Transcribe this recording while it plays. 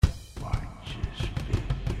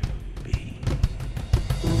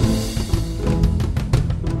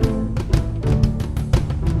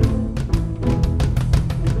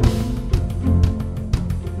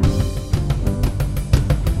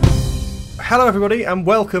Hello everybody and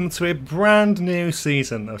welcome to a brand new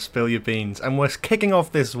season of Spill Your Beans, and we're kicking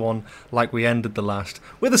off this one like we ended the last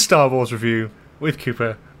with a Star Wars review with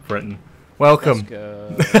Cooper Britton. Welcome.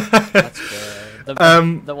 That's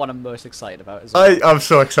good. The one I'm most excited about as well. I'm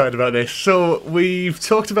so excited about this. So we've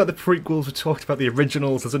talked about the prequels, we've talked about the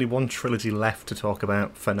originals. There's only one trilogy left to talk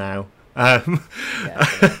about for now. And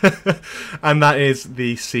that is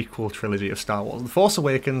the sequel trilogy of Star Wars: The Force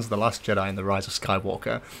Awakens, The Last Jedi, and The Rise of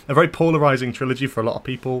Skywalker. A very polarizing trilogy for a lot of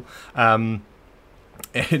people,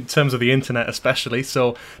 in terms of the internet especially,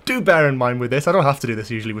 so do bear in mind with this. I don't have to do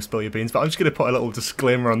this usually with Spill Your Beans, but I'm just going to put a little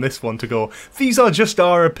disclaimer on this one to go, these are just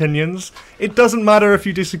our opinions. It doesn't matter if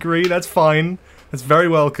you disagree, that's fine. That's very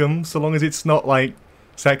welcome, so long as it's not like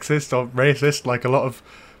sexist or racist like a lot of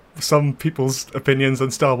some people's opinions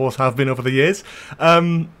on Star Wars have been over the years.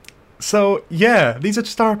 So yeah, these are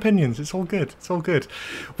just our opinions. It's all good. It's all good.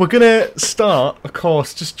 We're gonna start, of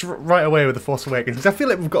course, just right away with The Force Awakens, because I feel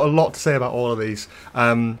like we've got a lot to say about all of these.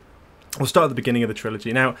 We'll start at the beginning of the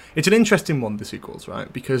trilogy. Now, it's an interesting one, the sequels,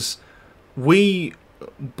 right? Because we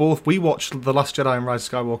watched The Last Jedi and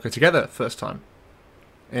Rise of Skywalker together first time.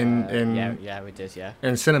 We did, yeah.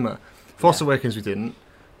 In cinema. Force Awakens we didn't,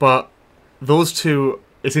 but those two.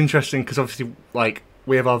 It's interesting because obviously, like,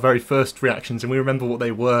 we have our very first reactions and we remember what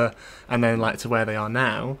they were, and then like to where they are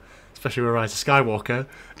now, especially with Rise of Skywalker,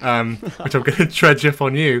 which I'm going to dredge up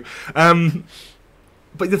on you.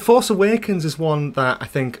 But The Force Awakens is one that I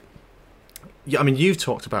think, I mean, you've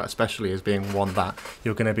talked about especially as being one that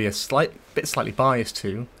you're going to be slightly biased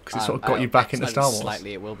to, because it sort of got you back into Star Wars.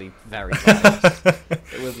 Slightly, it will be very biased.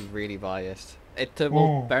 It will be really biased.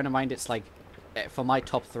 Well, bearing in mind, it's like, for my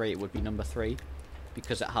top three, it would be number 3.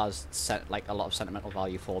 Because it has a lot of sentimental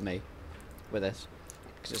value for me with this.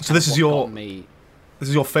 So this is your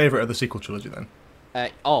favourite of the sequel trilogy then?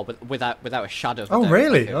 But without a shadow of a doubt. Oh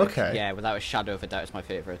really? Okay. Yeah, without a shadow of a doubt, it's my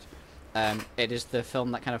favourite. It is the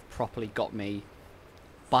film that kind of properly got me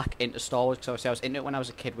back into Star Wars. Because I was into it when I was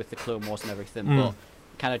a kid with the Clone Wars and everything, but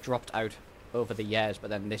kind of dropped out over the years. But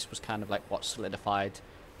then this was kind of like what solidified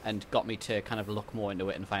and got me to kind of look more into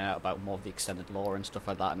it and find out about more of the extended lore and stuff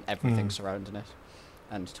like that and everything surrounding it.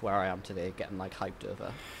 And to where I am today, getting like hyped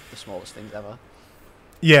over the smallest things ever.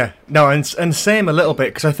 Yeah, no, and same a little bit,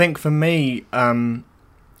 because I think for me, in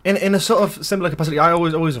a sort of similar capacity, I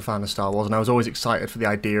always a fan of Star Wars, and I was always excited for the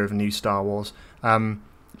idea of a new Star Wars.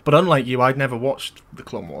 But unlike you, I'd never watched the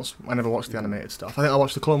Clone Wars. I never watched the animated stuff. I think I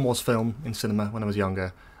watched the Clone Wars film in cinema when I was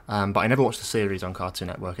younger, but I never watched the series on Cartoon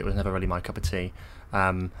Network. It was never really my cup of tea.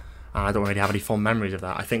 And I don't really have any fond memories of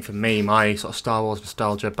that. I think for me, my sort of Star Wars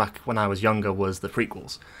nostalgia back when I was younger was the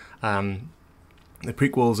prequels. The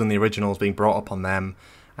prequels and the originals, being brought up on them,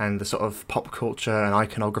 and the sort of pop culture and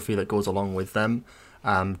iconography that goes along with them.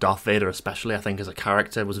 Darth Vader especially, I think, as a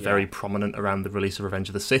character, was very prominent around the release of Revenge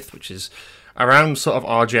of the Sith, which is around sort of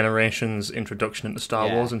our generation's introduction into Star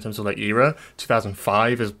Wars in terms of like era.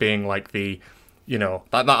 2005 as being like the... You know,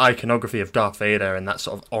 that iconography of Darth Vader and that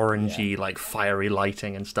sort of orangey, like, fiery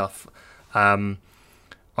lighting and stuff on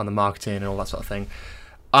the marketing and all that sort of thing.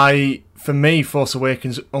 For me, Force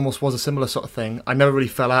Awakens almost was a similar sort of thing. I never really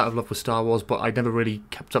fell out of love with Star Wars, but I never really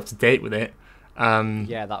kept up to date with it.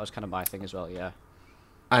 Yeah, that was kind of my thing as well, yeah.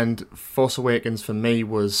 And Force Awakens, for me,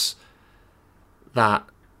 was that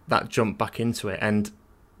jump back into it. And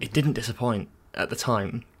it didn't disappoint at the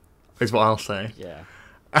time, is what I'll say. Yeah.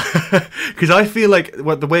 Because I feel like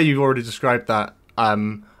the way you've already described that, I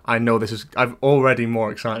know I'm already more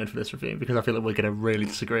excited for this review because I feel like we're going to really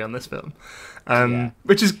disagree on this film,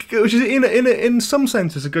 which is in some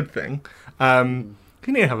sense is a good thing. You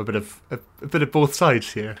need to have a bit of both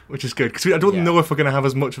sides here, which is good because I don't know if we're going to have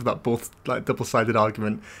as much of that both like double-sided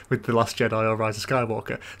argument with The Last Jedi or Rise of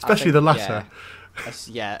Skywalker, especially the latter.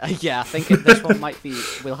 Yeah. I think this one might be...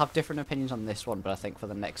 We'll have different opinions on this one, but I think for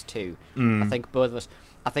the next two, I think both of us...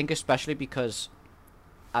 I think especially because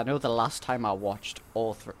I know the last time I watched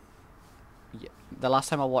all three... The last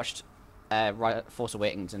time I watched Force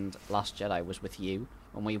Awakens and Last Jedi was with you,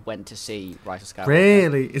 when we went to see Rise of Skywalker.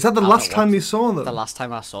 Really? Is that the last time you saw them? The last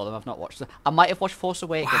time I saw them, I've not watched them. I might have watched Force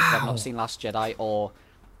Awakens, but I've not seen Last Jedi, or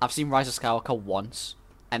I've seen Rise of Skywalker once,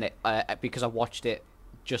 and it because I watched it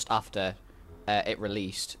just after... it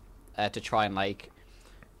released to try and like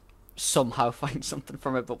somehow find something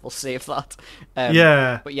from it, but we'll save that. But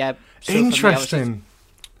yeah, so interesting.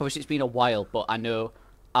 Obviously, it's been a while, but I know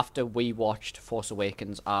after we watched Force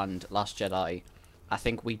Awakens and Last Jedi, I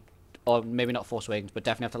think or maybe not Force Awakens, but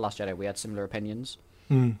definitely after Last Jedi, we had similar opinions.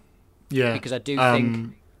 Yeah, because I do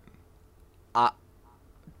think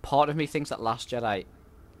part of me thinks that Last Jedi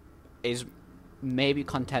is maybe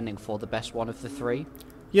contending for the best one of the three.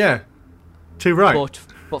 Yeah. Too right.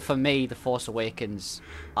 But for me, The Force Awakens,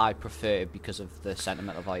 I prefer because of the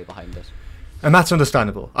sentimental value behind it. And that's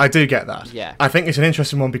understandable. I do get that. Yeah. I think it's an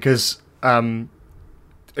interesting one because,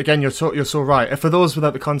 again, you're so right. For those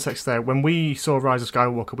without the context there, when we saw Rise of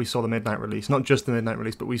Skywalker, we saw the midnight release. Not just the midnight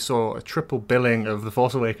release, but we saw a triple billing of The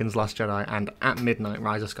Force Awakens, Last Jedi, and at midnight,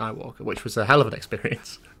 Rise of Skywalker, which was a hell of an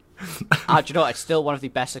experience. Do you know what? It's still one of the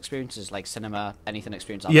best experiences, like cinema, anything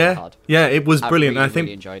experience I've ever had. Yeah, it was brilliant. Really, and I think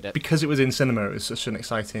really enjoyed it. because it was in cinema, it was such an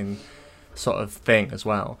exciting sort of thing as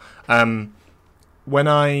well. When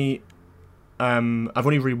I've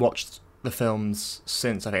only rewatched the films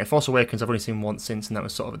since, I think Force Awakens I've only seen once since, and that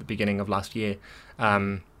was sort of at the beginning of last year.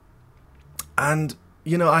 And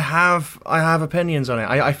you know, I have opinions on it.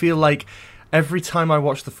 I feel like every time I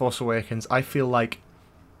watch The Force Awakens, I feel like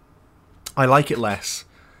I like it less.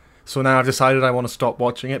 So now I've decided I want to stop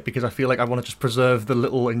watching it because I feel like I want to just preserve the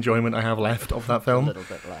little enjoyment I have left of that film. A little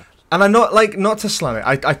bit left. And I'm not to slam it.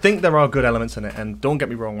 I think there are good elements in it, and don't get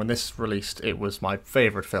me wrong, when this released, it was my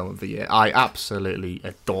favourite film of the year. I absolutely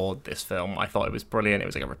adored this film. I thought it was brilliant. It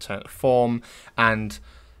was like a return to form, and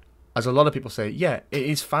as a lot of people say, yeah, it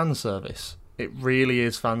is fan service. It really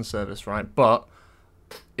is fan service, right? But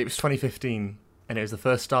it was 2015, and it was the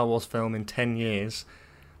first Star Wars film in 10 years.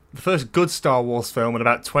 The first good Star Wars film in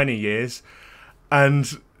about 20 years,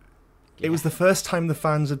 and it was the first time the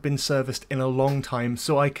fans had been serviced in a long time,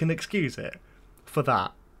 so I can excuse it for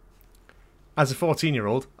that. As a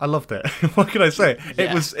 14-year-old, I loved it. What can I say?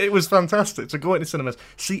 Yeah. It was fantastic to go into cinemas,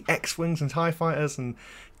 see X-Wings and TIE Fighters and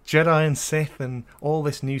Jedi and Sith and all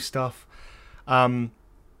this new stuff. But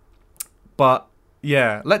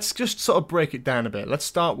yeah, let's just sort of break it down a bit. Let's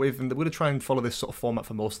start with, and we're going to try and follow this sort of format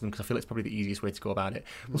for most of them because I feel it's probably the easiest way to go about it.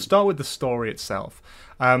 We'll start with the story itself,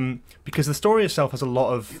 because the story itself has a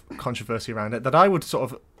lot of controversy around it that I would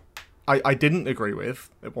sort of, I didn't agree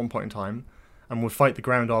with at one point in time, and would fight the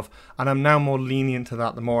ground of, and I'm now more lenient to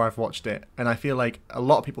that the more I've watched it. And I feel like a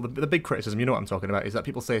lot of people, the big criticism, you know what I'm talking about, is that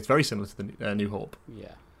people say it's very similar to the New Hope.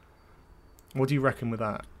 Yeah. What do you reckon with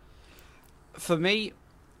that? For me,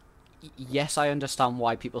 yes, I understand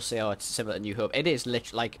why people say, oh, it's similar to New Hope. It is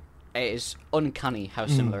literally, like, it is uncanny how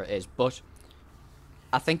similar it is, but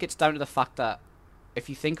I think it's down to the fact that if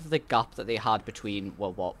you think of the gap that they had between,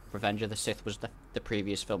 well, what, Revenge of the Sith was the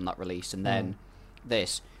previous film that released, and then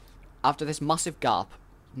this, after this massive gap,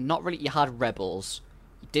 not really, you had Rebels,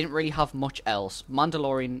 you didn't really have much else,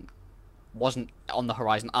 Mandalorian wasn't on the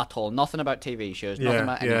horizon at all, nothing about TV shows, nothing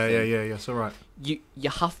about anything. Yeah, so right. You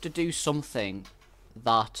have to do something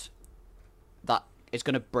that is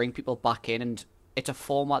going to bring people back in, and it's a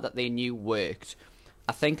format that they knew worked.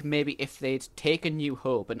 I think maybe if they'd taken New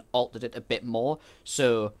Hope and altered it a bit more,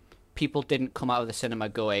 so people didn't come out of the cinema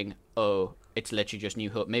going, oh, it's literally just New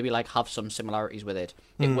Hope, maybe like have some similarities with it,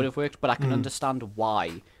 it would have worked, but I can understand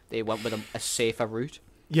why they went with a safer route.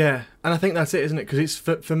 Yeah, and I think that's it, isn't it? Because it's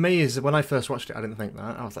for me, is when I first watched it, I didn't think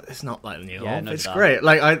that. I was like, it's not like the New Hope. It's great.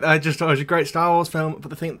 Like I just thought it was a great Star Wars film.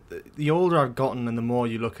 But the older I've gotten, and the more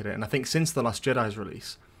you look at it, and I think since the Last Jedi's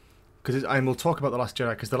release, and we'll talk about the Last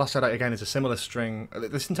Jedi, because the Last Jedi again is a similar string.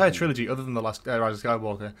 This entire trilogy, other than the Last Rise of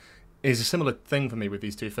Skywalker, is a similar thing for me with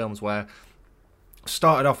these two films, where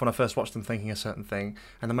started off when I first watched them thinking a certain thing,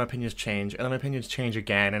 and then my opinions change, and then my opinions change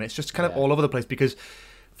again, and it's just kind of all over the place because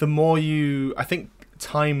the more I think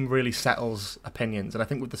time really settles opinions, and I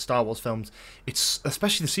think with the Star Wars films, it's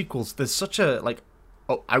especially the sequels, there's such a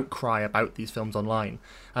outcry about these films online,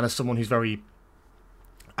 and as someone who's very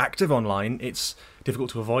active online, it's difficult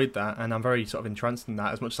to avoid that, and I'm very sort of entranced in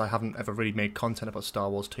that. As much as I haven't ever really made content about Star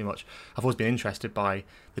Wars too much, I've always been interested by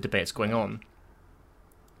the debates going on.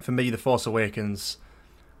 For me, The Force Awakens,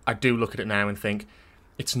 I do look at it now and think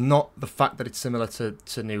it's not the fact that it's similar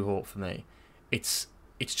to New Hope for me. It's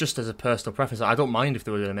just as a personal preference. I don't mind if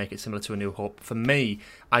they were going to make it similar to A New Hope. For me,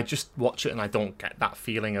 I just watch it and I don't get that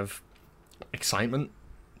feeling of excitement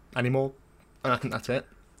anymore. And I think that's it.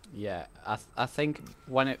 Yeah, I think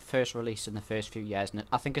when it first released in the first few years, and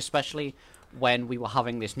I think especially when we were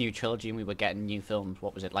having this new trilogy and we were getting new films,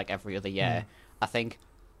 what was it, like every other year, I think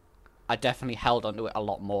I definitely held onto it a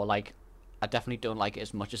lot more. Like, I definitely don't like it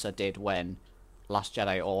as much as I did when Last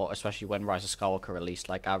Jedi, or especially when Rise of Skywalker released.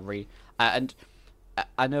 Like, and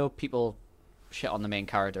I know people shit on the main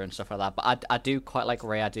character and stuff like that, but I do quite like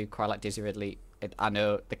Rey, I do quite like Daisy Ridley. I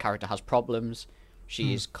know the character has problems.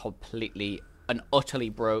 She is completely and utterly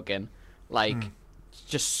broken. Like,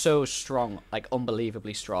 just so strong, like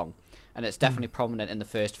unbelievably strong. And it's definitely prominent in the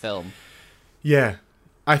first film. Yeah.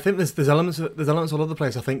 I think there's elements all over the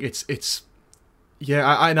place. I think it's yeah,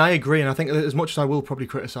 I agree, and I think as much as I will probably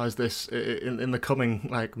criticise this in the coming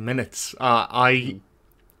minutes, I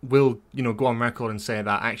will, go on record and say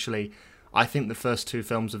that actually, I think the first two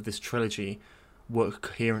films of this trilogy work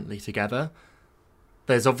coherently together.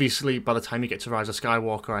 There's obviously, by the time you get to Rise of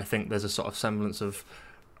Skywalker, I think there's a sort of semblance of,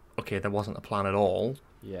 okay, there wasn't a plan at all.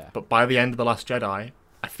 Yeah. But by the end of The Last Jedi,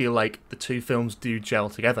 I feel like the two films do gel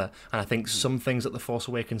together. And I think some things that The Force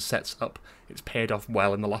Awakens sets up, it's paid off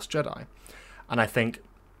well in The Last Jedi. And I think,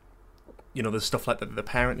 there's stuff like the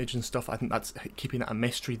parentage and stuff. I think that's keeping that a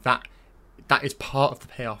mystery. That is part of the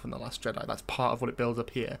payoff in The Last Jedi. That's part of what it builds up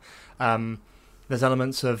here. There's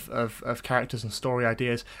elements of characters and story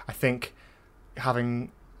ideas. I think having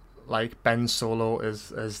like Ben Solo as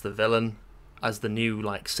the villain, as the new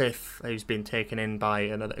like Sith who's been taken in by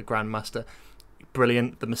another Grandmaster,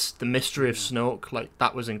 brilliant. The mystery of Snoke, like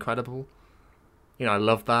that was incredible. I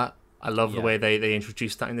love that. I love the way they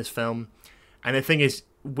introduced that in this film. And the thing is,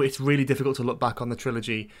 it's really difficult to look back on the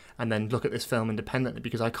trilogy and then look at this film independently,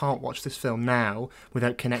 because I can't watch this film now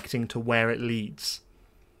without connecting to where it leads.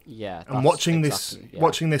 Yeah, and watching this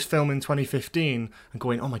film in 2015 and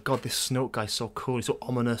going, oh my god, this Snoke guy's so cool, he's so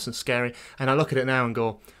ominous and scary. And I look at it now and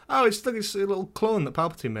go, oh, it's like a little clone that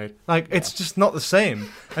Palpatine made. Like, it's just not the same.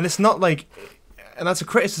 And it's not like, and that's a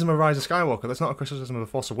criticism of Rise of Skywalker. That's not a criticism of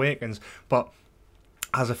The Force Awakens. But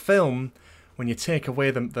as a film, when you take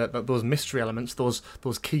away those mystery elements, those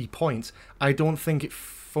key points, I don't think it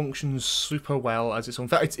functions super well as its own.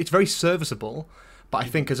 It's very serviceable, but I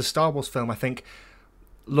think as a Star Wars film, I think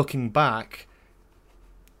looking back,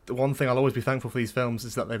 the one thing I'll always be thankful for these films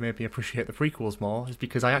is that they made me appreciate the prequels more, is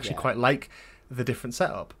because I actually quite like the different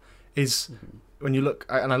setup. When you look,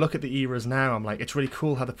 and I look at the eras now, I'm like, it's really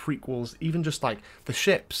cool how the prequels, even just like the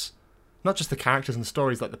ships, not just the characters and the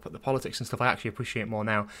stories, like the politics and stuff, I actually appreciate more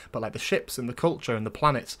now, but like the ships and the culture and the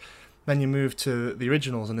planets. Then you move to the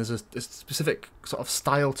originals and there's a specific sort of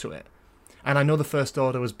style to it. And I know the First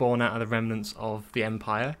Order was born out of the remnants of the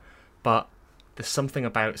Empire, but there's something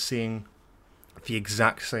about seeing the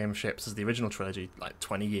exact same ships as the original trilogy, like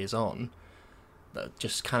 20 years on, that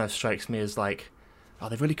just kind of strikes me as like, oh,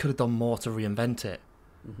 they really could have done more to reinvent it.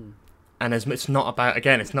 Mm-hmm. And it's not about,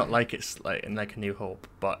 again, it's not like it's like in like A New Hope,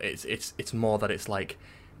 but it's more that it's like,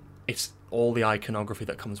 it's all the iconography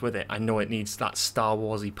that comes with it. I know it needs that Star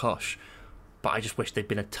Warsy push, but I just wish they'd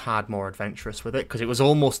been a tad more adventurous with it, because it was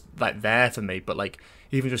almost like there for me, but like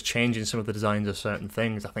even just changing some of the designs of certain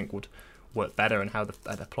things, I think would work better, and how the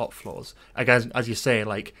plot flaws. Again, as you say,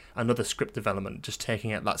 like another script development, just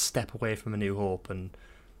taking it that step away from A New Hope, and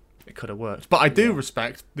it could have worked. But I do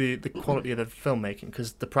respect the quality of the filmmaking,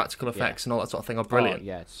 because the practical effects and all that sort of thing are brilliant. Oh,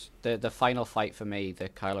 yeah, it's the final fight for me, the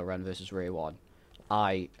Kylo Ren versus Rey one,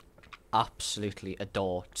 I absolutely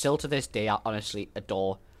adore. Still to this day, I honestly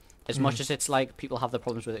adore. As much as it's like people have the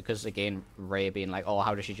problems with it, because again, Rey being like, oh,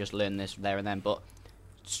 how does she just learn this there and then? But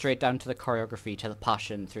straight down to the choreography, to the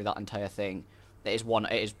passion through that entire thing, it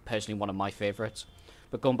is personally one of my favourites.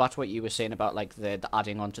 But going back to what you were saying about like the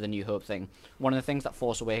adding on to the New Hope thing, one of the things that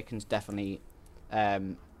Force Awakens definitely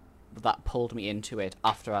that pulled me into it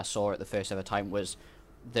after I saw it the first ever time was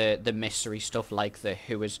the mystery stuff, like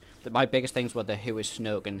my biggest things were the who is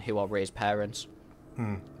Snoke and who are Rey's parents,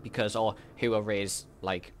 because or who are Rey's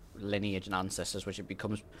like lineage and ancestors, which it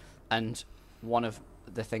becomes. And one of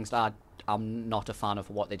the things that I'm not a fan of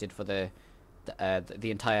what they did for the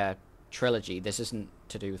entire trilogy. This isn't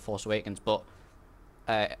to do with Force Awakens, but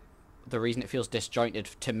the reason it feels disjointed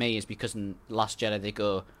to me is because in Last Jedi they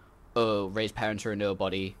go, oh, Rey's parents are a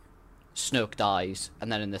nobody, Snoke dies,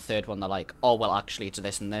 and then in the third one they're like, oh, well, actually it's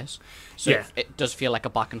this and this. So it does feel like a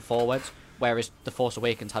back and forward, whereas The Force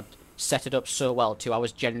Awakens had set it up so well too. I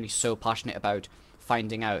was genuinely so passionate about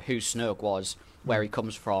finding out who Snoke was, where he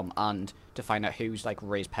comes from, and to find out who's like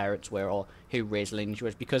Rey's parents were, or who Rey's lineage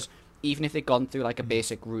was, because even if they'd gone through like a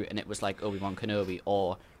basic route and it was like Obi-Wan Kenobi,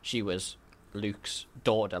 or she was Luke's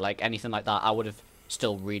daughter, like anything like that, I would have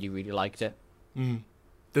still really, really liked it.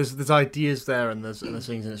 There's ideas there, and there's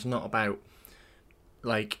things, and it's not about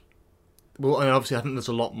like, well, and obviously I think there's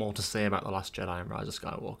a lot more to say about The Last Jedi and Rise of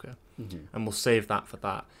Skywalker, and we'll save that for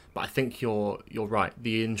that. But I think you're right.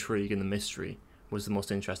 The intrigue and the mystery was the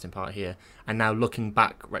most interesting part here. And now looking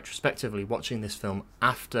back retrospectively, watching this film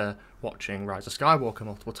after watching Rise of Skywalker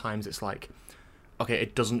multiple times, it's like, okay,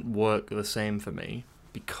 it doesn't work the same for me,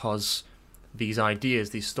 because these ideas,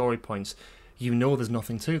 these story points, there's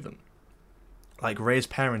nothing to them. Like Rey's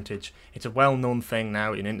parentage, it's a well-known thing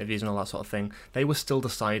now in interviews and all that sort of thing. They were still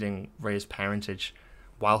deciding Rey's parentage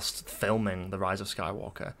whilst filming The Rise of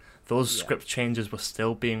Skywalker. Those script changes were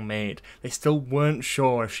still being made. They still weren't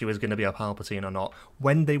sure if she was going to be a Palpatine or not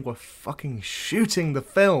when they were fucking shooting the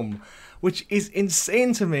film, which is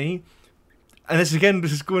insane to me. and this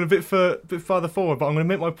is going a bit farther forward, but I'm going to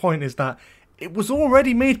make my point is that it was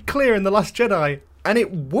already made clear in The Last Jedi, and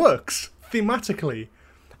it works thematically.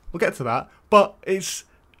 We'll get to that, but it's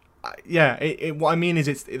what I mean is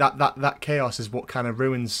it's that chaos is what kind of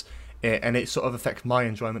ruins it, and it sort of affects my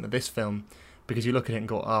enjoyment of this film, because you look at it and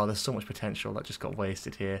go, oh, there's so much potential that just got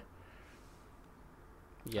wasted here.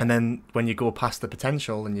 Yeah. And then when you go past the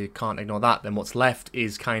potential and you can't ignore that, then what's left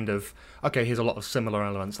is kind of, okay, here's a lot of similar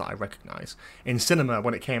elements that I recognise. In cinema,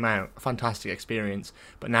 when it came out, a fantastic experience,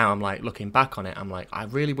 but now I'm like, looking back on it, I'm like, I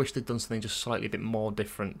really wish they'd done something just slightly a bit more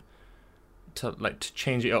different to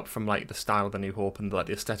change it up from like the style of The New Hope and like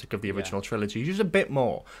the aesthetic of the original trilogy. Just a bit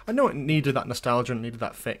more. I know it needed that nostalgia and needed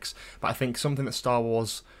that fix, but I think something that Star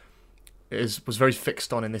Wars was very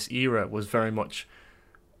fixed on in this era was very much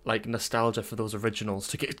like nostalgia for those originals,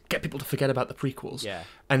 to get people to forget about the prequels. Yeah.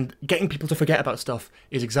 And getting people to forget about stuff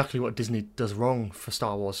is exactly what Disney does wrong for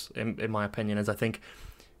Star Wars, in my opinion, is I think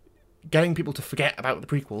getting people to forget about the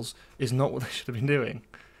prequels is not what they should have been doing.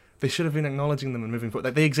 They should have been acknowledging them and moving forward.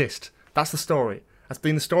 Like, they exist. That's the story. That's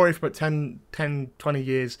been the story for about 10, 20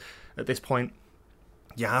 years at this point.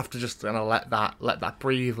 You have to just let that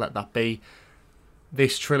breathe, let that be.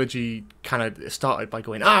 This trilogy kind of started by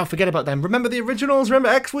going, forget about them. Remember the originals? Remember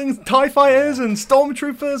X-Wings, TIE Fighters, and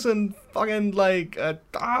Stormtroopers, and fucking like,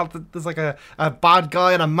 there's like a bad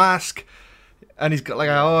guy in a mask, and he's got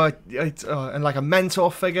like and like a mentor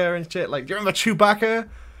figure and shit. Like, do you remember Chewbacca?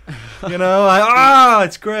 You know, like,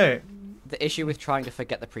 it's great. The issue with trying to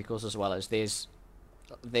forget the prequels as well is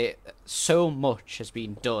so much has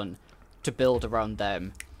been done to build around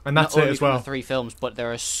them. And that's not it only as well. From the 3 films, but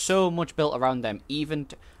there is so much built around them. Even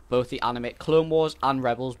both the anime Clone Wars and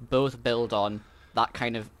Rebels both build on that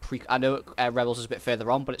kind of I know Rebels is a bit further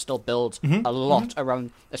on, but it still builds a lot around,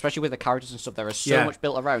 especially with the characters and stuff. There is so much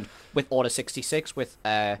built around with Order 66, with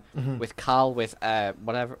Cal, with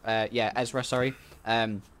Ezra. Sorry,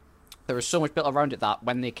 there was so much built around it that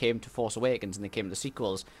when they came to Force Awakens and they came to the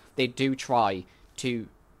sequels, they do try to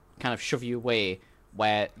kind of shove you away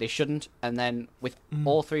where they shouldn't, and then with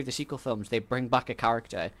all 3 of the sequel films, they bring back a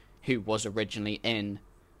character who was originally in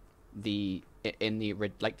the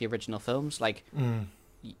original films. Like,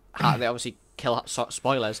 they obviously kill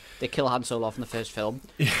spoilers. They kill Han Solo off in the first film,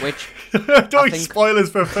 which don't spoilers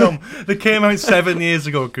for a film that came out 7 years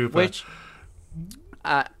ago, Cooper. Which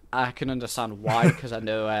I can understand why, because I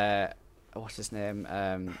know what's his name.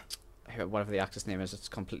 Whatever the actor's name is, it's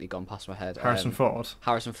completely gone past my head. Harrison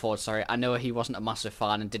Ford, sorry. I know he wasn't a massive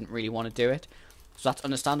fan and didn't really want to do it. So that's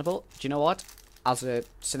understandable. Do you know what? As a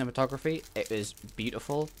cinematography, it is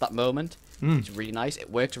beautiful, that moment. It's really nice. It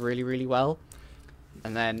worked really, really well.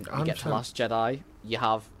 And then you get to Last Jedi, you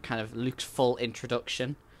have kind of Luke's full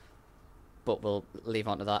introduction. But we'll leave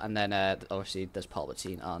on to that. And then, obviously, there's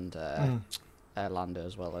Palpatine and Lando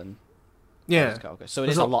as well. And yeah. So it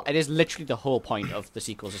is a lot. It is literally the whole point of the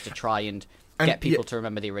sequels is to try and get people to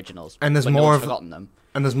remember the originals. And there's when more no one's of forgotten them.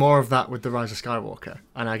 And there's more of that with The Rise of Skywalker.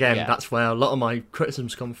 And again, that's where a lot of my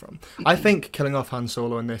criticisms come from. I think killing off Han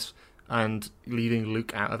Solo in this and leaving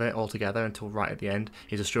Luke out of it altogether until right at the end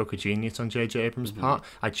is a stroke of genius on J.J. Abrams' part.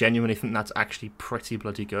 I genuinely think that's actually pretty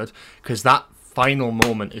bloody good, because that final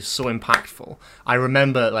moment is so impactful. I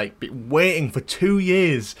remember waiting for 2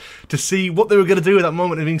 years to see what they were going to do with that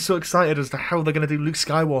moment and being so excited as to how they're going to do Luke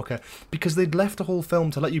Skywalker, because they'd left a whole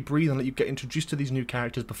film to let you breathe and let you get introduced to these new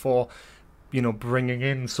characters before, you know, bringing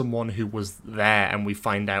in someone who was there, and we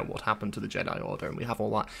find out what happened to the Jedi Order and we have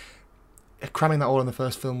all that. Cramming that all in the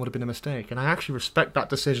first film would have been a mistake, and I actually respect that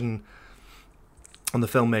decision on the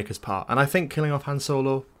filmmaker's part. And I think killing off Han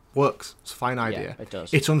Solo works. It's a fine idea. Yeah, it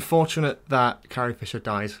does. It's unfortunate that Carrie Fisher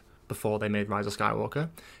died before they made Rise of Skywalker,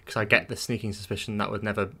 because I get the sneaking suspicion that would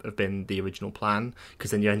never have been the original plan, because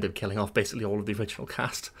then you end up killing off basically all of the original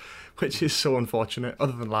cast, which is so unfortunate,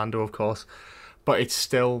 other than Lando, of course. But it's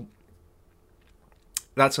still...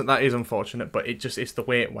 that is unfortunate, but it's the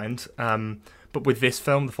way it went. But with this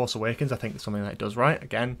film, The Force Awakens, I think it's something that it does right.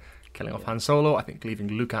 Again, killing off Han Solo, I think leaving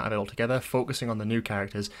Luke out of it altogether, focusing on the new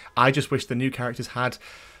characters. I just wish the new characters had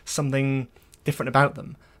something different about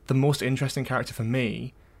them. The most interesting character for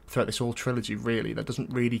me throughout this whole trilogy, really, that doesn't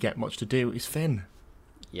really get much to do, is Finn.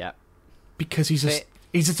 Yeah. Because he's a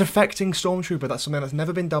defecting stormtrooper. That's something that's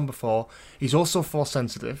never been done before. He's also force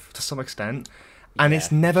sensitive to some extent, and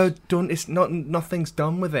it's never done. It's nothing's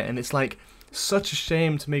done with it, and it's like such a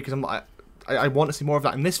shame to me, because I want to see more of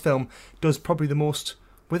that. And this film does probably the most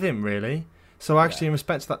with him, really. So actually, in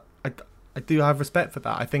respect to that, I do have respect for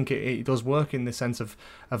that. I think it does work in the sense of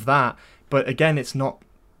that. But again, it's not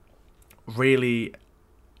really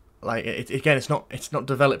Like again, it's not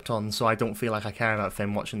developed on, so I don't feel like I care about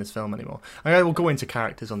Finn watching this film anymore. I will go into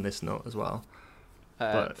characters on this note as well.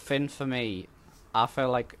 But Finn, for me, I feel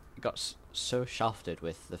like got so shafted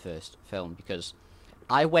with the first film because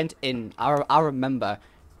I went in. I remember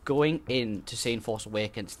going in to seeing Force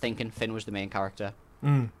Awakens thinking Finn was the main character,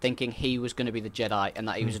 thinking he was going to be the Jedi and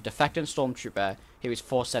that he was a defecting stormtrooper. He was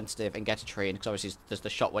Force sensitive and gets trained because obviously there's the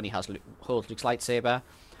shot when he holds Luke's lightsaber.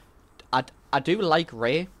 I do like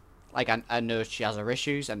Rey. Like I know she has her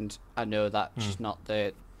issues and I know that she's not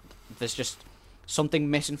there's just something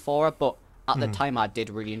missing for her, but at the time I did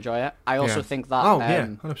really enjoy it. I also think that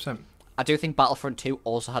 100%. I do think Battlefront 2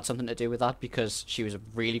 also had something to do with that because she was a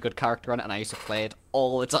really good character on it and I used to play it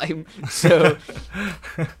all the time. So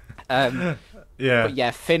but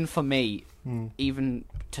yeah, Finn for me, even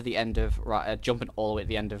to the end of jumping all the way to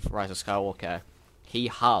the end of Rise of Skywalker, he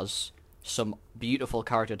has some beautiful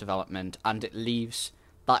character development and it leaves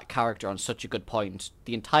that character on such a good point.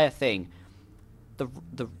 The entire thing, the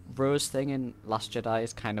Rose thing in Last Jedi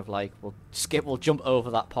is kind of like we'll jump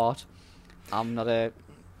over that part. I'm not a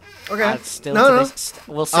okay.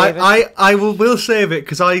 We'll save it. I will save it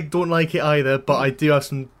because I don't like it either, but I do have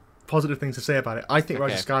some positive things to say about it. I think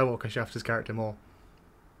Rise of Skywalker shafts his character more.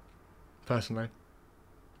 Personally.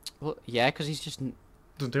 Well, yeah, because he's just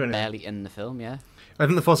doesn't do anything. Barely in the film. Yeah. I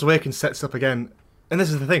think The Force Awakens sets up again, and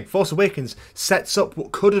this is the thing. Force Awakens sets up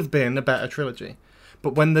what could have been a better trilogy,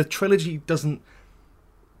 but when the trilogy doesn't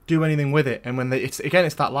do anything with it, and when it's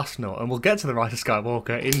that last note, and we'll get to the Rise of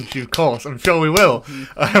Skywalker in due course. I'm sure we will.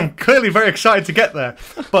 I'm clearly very excited to get there,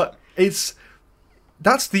 but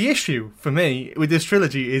that's the issue for me with this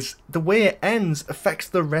trilogy is the way it ends affects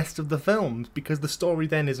the rest of the films because the story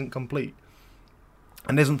then isn't complete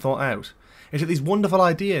and isn't thought out. It's these wonderful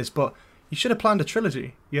ideas, but you should have planned a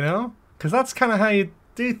trilogy, you know, because that's kind of how you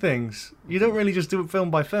do things. You don't really just do it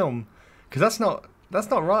film by film because that's not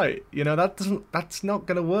right, you know. That's not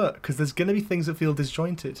going to work because there's going to be things that feel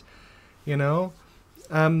disjointed, you know.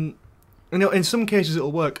 In some cases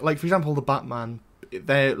it'll work. Like for example, the Batman,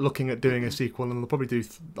 they're looking at doing a sequel and they'll probably do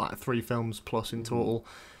like 3 films plus in total.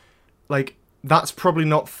 Like that's probably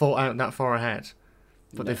not thought out that far ahead,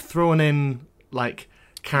 but they've thrown in like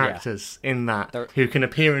characters in that who can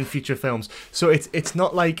appear in future films. So it's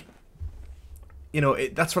not like, you know,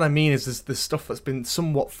 that's what I mean is there's stuff that's been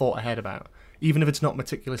somewhat thought ahead about. Even if it's not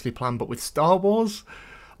meticulously planned, but with Star Wars,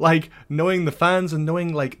 like, knowing the fans and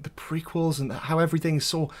knowing, like, the prequels and how everything's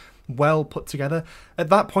so well put together, at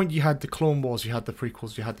that point you had the Clone Wars, you had the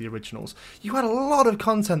prequels, you had the originals. You had a lot of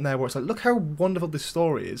content there where it's like, look how wonderful this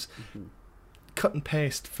story is. Cut and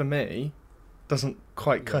paste, for me, doesn't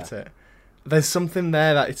quite cut it. There's something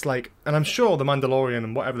there that it's like, and I'm sure The Mandalorian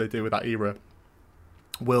and whatever they do with that era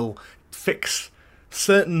will fix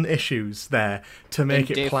certain issues there to make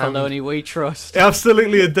it planned. Dave Filoni we trust.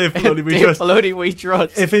 Absolutely, and Dave Filoni we trust. Dave Filoni we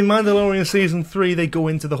trust. If in Mandalorian season 3 they go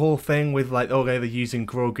into the whole thing with like, okay, they're using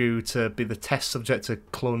Grogu to be the test subject to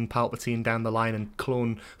clone Palpatine down the line and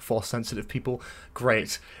clone Force sensitive people,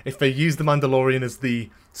 great. If they use the Mandalorian as the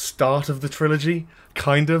start of the trilogy,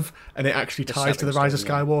 kind of, and it actually ties to the Rise of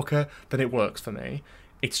Skywalker, then it works for me.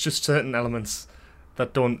 It's just certain elements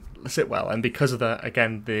that don't sit well, and because of that,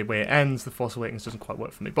 again, the way it ends, The Force Awakens doesn't quite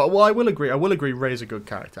work for me. But I will agree Rey's a good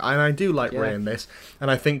character, and I do like Rey in this, and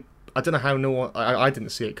I think, I don't know how I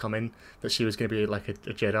didn't see it coming, that she was going to be like a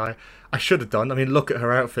Jedi. I should have done. I mean, look at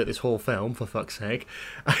her outfit this whole film, for fuck's sake.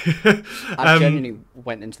 I genuinely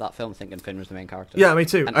went into that film thinking Finn was the main character. Yeah, me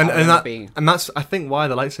too. And that's, I think, why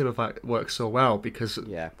the lightsaber fight works so well, because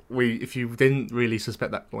if you didn't really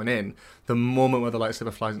suspect that going in, the moment where the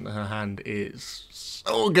lightsaber flies into her hand is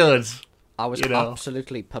so good. I was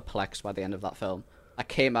absolutely perplexed by the end of that film. I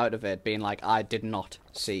came out of it being like, I did not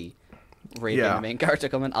see Rey being the main character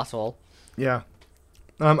coming at all. Yeah.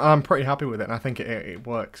 I'm pretty happy with it, and I think it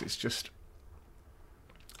works. It's just,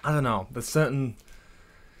 I don't know, there's certain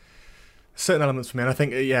elements for me, and I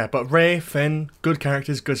think, but Rey, Finn, good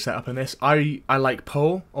characters, good setup in this. I like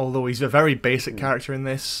Poe, although he's a very basic character in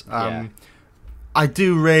this. I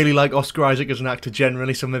do really like Oscar Isaac as an actor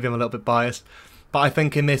generally, so maybe I'm a little bit biased. But I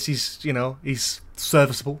think in this, he's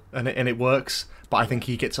serviceable, and it works. But I think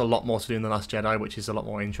he gets a lot more to do in The Last Jedi, which is a lot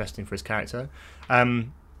more interesting for his character.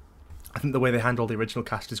 I think the way they handle the original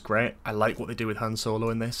cast is great. I like what they do with Han Solo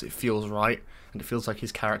in this. It feels right, and it feels like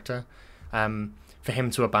his character. For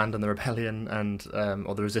him to abandon the rebellion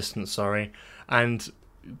or the resistance, and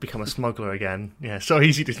become a smuggler again. Yeah, so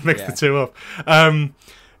easy to mix the two up. And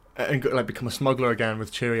become a smuggler again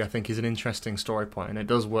with Chewie, I think, is an interesting story point, and it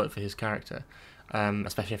does work for his character.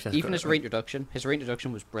 Especially if even his reintroduction. His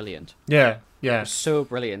reintroduction was brilliant. Yeah. It was so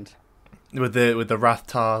brilliant. with the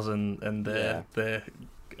Rathtars and the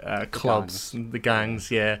clubs, gangs. and the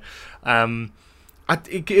gangs. Yeah,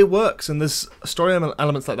 it works, and there's story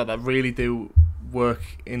elements like that that really do work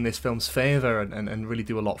in this film's favor and really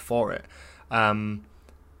do a lot for it.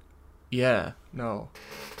 Yeah, no.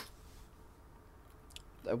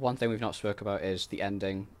 One thing we've not spoke about is the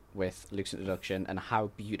ending with Luke's introduction and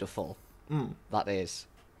how beautiful that is.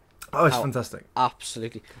 Oh, it's fantastic.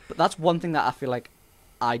 Absolutely. But that's one thing that I feel like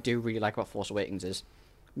I do really like about Force Awakens is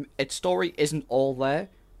its story isn't all there,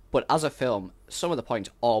 but as a film, some of the points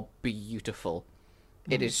are beautiful.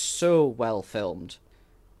 It is so well filmed.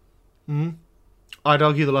 I'd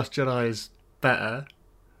argue The Last Jedi is better.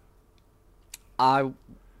 Do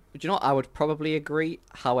you know what? I would probably agree.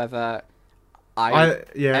 However,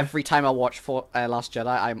 every time I watch Last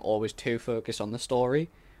Jedi, I'm always too focused on the story,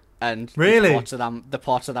 and really the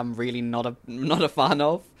parts that I'm really not a fan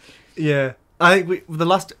of. Yeah, I think the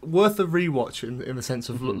last worth a rewatch in the sense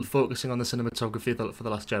of focusing on the cinematography for The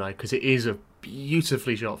Last Jedi, because it is a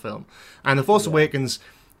beautifully shot film, and The Force Awakens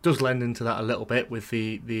does lend into that a little bit with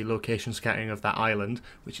the location scouting of that island,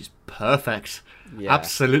 which is perfect. Yeah.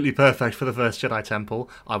 Absolutely perfect for the first Jedi Temple.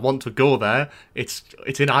 I want to go there. It's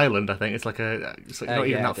in Ireland, I think. It's like not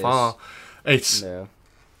even that far. It's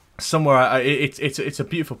somewhere. It's a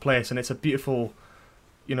beautiful place, and it's a beautiful,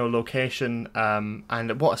 location.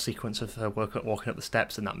 And what a sequence of her walking up the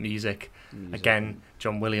steps and that music. Again,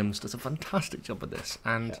 John Williams does a fantastic job with this,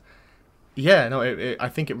 and. Yeah, no, I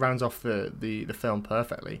think it rounds off the film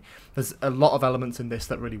perfectly. There's a lot of elements in this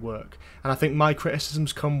that really work. And I think my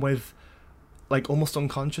criticisms come with, like, almost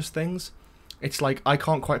unconscious things. It's like, I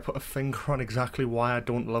can't quite put a finger on exactly why I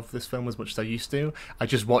don't love this film as much as I used to. I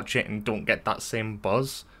just watch it and don't get that same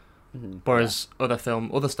buzz. Whereas other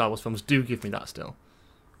Star Wars films do give me that still.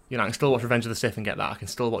 I can still watch Revenge of the Sith and get that. I can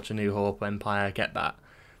still watch A New Hope, Empire, get that.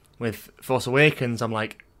 With Force Awakens, I'm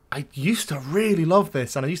like, I used to really love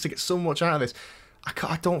this, and I used to get so much out of this.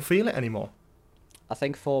 I don't feel it anymore. I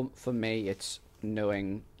think for me, it's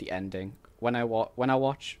knowing the ending. When I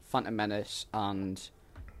watch Phantom Menace, and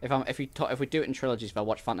if we do it in trilogies, if I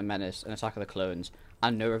watch Phantom Menace and Attack of the Clones, I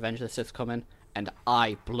know Revenge of the Sith's coming, and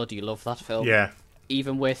I bloody love that film. Yeah.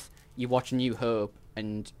 Even with you watch New Hope,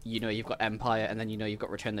 and you've got Empire, and then you've got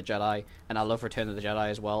Return of the Jedi, and I love Return of the Jedi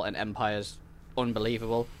as well, and Empire's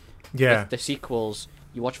unbelievable. Yeah. The sequels.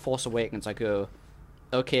 You watch Force Awakens, I go,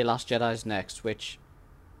 okay, Last Jedi's next, which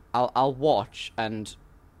I'll watch, and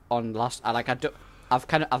I've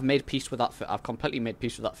made peace with that. I've completely made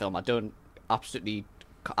peace with that film. I don't I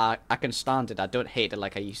can stand it. I don't hate it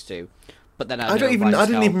like I used to. But then I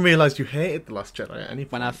didn't even realize you hated The Last Jedi at any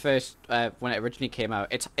point. When I first when it originally came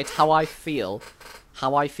out, it's how I feel.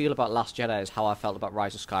 How I feel about Last Jedi is how I felt about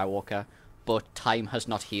Rise of Skywalker. But time has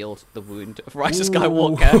not healed the wound of Rise of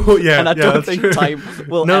Skywalker, and I don't think time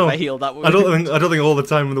will ever heal that wound. I don't think all the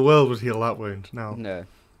time in the world would heal that wound. No.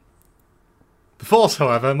 The Force,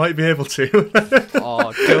 however, might be able to.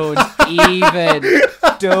 Oh,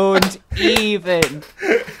 don't even.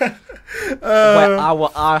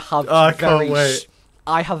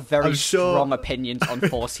 I have very strong opinions on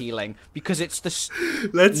Force healing because it's the.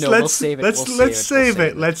 Let's save it.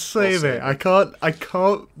 I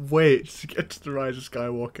can't wait to get to the Rise of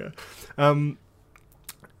Skywalker. In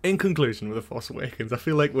conclusion, with The Force Awakens, I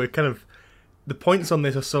feel like we're kind of the points on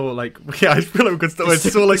this are so like I feel like we're so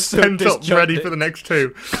like pent up, ready for the next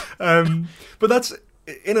two. But that's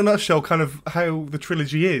in a nutshell kind of how the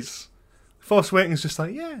trilogy is. Force Awakens is just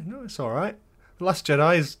like it's all right. The Last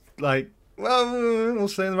Jedi is like. Well, we'll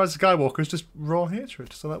say The Rise of Skywalker is just raw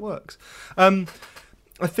hatred, so that works. I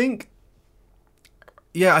think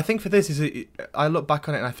for this I look back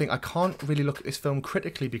on it and I think I can't really look at this film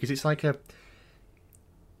critically because it's like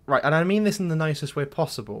right, and I mean this in the nicest way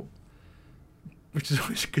possible, which is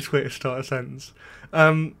always a good way to start a sentence.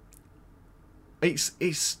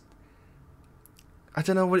 It's I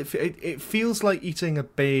don't know what it feels like eating a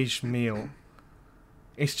beige meal.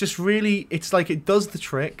 It's just really, it's like it does the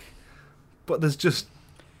trick. But there's just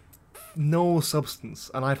no substance,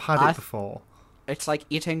 and I've had it before. It's like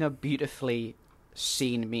eating a beautifully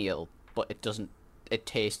seen meal, but it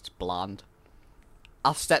tastes bland.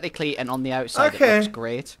 Aesthetically and on the outside, it looks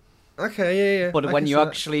great. Okay, yeah. But when you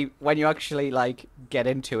actually like get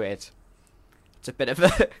into it, it's a bit of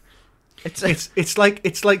a. It's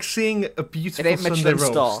like seeing a beautiful Sunday roast.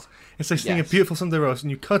 Star. It's like seeing a beautiful Sunday roast, and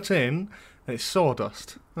you cut in, and it's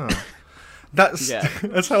sawdust. Oh. That's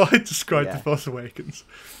how I describe The Force Awakens.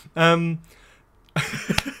 Do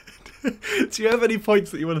you have any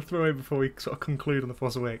points that you want to throw in before we sort of conclude on The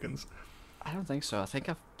Force Awakens? I don't think so. I think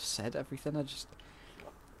I've said everything. I just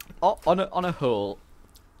on a whole,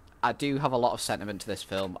 I do have a lot of sentiment to this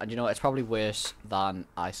film, and it's probably worse than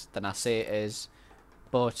I say it is.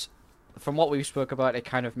 But from what we spoke about, it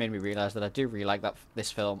kind of made me realize that I do really like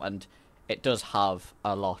this film, and it does have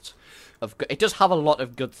a lot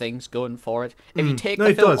of good things going for it. If you take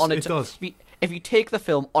the film on its own, if you take the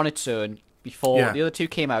film on its own before the other two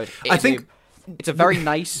came out, it's a very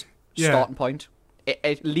nice starting point.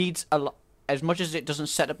 It leads a lot. As much as it doesn't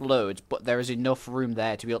set up loads, but there is enough room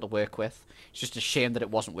there to be able to work with. It's just a shame that it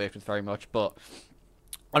wasn't worked with very much, but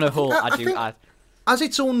on a whole, I do. As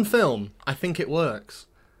its own film, I think it works.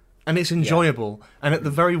 And it's enjoyable. And at the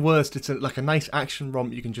very worst, it's like a nice action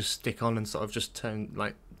romp you can just stick on and sort of just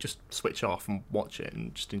just switch off and watch it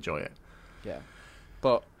and just enjoy it. Yeah.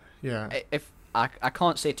 But yeah, if I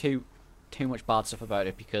can't say too much bad stuff about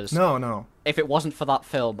it, because no. If it wasn't for that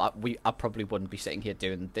film, I probably wouldn't be sitting here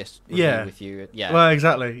doing this review with you. Yeah. Well,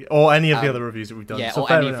 exactly. Or any of the other reviews that we've done. Yeah, so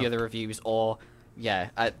or any of the other reviews, or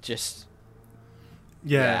I just.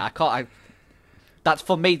 Yeah, I can't. That's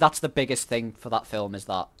for me. That's the biggest thing for that film, is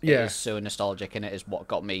that it is so nostalgic, and it is what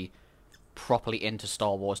got me properly into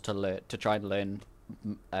Star Wars to try and learn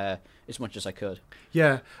as much as I could.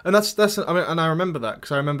 Yeah, and that's I mean, and I remember that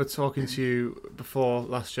because I remember talking to you before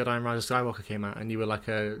Last Jedi and Rise of Skywalker came out, and you were like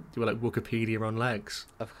Wikipedia on legs.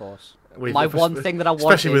 Of course. One thing that I wanted,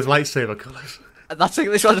 especially with lightsaber colours. That's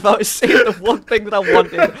what this was about. The one thing that I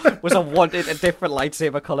wanted was a different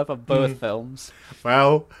lightsaber colour for both films.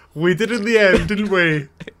 Well, we did in the end, didn't we?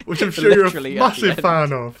 Which I'm sure you're a massive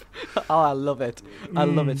fan of. Oh, I love it. I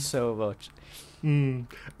love it so much.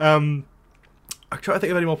 I try to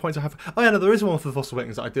think of any more points I have. Oh yeah, no, there is one for The Force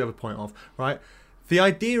Awakens that I do have a point of. Right, the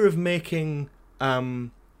idea of making a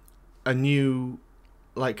new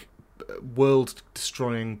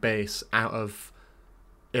world-destroying base out of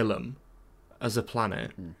Ilum as a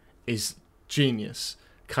planet is genius.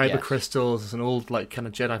 Kyber crystals is an old kind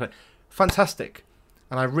of Jedi, fantastic,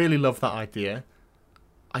 and I really love that idea.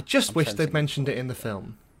 I just wish they'd mentioned it in the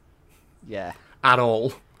film. Yeah. At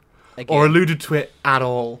all. Again. Or alluded to it at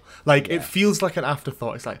all. It feels like an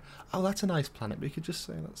afterthought. It's like, oh, that's a nice planet. We could just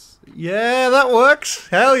say that's... Yeah, that works.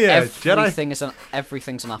 Hell yeah. Everything's an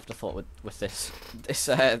afterthought with this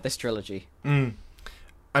trilogy. And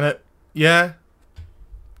I'm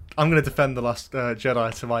going to defend The Last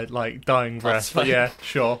Jedi to my dying breath. But yeah,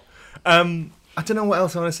 sure. I don't know what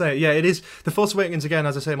else I want to say. Yeah, it is... The Force Awakens, again,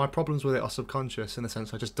 as I say, my problems with it are subconscious in the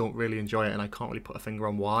sense I just don't really enjoy it, and I can't really put a finger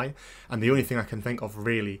on why. And the only thing I can think of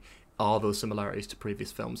really are those similarities to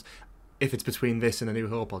previous films. If it's between this and A New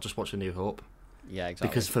Hope, I'll just watch A New Hope. Yeah, exactly.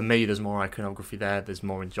 Because for me, there's more iconography there. There's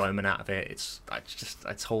more enjoyment out of it. It's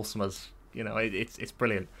wholesome as it's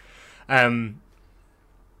brilliant. Yeah,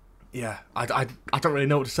 I don't really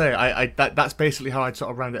know what to say. That's basically how I'd sort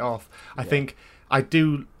of round it off. I think I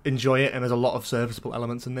do enjoy it, and there's a lot of serviceable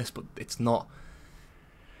elements in this, but it's not.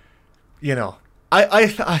 I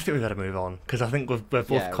think we've got to move on because I think we're both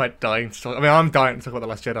quite dying to talk. I mean, I'm dying to talk about The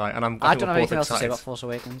Last Jedi, and I don't have anything else to say about Force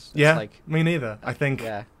Awakens. Me neither. I think.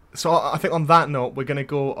 Yeah. So I think on that note, we're going to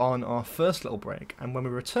go on our first little break, and when we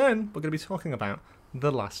return, we're going to be talking about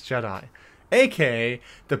The Last Jedi, aka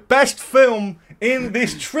the best film in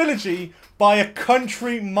this trilogy by a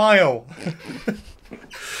country mile.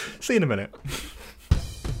 See you in a minute.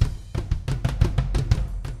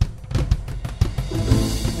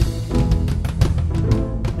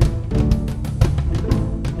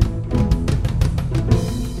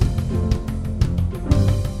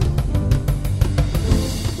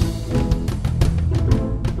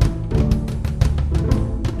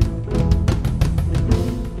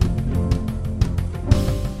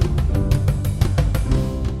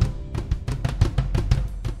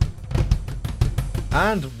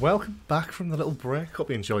 And welcome back from the little break. Hope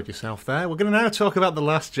you enjoyed yourself there. We're going to now talk about The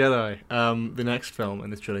Last Jedi, the next film in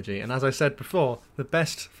this trilogy. And as I said before, the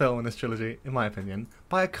best film in this trilogy, in my opinion,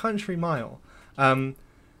 by a country mile.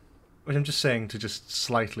 Which I'm just saying to just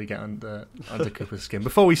slightly get under Cooper's skin.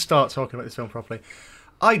 Before we start talking about this film properly,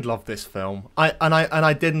 I love this film.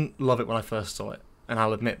 I didn't love it when I first saw it, and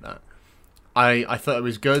I'll admit that. I thought it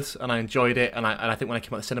was good, and I enjoyed it, and I think when I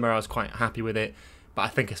came out of the cinema, I was quite happy with it. But I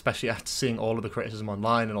think especially after seeing all of the criticism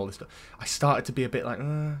online and all this stuff, I started to be a bit like,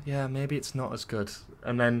 yeah, maybe it's not as good.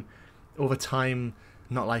 And then over time,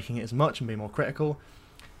 not liking it as much and being more critical.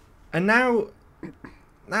 And now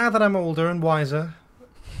that I'm older and wiser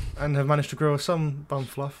and have managed to grow some bum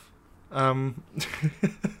fluff, I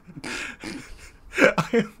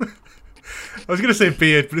was going to say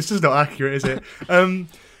beard, but it's just not accurate, is it?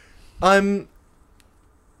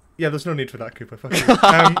 Yeah, there's no need for that, Cooper. Fuck you.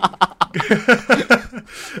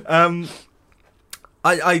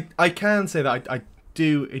 I can say that I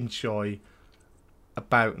do enjoy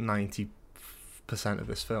about 90% of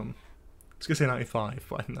this film. I was gonna say 95,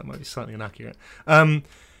 but I think that might be slightly inaccurate. I think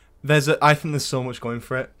there's so much going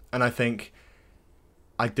for it, and I think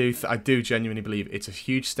I do genuinely believe it's a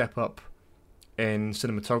huge step up in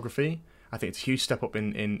cinematography. I think it's a huge step up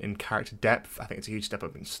in character depth. I think it's a huge step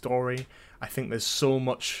up in story. I think there's so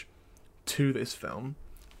much to this film,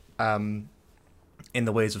 in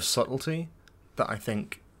the ways of subtlety, that I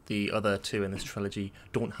think the other two in this trilogy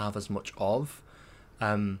don't have as much of.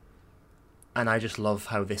 And I just love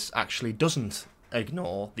how this actually doesn't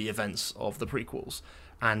ignore the events of the prequels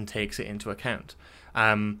and takes it into account.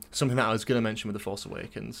 Something that I was going to mention with The Force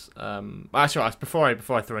Awakens. Actually, before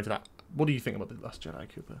I throw into that, what do you think about The Last Jedi,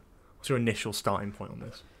 Cooper? What's your initial starting point on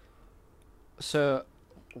this? So,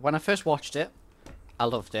 when I first watched it, I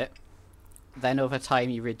loved it. Then over time,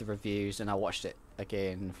 you read the reviews, and I watched it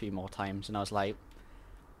again a few more times, and I was like,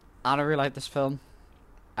 I don't really like this film,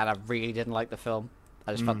 and I really didn't like the film.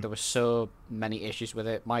 I just felt there were so many issues with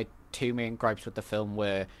it. My two main gripes with the film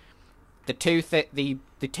were the two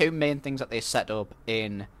main things that they set up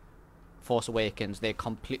in Force Awakens. They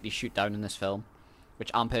completely shoot down in this film, which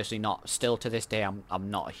I'm personally not. Still to this day, I'm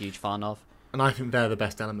not a huge fan of. And I think they're the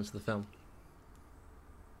best elements of the film.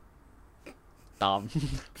 Damn.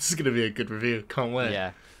 This is going to be a good review. Can't wait.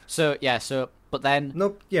 Yeah. So, but then.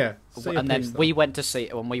 Nope. Yeah. And then when we went to see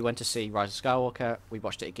Rise of Skywalker, we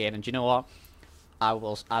watched it again, and do you know what?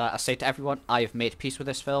 I say to everyone, I have made peace with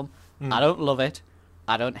this film. I don't love it.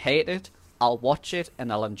 I don't hate it. I'll watch it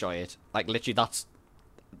and I'll enjoy it. Like, literally, that's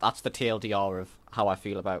the TLDR of how I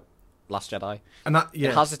feel about Last Jedi. And that, yeah.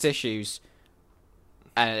 It has its issues.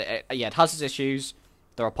 And it has its issues.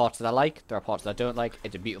 There are parts that I like. There are parts that I don't like.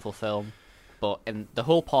 It's a beautiful film. But in the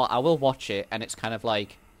whole part, I will watch it, and it's kind of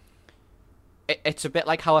like... It's a bit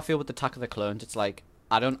like how I feel with Attack of the Clones. It's like,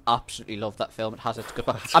 I don't absolutely love that film. It has its good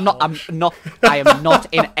parts. I am not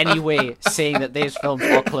in any way saying that these films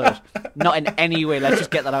are close. Not in any way. Let's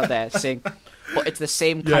just get that out there. But it's the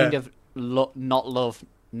same kind of not love,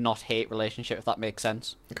 not hate relationship, if that makes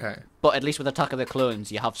sense. Okay. But at least with Attack of the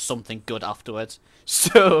Clones, you have something good afterwards.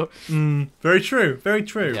 So... very true. Very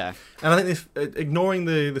true. Yeah. And I think this, ignoring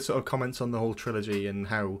the sort of comments on the whole trilogy and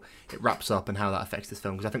how it wraps up and how that affects this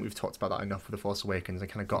film, because I think we've talked about that enough with The Force Awakens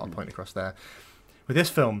and kind of got our point across there. With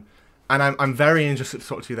this film, and I'm very interested to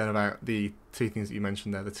talk to you then about the two things that you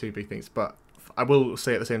mentioned there, the two big things, but I will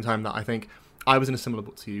say at the same time that I think I was in a similar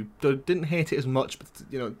boat to you. Didn't hate it as much, but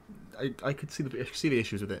I could see the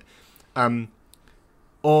issues with it.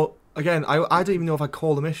 Or again, I don't even know if I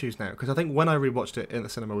call them issues now, because I think when I rewatched it in the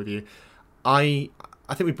cinema with you, I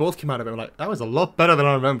think we both came out of it like, that was a lot better than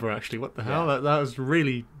I remember, actually. What the hell? That was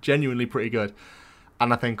really genuinely pretty good.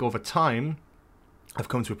 And I think over time, I've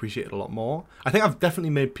come to appreciate it a lot more. I think I've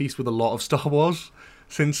definitely made peace with a lot of Star Wars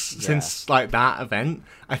since like that event.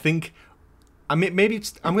 I think I'm going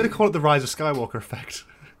to call it the Rise of Skywalker effect.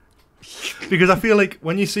 Because I feel like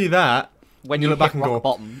when you see that, when you look back and go,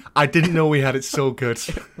 bottom, I didn't know we had it so good.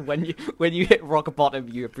 when you hit rock bottom,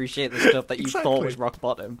 you appreciate the stuff that you thought was rock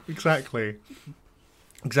bottom. Exactly.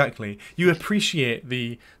 You appreciate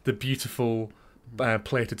the beautiful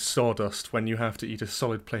plated sawdust when you have to eat a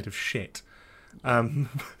solid plate of shit. The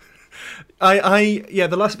Last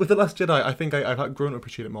Jedi, I think I've grown to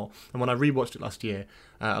appreciate it more. And when I rewatched it last year,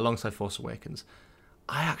 alongside Force Awakens,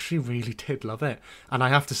 I actually really did love it. And I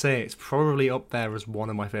have to say, it's probably up there as one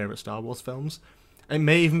of my favourite Star Wars films. It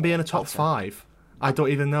may even be in a top 5. I don't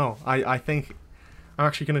even know. I think I'm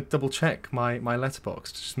actually going to double check my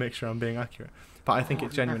letterbox to just make sure I'm being accurate. But I think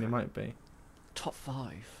it genuinely might be. Top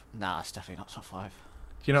 5? Nah, it's definitely not top 5.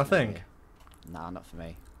 Do you not think? Nah, not for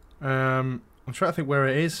me. I'm trying to think where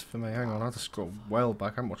it is for me. Hang on, I have to scroll well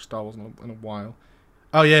back. I haven't watched Star Wars in a while.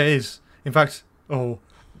 Oh yeah, it is. In fact,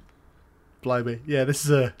 blimey. Yeah, this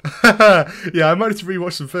is a... yeah, I might need to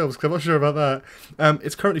rewatch some films because I'm not sure about that.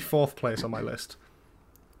 It's currently 4th place on my list.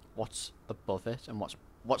 What's above it, and what's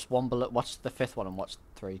one below? What's the 5th one, and what's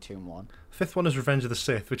 3, 2, and 1? 5th one is Revenge of the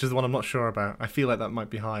Sith, which is the one I'm not sure about. I feel like that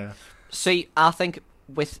might be higher. See, I think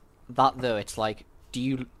with that though, it's like, do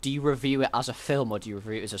you review it as a film or do you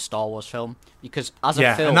review it as a Star Wars film? Because as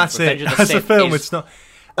a film, and that's Revenge it. of the As a Sith film, is it's not.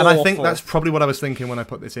 And I think awful. that's probably what I was thinking when I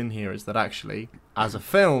put this in here. Is that actually, as a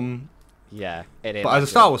film, yeah, it is. but as a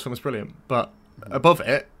Star Wars film, it's brilliant. But above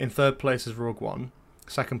it, in 3rd place is Rogue One,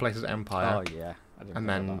 2nd place is Empire. Oh yeah, and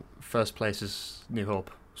then 1st place is New Hope,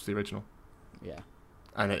 which is the original. Yeah.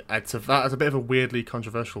 And it's a bit of a weirdly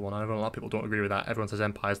controversial one. I know a lot of people don't agree with that. Everyone says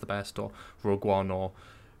Empire's the best, or Rogue One, or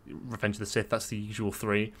Revenge of the Sith. That's the usual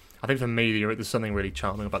 3. I think for me, there's something really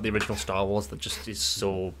charming about the original Star Wars that just is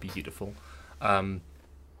so beautiful.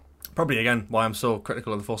 Probably again why I'm so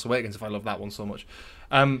critical of The Force Awakens if I love that one so much.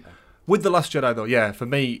 With The Last Jedi though, yeah, for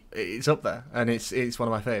me it's up there and it's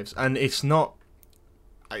one of my faves. And it's not.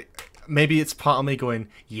 Maybe it's part of me going,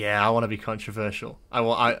 yeah, I want to be controversial.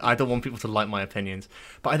 I don't want people to like my opinions,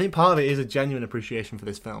 but I think part of it is a genuine appreciation for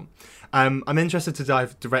this film. I'm interested to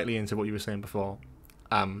dive directly into what you were saying before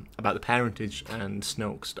about the parentage and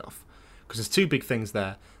Snoke stuff, because there's two big things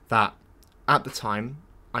there that at the time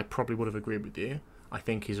I probably would have agreed with you. I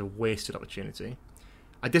think is a wasted opportunity.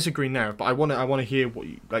 I disagree now, but I want to hear what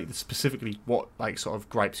you like specifically. What like sort of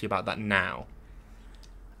gripes you about that now?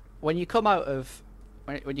 When you come out of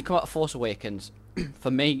Force Awakens,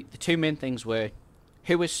 for me, the two main things were,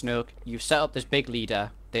 who is Snoke? You've set up this big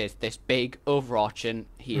leader. There's this big overarching.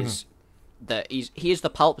 He is the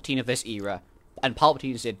Palpatine of this era, and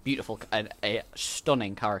Palpatine is a beautiful and a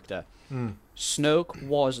stunning character. Snoke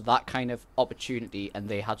was that kind of opportunity, and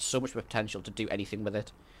they had so much potential to do anything with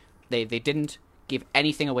it. They didn't give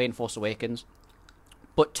anything away in Force Awakens,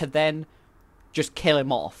 but to then just kill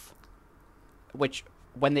him off, which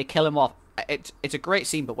when they kill him off, it's a great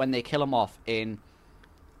scene, but when they kill him off in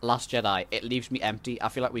Last Jedi, it leaves me empty. I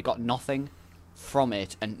feel like we got nothing from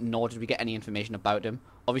it, and nor did we get any information about him.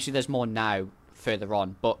 Obviously, there's more now, further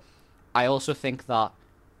on, but I also think that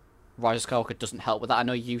Rise of Skywalker doesn't help with that. I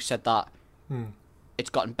know you said that it's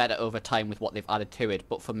gotten better over time with what they've added to it,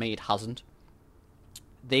 but for me, it hasn't.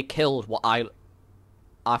 They killed what I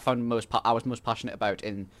found I was most passionate about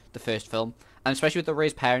in the first film, and especially with the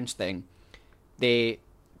Rey's parents thing, they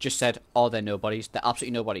just said, "Oh, they're nobodies. They're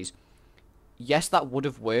absolutely nobodies." Yes, that would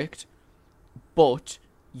have worked, but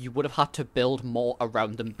you would have had to build more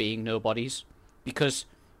around them being nobodies, because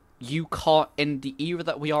you can't, in the era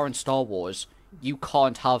that we are in Star Wars, you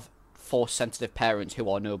can't have Force-sensitive parents who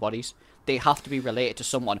are nobodies. They have to be related to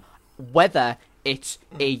someone, whether it's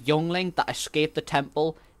a youngling that escaped the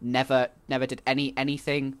temple, never did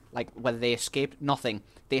anything, like whether they escaped, nothing.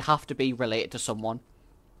 They have to be related to someone.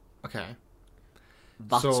 Okay.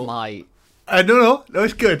 That's my... No,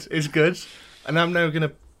 it's good. It's good. And I'm now going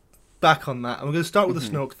to back on that. I'm going to start with the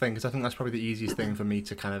Snoke thing, because I think that's probably the easiest thing for me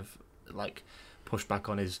to kind of, like, push back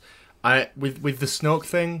on is... With the Snoke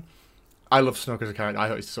thing, I love Snoke as a character. I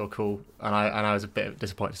thought he was so cool, and I was a bit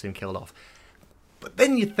disappointed to see him killed off. But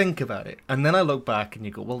then you think about it, and then I look back and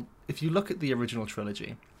you go, well, if you look at the original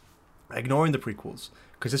trilogy, ignoring the prequels,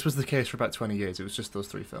 because this was the case for about 20 years, it was just those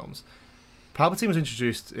three films, Palpatine was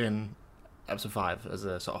introduced in Episode 5 as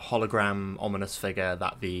a sort of hologram, ominous figure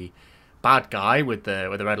that the bad guy with the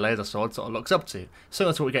red laser sword sort of looks up to.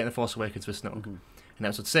 Similar to what we get in The Force Awakens with Snoke. In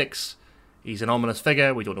Episode 6, he's an ominous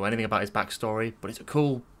figure. We don't know anything about his backstory, but it's a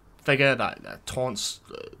cool figure that taunts,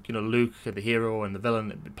 Luke, the hero, and the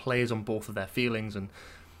villain. It plays on both of their feelings and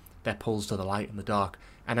their pulls to the light and the dark,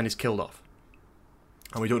 and then he's killed off.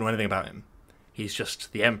 And we don't know anything about him. He's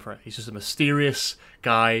just the Emperor. He's just a mysterious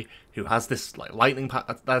guy who has this like lightning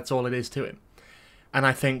path. That's all it is to him. And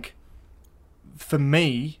I think, for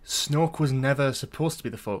me, Snoke was never supposed to be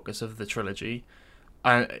the focus of the trilogy.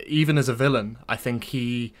 Even as a villain, I think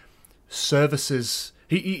he services...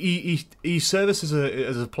 He serves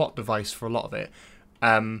as a plot device for a lot of it.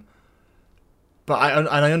 But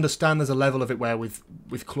I understand there's a level of it where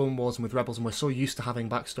with Clone Wars and with Rebels, and we're so used to having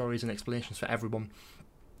backstories and explanations for everyone.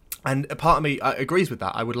 And a part of me agrees with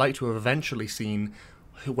that. I would like to have eventually seen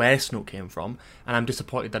where Snoke came from, and I'm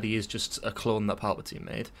disappointed that he is just a clone that Palpatine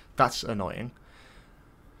made. That's annoying.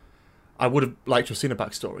 I would have liked to have seen a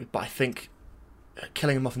backstory, but I think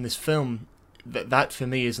killing him off in this film, that for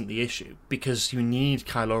me isn't the issue, because you need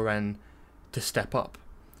Kylo Ren to step up.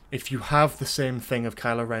 If you have the same thing of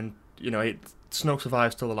Kylo Ren, Snoke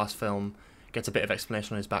survives till the last film, gets a bit of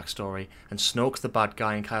explanation on his backstory, and Snoke's the bad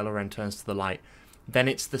guy and Kylo Ren turns to the light, then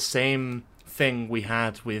it's the same thing we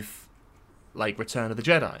had with, like, Return of the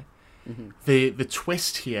Jedi. The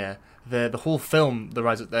twist here, the whole film, the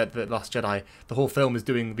Last Jedi, the whole film is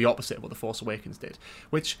doing the opposite of what The Force Awakens did,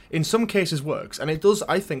 which in some cases works, and it does,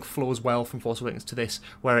 I think, flows well from Force Awakens to this,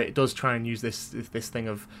 where it does try and use this thing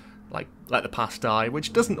of, like, let the past die,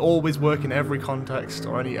 which doesn't always work in every context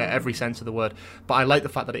or every sense of the word, but I like the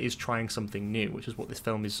fact that it is trying something new, which is what this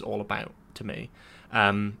film is all about to me.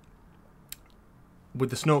 With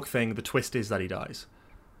the Snoke thing, the twist is that he dies.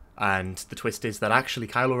 And the twist is that actually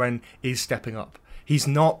Kylo Ren is stepping up. He's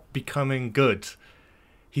not becoming good.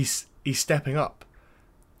 He's stepping up.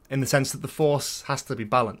 In the sense that the Force has to be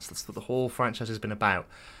balanced. That's what the whole franchise has been about.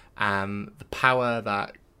 The power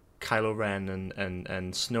that Kylo Ren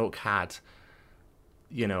and Snoke had,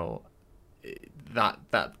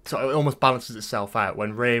 that so it almost balances itself out.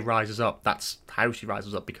 When Rey rises up, that's how she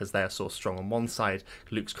rises up, because they are so strong on one side.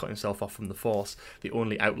 Luke's cut himself off from the Force. The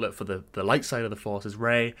only outlet for the light side of the Force is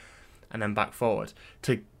Rey, and then back forward.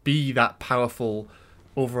 To be that powerful,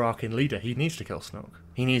 overarching leader, he needs to kill Snoke.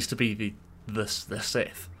 He needs to be the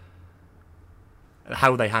Sith.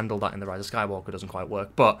 How they handle that in The Rise of Skywalker doesn't quite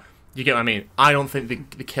work, but you get what I mean. I don't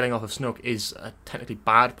think the killing off of Snoke is a technically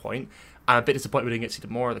bad point. I'm a bit disappointed we didn't get to see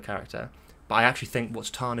more of the character, but I actually think what's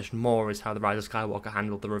tarnished more is how The Rise of Skywalker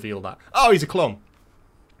handled the reveal that, oh, he's a clone.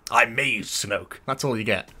 I'm me, Snoke. That's all you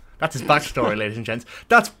get. That's his backstory, ladies and gents.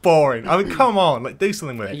 That's boring. I mean, come on, like, do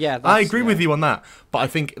something with it. Yeah, I agree with you on that, but I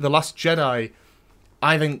think The Last Jedi,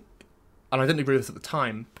 I think, and I didn't agree with this at the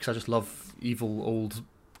time, because I just love evil, old,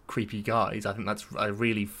 creepy guys. I think that's a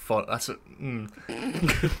really fun... That's a...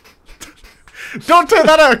 Don't take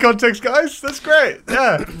that out of context, guys. That's great.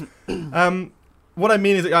 Yeah. What I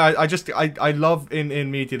mean is, I love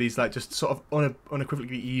in media these like just sort of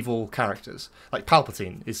unequivocally evil characters. Like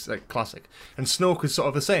Palpatine is like classic, and Snoke is sort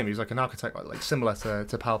of the same. He's like an archetype, like similar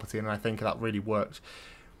to Palpatine, and I think that really worked.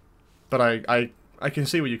 But I can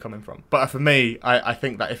see where you're coming from. But for me, I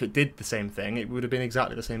think that if it did the same thing, it would have been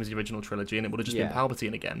exactly the same as the original trilogy, and it would have just been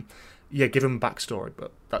Palpatine again. Yeah, give him a backstory,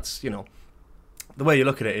 but that's, you know, the way you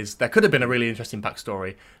look at it is there could have been a really interesting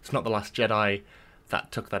backstory. It's not The Last Jedi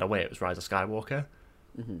that took that away. It was Rise of Skywalker.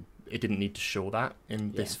 Mm-hmm. It didn't need to show that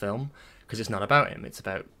in this film because it's not about him. It's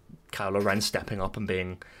about Kylo Ren stepping up and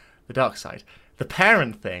being the dark side. The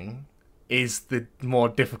parent thing is the more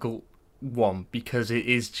difficult one because it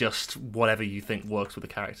is just whatever you think works with the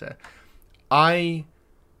character. I'll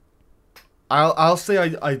say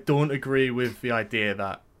I don't agree with the idea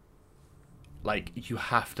that like you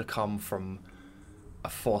have to come from a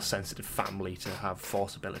Force sensitive family to have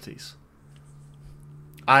Force abilities.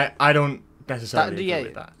 I don't necessarily agree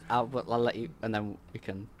with that. I'll let you, and then we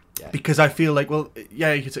can. Yeah. Because I feel like, well,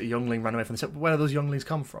 yeah, you could say a youngling ran away from the set, but where do those younglings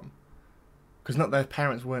come from? Because not their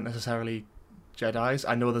parents weren't necessarily Jedis.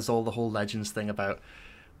 I know there's all the whole Legends thing about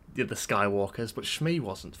the Skywalkers, but Shmi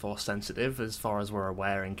wasn't Force sensitive as far as we're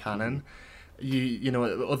aware in canon. You know,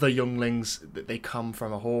 other younglings, they come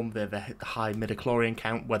from a home, they're the high midichlorian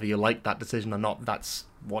count, whether you like that decision or not, that's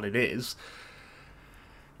what it is.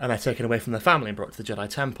 And they're taken away from their family and brought to the Jedi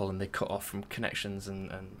Temple, and they cut off from connections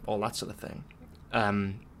and all that sort of thing.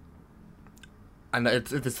 And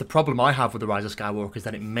it's the problem I have with The Rise of Skywalker is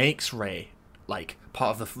that it makes Rey like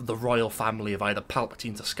part of the royal family of either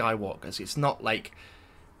Palpatines or Skywalkers. It's not like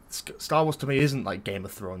Star Wars to me isn't like Game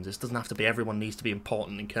of Thrones. It doesn't have to be everyone needs to be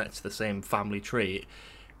important and connected to the same family tree.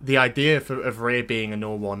 The idea of Rey being a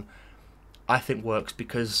no one, I think works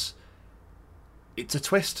because it's a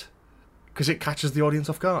twist. Because it catches the audience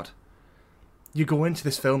off guard. You go into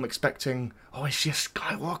this film expecting, oh, is she a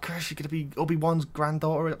Skywalker? Is she going to be Obi-Wan's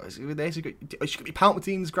granddaughter? Is she going to be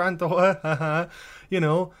Palpatine's granddaughter? You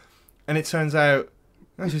know? And it turns out,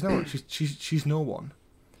 no, she's not. She's no one.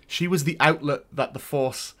 She was the outlet that the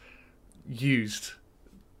Force used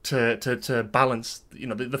to balance, you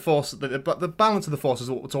know, the Force. The balance of the Force is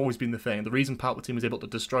what's always been the thing. The reason Palpatine was able to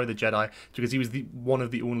destroy the Jedi is because he was one of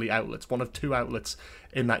the only outlets, one of two outlets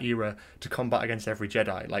in that era to combat against every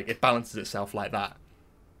Jedi. Like, it balances itself like that.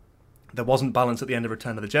 There wasn't balance at the end of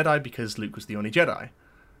Return of the Jedi because Luke was the only Jedi,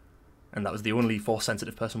 and that was the only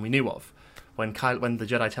Force-sensitive person we knew of. When the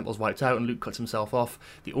Jedi Temple's wiped out and Luke cuts himself off,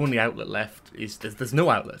 the only outlet left is there's no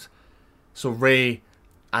outlet. So Rey,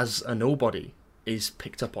 as a nobody, is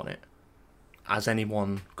picked up on it, as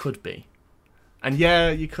anyone could be. And yeah,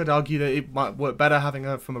 you could argue that it might work better having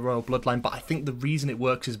her from a royal bloodline, but I think the reason it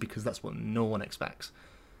works is because that's what no one expects.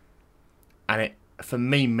 And it, for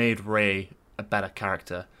me, made Rey a better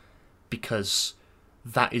character because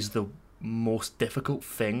that is the most difficult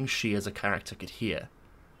thing she as a character could hear.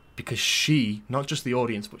 Because she, not just the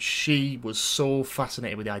audience, but she was so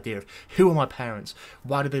fascinated with the idea of who are my parents?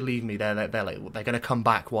 Why did they leave me? They're like they're going to come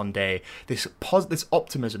back one day. This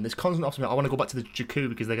optimism, this constant optimism. I want to go back to the Jakku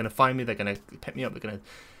because they're going to find me. They're going to pick me up. I'm going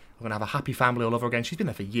to have a happy family all over again. She's been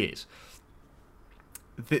there for years.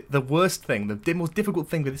 The worst thing, the most difficult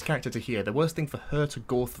thing for this character to hear, the worst thing for her to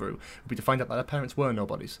go through, would be to find out that her parents were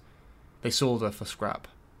nobodies. They sold her for scrap.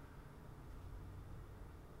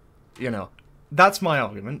 You know. That's my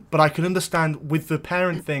argument, but I can understand with the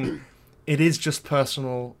parent thing, it is just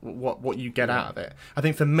personal what you get out of it. I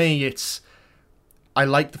think for me, I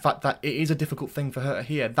like the fact that it is a difficult thing for her to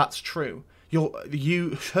hear. That's true.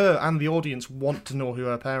 Her and the audience want to know who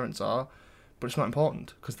her parents are, but it's not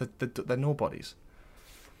important because they're nobodies.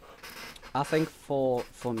 I think for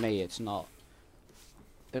me, it's not.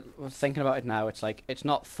 Thinking about it now, it's like it's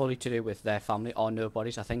not fully to do with their family or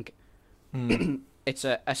nobodies. I think it's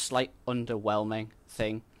a slight underwhelming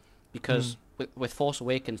thing because with Force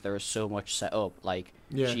Awakens there is so much set up. Like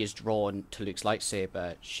she is drawn to Luke's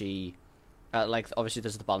lightsaber. She like obviously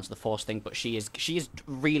there's the balance of the Force thing, but she is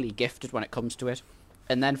really gifted when it comes to it.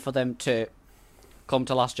 And then for them to come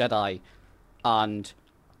to Last Jedi and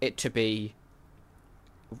it to be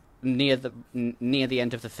near the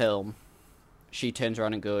end of the film, she turns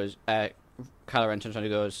around and goes, Kylo Ren turns around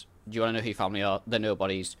and goes, "Do you want to know who your family are? They're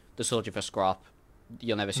nobodies. The soldier for scrap.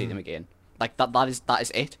 You'll never see them again." Like that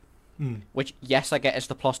is it. Which, yes, I get it's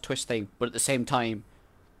the plot twist thing, but at the same time,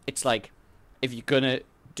 it's like, if you're gonna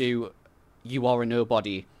do "you are a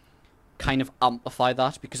nobody," kind of amplify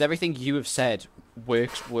that, because everything you have said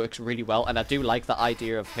works really well, and I do like that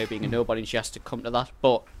idea of her being a nobody and she has to come to that,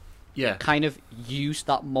 but kind of use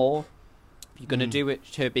that more. If you're gonna do it,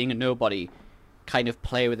 her being a nobody, kind of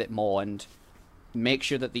play with it more and make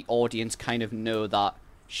sure that the audience kind of know that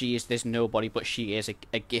she is this nobody, but she is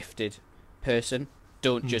a gifted person.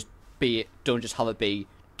 Don't just have it be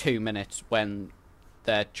 2 minutes when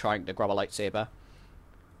they're trying to grab a lightsaber.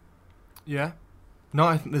 Yeah. No,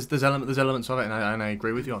 I think there's elements of it, and I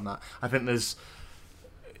agree with you on that. I think there's,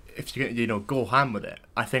 if you go ham with it,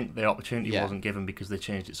 I think the opportunity wasn't given because they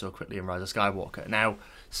changed it so quickly in Rise of Skywalker. Now,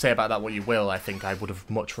 say about that what you will, I think I would have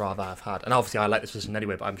much rather have had, and obviously I like this decision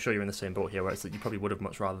anyway, but I'm sure you're in the same boat here, where it's that you probably would have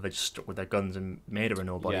much rather they just stuck with their guns and made her a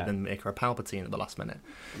nobody than make her a Palpatine at the last minute.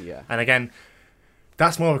 Yeah. And again,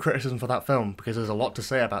 that's more of a criticism for that film, because there's a lot to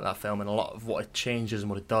say about that film and a lot of what it changes and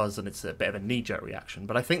what it does, and it's a bit of a knee-jerk reaction.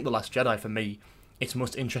 But I think The Last Jedi, for me, its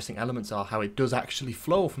most interesting elements are how it does actually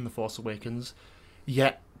flow from The Force Awakens,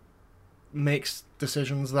 yet makes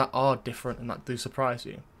decisions that are different and that do surprise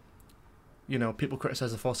you. You know, people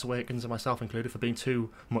criticise The Force Awakens, and myself included, for being too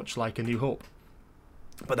much like A New Hope.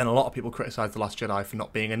 But then a lot of people criticise The Last Jedi for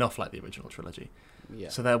not being enough like the original trilogy. Yeah.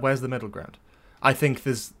 So where's the middle ground? I think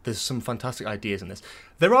there's some fantastic ideas in this.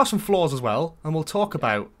 There are some flaws as well, and we'll talk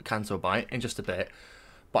about Canto Bight in just a bit.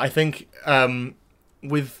 But I think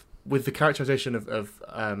with the characterization of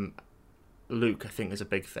Luke, I think there's a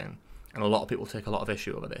big thing, and a lot of people take a lot of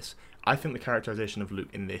issue over this. I think the characterization of Luke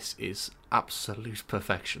in this is absolute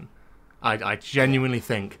perfection. I genuinely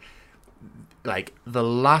think, like, the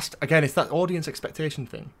last... Again, it's that audience expectation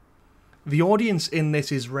thing. The audience in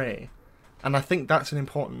this is Rey. And I think that's an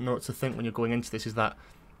important note to think when you're going into this, is that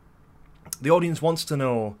the audience wants to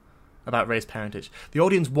know about Rey's parentage. The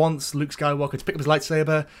audience wants Luke Skywalker to pick up his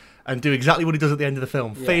lightsaber and do exactly what he does at the end of the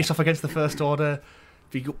film. Face off against the First Order,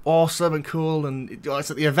 be awesome and cool, and it's like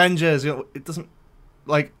the Avengers. You know, it doesn't...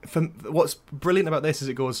 Like, what's brilliant about this is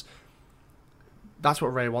it goes... That's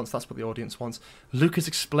what Rey wants, that's what the audience wants. Luke is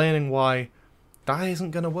explaining why that isn't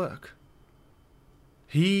going to work.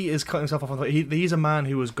 He is cutting himself off. He's a man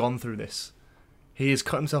who has gone through this. He has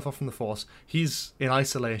cut himself off from the Force. He's in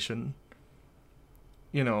isolation.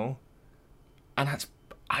 You know, and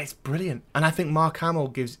it's brilliant. And I think Mark Hamill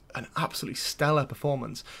gives an absolutely stellar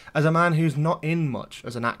performance as a man who's not in much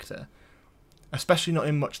as an actor, especially not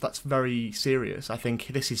in much that's very serious. I think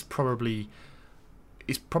this is probably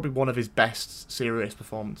one of his best serious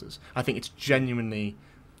performances. I think it's genuinely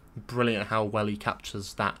brilliant how well he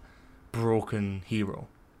captures that broken hero.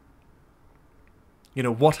 You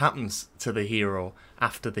know, what happens to the hero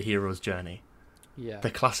after the hero's journey? Yeah.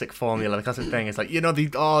 The classic formula, the classic thing is like, you know, these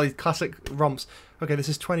classic romps. Okay, this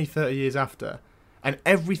is 20, 30 years after, and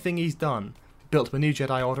everything he's done, built up a new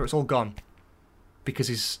Jedi Order, it's all gone. Because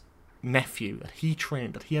his nephew that he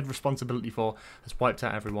trained, that he had responsibility for, has wiped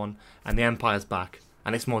out everyone, and the Empire's back,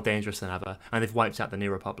 and it's more dangerous than ever, and they've wiped out the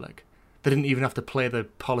New Republic. They didn't even have to play the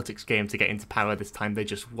politics game to get into power this time. They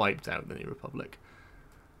just wiped out the New Republic.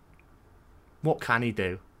 What can he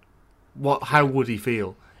do? How would he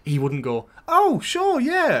feel? He wouldn't go, "Oh, sure,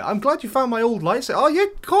 yeah, I'm glad you found my old lightsaber. Oh, yeah,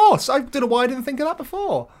 of course. I don't know why I didn't think of that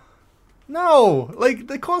before." No, like,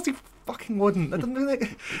 of course he fucking wouldn't. That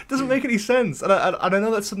doesn't make any sense. And I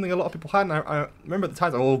know that's something a lot of people had. And I remember at the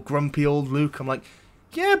time, oh, grumpy old Luke. I'm like,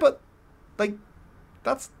 yeah, but like,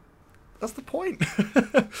 that's the point.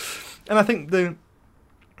 And I think I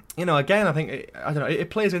think it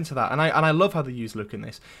plays into that, and I love how they use Luke in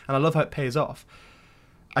this, and I love how it pays off.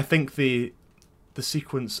 I think the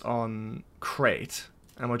sequence on Crate,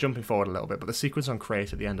 and we're jumping forward a little bit, but the sequence on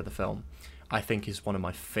Crate at the end of the film, I think is one of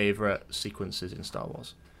my favourite sequences in Star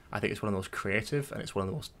Wars. I think it's one of the most creative, and it's one of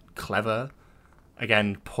the most clever.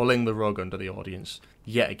 Again, pulling the rug under the audience,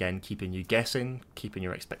 yet again keeping you guessing, keeping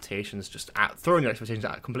your expectations throwing your expectations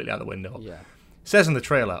completely out the window. Yeah. Says in the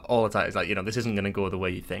trailer all the time, it's like, you know, this isn't going to go the way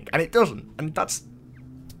you think. And it doesn't. And that's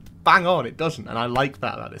bang on, it doesn't. And I like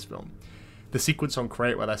that about this film. The sequence on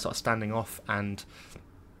Crate where they're sort of standing off and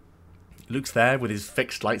Luke's there with his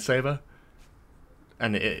fixed lightsaber,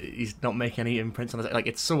 and he's not making any imprints on it. Like,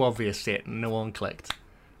 it's so obvious it, no one clicked.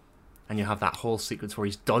 And you have that whole sequence where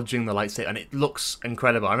he's dodging the lightsaber, and it looks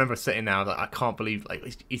incredible. I remember sitting there, like, I can't believe,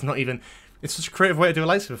 like, he's not even... It's such a creative way to do a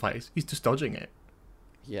lightsaber fight. He's just dodging it.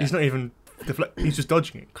 Yeah. He's not even... He's just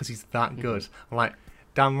dodging it, because he's that good. I'm like,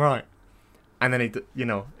 damn right. And then,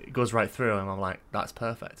 it goes right through, and I'm like, that's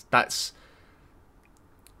perfect. That's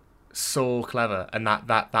so clever. And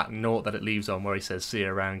that note that it leaves on where he says, see you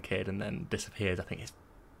around, kid, and then disappears, I think is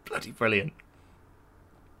bloody brilliant.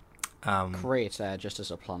 Crate, just as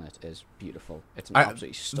a planet, is beautiful. It's an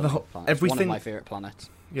absolutely stunning planet. It's one of my favourite planets.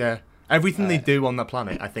 Yeah. Everything they do on that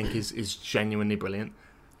planet, I think, is genuinely brilliant.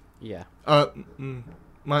 Yeah.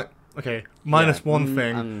 Minus one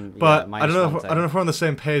thing, but I don't know if we're on the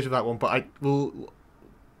same page with that one. But I will.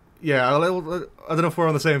 Yeah, I don't know if we're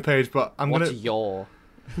on the same page, but What's your?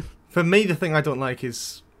 For me, the thing I don't like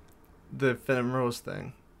is the Finn and Rose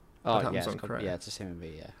thing. Oh yeah, it's the same with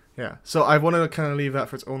me. Yeah. Yeah, so I want to kind of leave that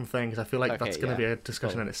for its own thing, because I feel like that's going to be a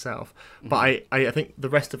discussion in itself. But I think the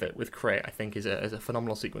rest of it with Crate, I think, is a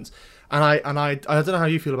phenomenal sequence. And I don't know how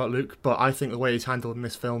you feel about Luke, but I think the way he's handled in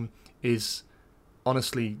this film is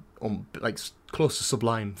honestly like close to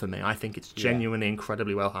sublime for me. I think it's genuinely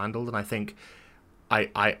incredibly well handled, and I think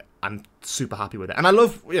I'm super happy with it. And I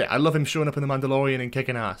love him showing up in The Mandalorian and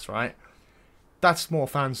kicking ass, right? That's more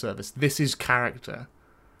fan service. This is character.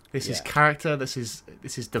 This is character. This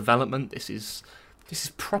is development. This is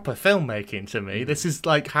proper filmmaking to me. This is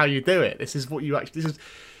like how you do it. This is what you actually.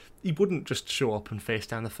 He wouldn't just show up and face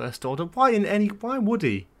down the First Order. Why would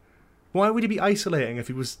he? Why would he be isolating if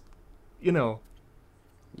he was,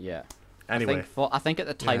 Yeah. Anyway, I think at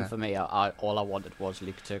the time for me, all I wanted was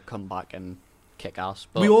Luke to come back and kick ass.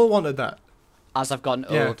 But we all wanted that. As I've gotten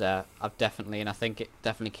older, I've definitely, and I think it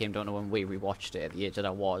definitely came down to when we rewatched it at the age that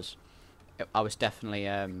I was definitely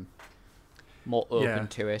more open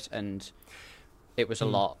to it, and it was a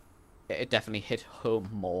lot. It definitely hit home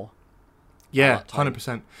more. Yeah,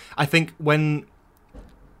 100%. I think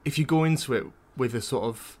if you go into it with a sort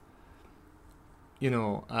of,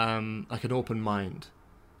 like an open mind,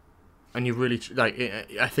 and you really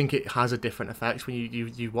I think it has a different effect when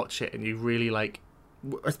you watch it and you really like,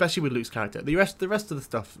 especially with Luke's character. The rest of the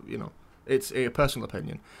stuff, it's a personal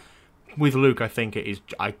opinion. With Luke, I think it is.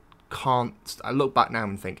 I look back now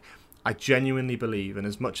and think, I genuinely believe, and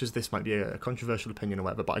as much as this might be a controversial opinion or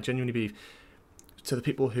whatever, but I genuinely believe, to the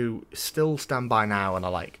people who still stand by now and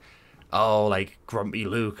are like, oh, like, grumpy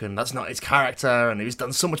Luke, and that's not his character, and he's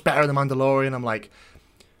done so much better in The Mandalorian, I'm like,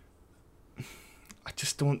 I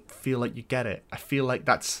just don't feel like you get it. I feel like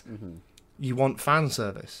that's, you want fan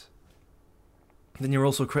service. Then you're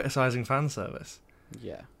also criticising fan service.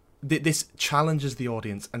 Yeah. This challenges the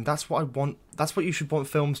audience, and that's what I want. That's what you should want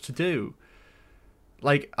films to do.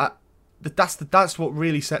 Like, that's what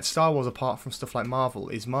really sets Star Wars apart from stuff like Marvel.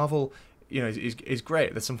 Is Marvel, is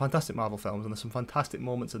great. There's some fantastic Marvel films, and there's some fantastic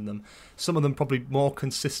moments in them. Some of them probably more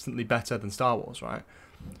consistently better than Star Wars, right?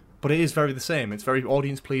 But it is very the same. It's very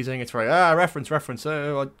audience pleasing. It's very reference,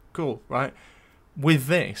 cool, right? With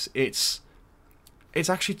this, it's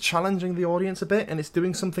actually challenging the audience a bit, and it's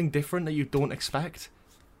doing something different that you don't expect.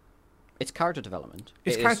 It's character development.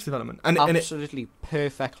 It's character development, and absolutely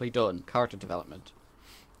perfectly done character development.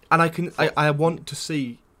 And I want to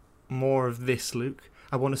see more of this Luke.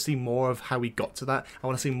 I want to see more of how he got to that. I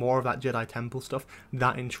want to see more of that Jedi Temple stuff.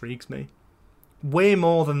 That intrigues me way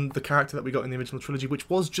more than the character that we got in the original trilogy, which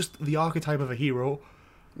was just the archetype of a hero.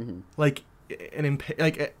 Like and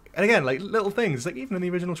again, like little things. Like even in the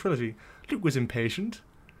original trilogy, Luke was impatient.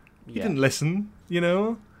 He didn't listen. He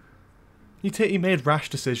made rash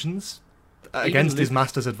decisions against his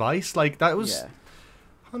master's advice. Like, that was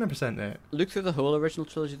 100% it. Luke, through the whole original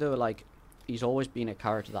trilogy, though, like, he's always been a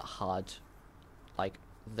character that had, like,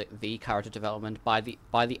 the character development. By the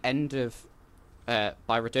end of,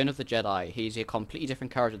 by Return of the Jedi, he's a completely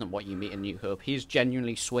different character than what you meet in New Hope. He's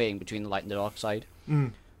genuinely swaying between the light and the dark side.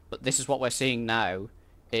 But this is what we're seeing now,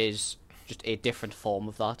 is just a different form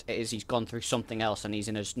of that. He's gone through something else, and he's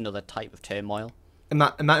in another type of turmoil. And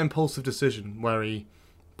that impulsive decision where he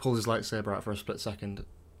pulls his lightsaber out for a split second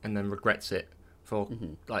and then regrets it for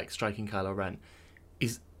like striking Kylo Ren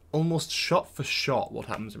is almost shot for shot what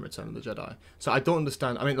happens in Return of the Jedi. So I don't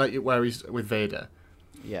understand. I mean, like where he's with Vader,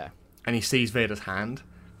 and he sees Vader's hand,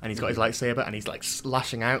 and he's got his lightsaber, and he's like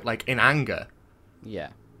lashing out like in anger.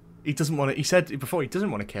 He doesn't want to. He said before he doesn't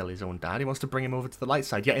want to kill his own dad. He wants to bring him over to the light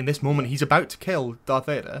side. Yet in this moment, he's about to kill Darth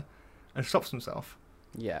Vader, and stops himself.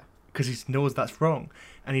 because he knows that's wrong.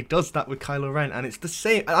 And he does that with Kylo Ren, and it's the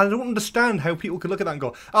same. I don't understand how people could look at that and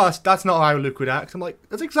go, oh, that's not how Luke would act. I'm like,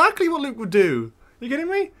 that's exactly what Luke would do. You kidding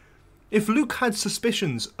me? If Luke had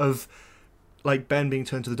suspicions of, like, Ben being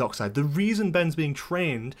turned to the dark side, the reason Ben's being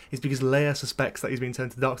trained is because Leia suspects that he's being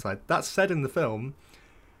turned to the dark side. That's said in the film.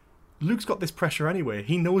 Luke's got this pressure anyway.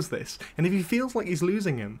 He knows this. And if he feels like he's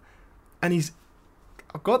losing him, and he's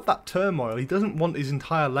got that turmoil, he doesn't want his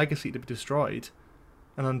entire legacy to be destroyed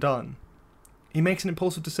and undone, he makes an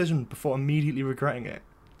impulsive decision before immediately regretting it.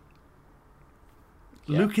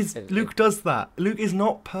 Yeah, Luke does that. Luke is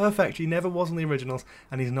not perfect. He never was in the originals,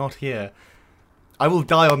 and he's not here. I will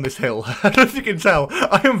die on this hill. I don't know if you can tell.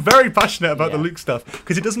 I am very passionate about the Luke stuff,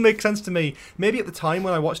 because it doesn't make sense to me. Maybe at the time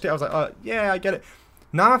when I watched it, I was like, oh, yeah, I get it.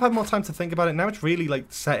 Now I've had more time to think about it. Now it's really, like,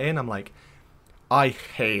 set in. I'm like, I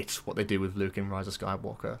hate what they do with Luke in Rise of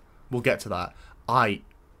Skywalker. We'll get to that. I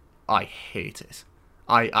hate it.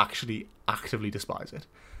 I actually actively despise it.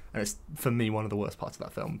 And it's, for me, one of the worst parts of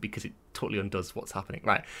that film, because it totally undoes what's happening.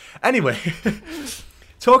 Right. Anyway,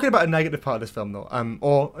 talking about a negative part of this film, though,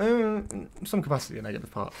 or in some capacity a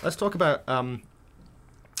negative part, let's talk about, in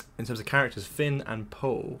terms of characters, Finn and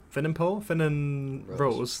Poe. Finn and Poe? Finn and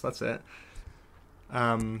Rose, that's it.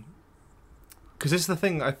 Because this is the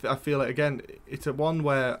thing, I feel like, again, it's a one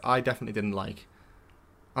where I definitely didn't like.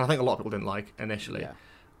 And I think a lot of people didn't like initially. Yeah.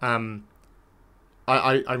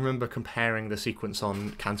 I remember comparing the sequence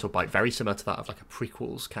on Canto Bight, very similar to that of like a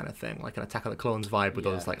prequels kind of thing, like an Attack of the Clones vibe with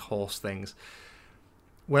those like horse things.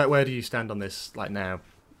 Where do you stand on this like now?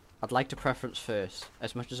 I'd like to preference first,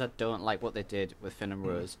 as much as I don't like what they did with Finn and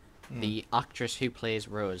Rose, the actress who plays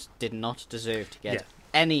Rose did not deserve to get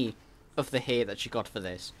any of the hate that she got for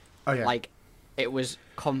this. Oh yeah. Like, it was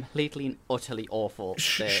completely and utterly awful.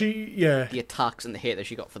 The attacks and the hate that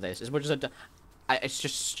she got for this. As much as it's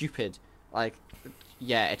just stupid. Like,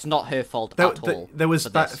 yeah, it's not her fault at all. There was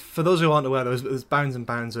for those who aren't aware, there was bounds and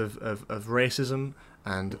bounds of racism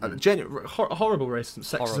and horrible racism,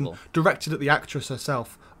 sexism directed at the actress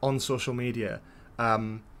herself on social media,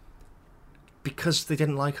 because they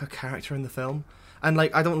didn't like her character in the film. And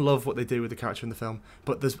like, I don't love what they do with the character in the film,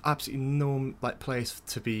 but there's absolutely no like place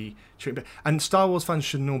to be treated. And Star Wars fans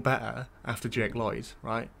should know better after Jake Lloyd,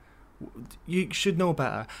 right? You should know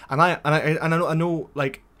better. And I know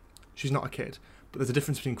like, she's not a kid, but there's a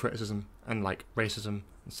difference between criticism and like racism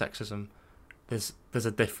and sexism. There's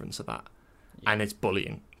a difference of that, and it's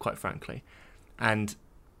bullying, quite frankly. And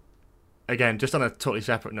again, just on a totally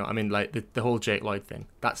separate note, I mean, like the whole Jake Lloyd thing,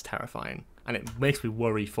 that's terrifying, and it makes me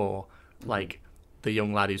worry for like the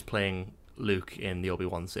young lad who's playing Luke in the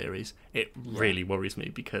Obi-Wan series. It really worries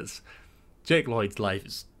me, because Jake Lloyd's life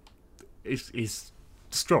is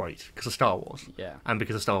destroyed because of Star Wars, and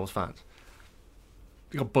because of Star Wars fans.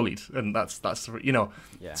 He got bullied, and that's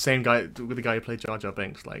same guy with the guy who played Jar Jar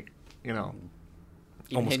Binks, like, almost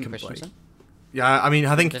Hayden Christensen. Yeah, I mean,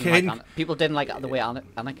 I think people didn't like the way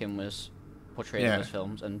Anakin was portrayed in those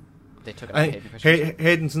films, and they took it out Hayden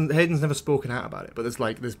Christensen. Hayden's never spoken out about it, but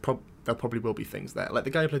there probably will be things there. Like the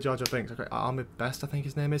guy who played Jar Jar Binks, like Ahmed Best, I think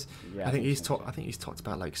his name is. Yeah, I think he's talked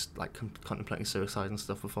about like contemplating suicide and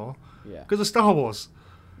stuff before. Yeah. Because of Star Wars.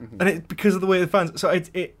 And because of the way the fans, so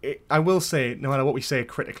I will say, no matter what we say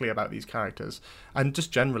critically about these characters, and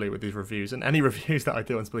just generally with these reviews and any reviews that I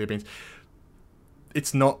do on Spill Your Beans,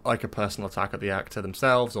 it's not like a personal attack at the actor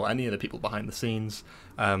themselves or any of the people behind the scenes.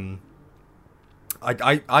 I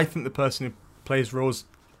think the person who plays Rose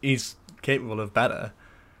is capable of better,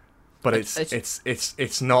 but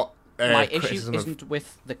it's not. My issue isn't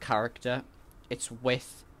with the character; it's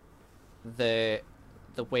with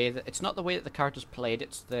the way that it's not the way that the character's played.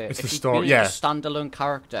 It's the story. Yeah, a standalone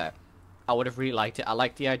character, I would have really liked it. I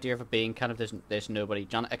like the idea of it being kind of this nobody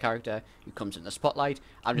janitor character who comes in the spotlight.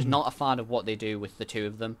 I'm just not a fan of what they do with the two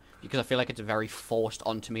of them, because I feel like it's very forced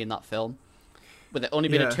onto me in that film. With it only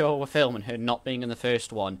being a 2-hour film and her not being in the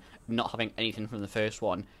first one, not having anything from the first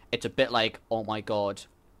one, it's a bit like, oh my god,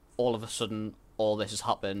 all of a sudden all this has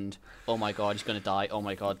happened. Oh my god, he's going to die. Oh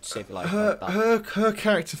my god, save your life. Her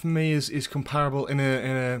character for me is comparable in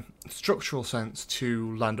a structural sense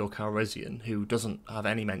to Lando Calrissian, who doesn't have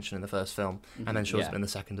any mention in the first film and then shows up in the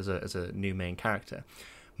second as a new main character.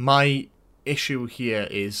 My issue here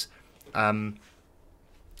is, I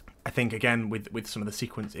think again with some of the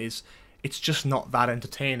sequence is, it's just not that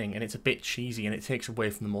entertaining, and it's a bit cheesy, and it takes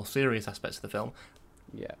away from the more serious aspects of the film.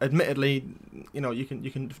 Yeah. Admittedly, you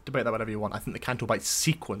can debate that whatever you want. I think the Canto Bight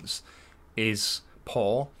sequence is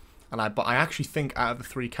poor, but I actually think out of the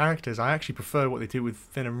three characters, I actually prefer what they do with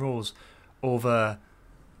Finn and Rose over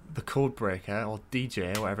the Codebreaker, or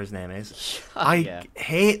DJ, whatever his name is. Yeah. I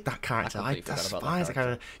hate that character. I completely forgot about that despise that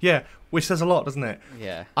character. character. Yeah, which says a lot, doesn't it?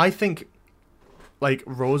 Yeah. I think, like,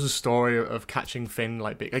 Rose's story of catching Finn,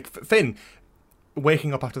 like Finn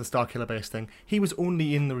waking up after the Starkiller base thing, he was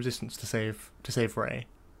only in the Resistance to save Rey.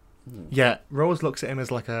 Yeah, Rose looks at him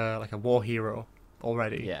as like a war hero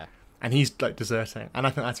already. Yeah. And he's like deserting, and I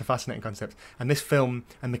think that's a fascinating concept. And this film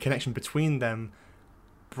and the connection between them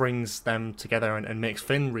brings them together and makes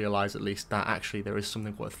Finn realize at least that actually there is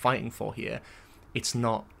something worth fighting for here. It's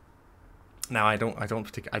not. Now I don't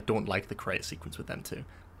like the credit sequence with them two.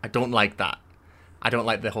 I don't like that. I don't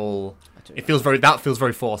like the whole. It feels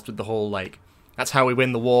very forced with the whole like. That's how we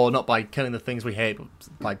win the war, not by killing the things we hate, but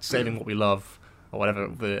by saving what we love, or whatever.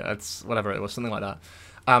 Whatever it was, something like that.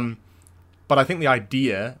 But I think the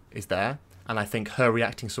idea is there, and I think her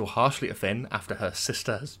reacting so harshly to Finn after her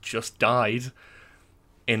sister has just died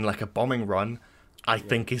in like a bombing run, I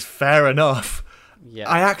think is fair enough. Yeah.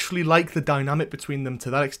 I actually like the dynamic between them to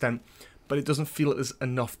that extent, but it doesn't feel like there's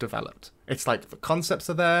enough developed. It's like the concepts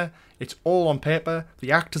are there, it's all on paper,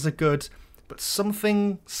 the actors are good, but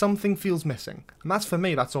something feels missing. And that's, for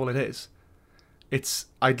me, that's all it is.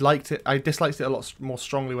 I disliked it a lot more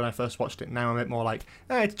strongly when I first watched it. Now I'm a bit more like,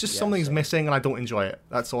 it's just something's missing and I don't enjoy it.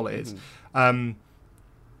 That's all it is.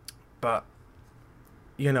 But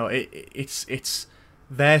you know, it's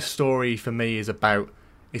their story for me is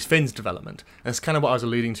Finn's development. And it's kind of what I was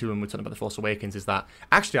alluding to when we were talking about The Force Awakens, is that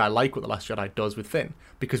actually I like what The Last Jedi does with Finn,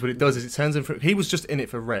 because what it does is it turns him from, he was just in it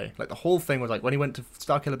for Rey. Like the whole thing was like when he went to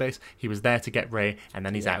Starkiller Base, he was there to get Rey and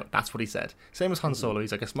then he's out. That's what he said. Same as Han Solo,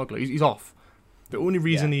 he's like a smuggler. He's off. The only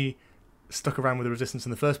reason he stuck around with the Resistance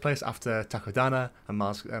in the first place after Takodana and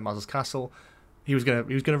Mars's Castle, he was gonna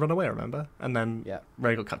run away, remember? And then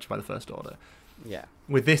Rey got captured by the First Order. Yeah.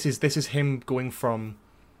 With this is him going from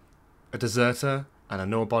a deserter and a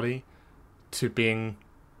nobody to being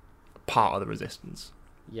part of the Resistance.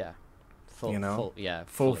 Yeah.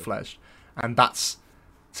 Full-fledged. And that's,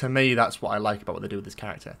 to me, that's what I like about what they do with this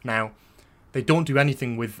character. Now, they don't do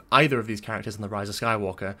anything with either of these characters in The Rise of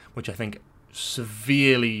Skywalker, which I think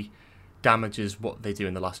severely damages what they do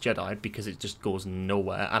in The Last Jedi, because it just goes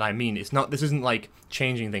nowhere. And I mean, this isn't like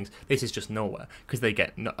changing things, this is just nowhere, because they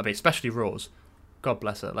get especially Rose, God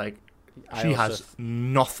bless her, like she has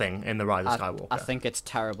nothing in The Rise of Skywalker. I think it's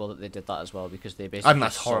terrible that they did that as well, because they basically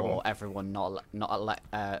saw everyone not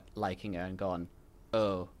liking her and gone,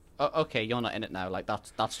 oh okay, you're not in it now, like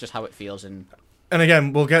that's just how it feels. And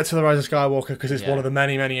again, we'll get to The Rise of Skywalker, because it's one of the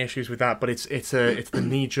many, many issues with that, but it's the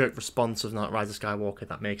knee-jerk response of not Rise of Skywalker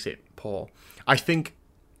that makes it poor. I think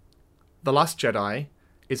The Last Jedi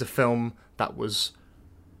is a film that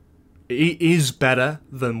is better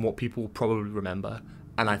than what people probably remember,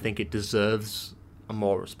 and I think it deserves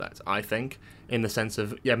more respect, I think, in the sense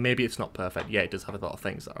of, maybe it's not perfect, it does have a lot of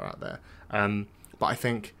things that are out there, but I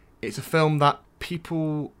think it's a film that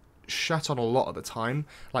people shat on a lot at the time,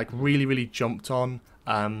 like really, really jumped on,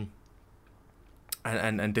 and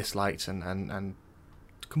disliked and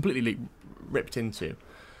completely ripped into,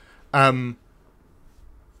 and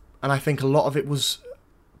I think a lot of it was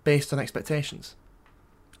based on expectations.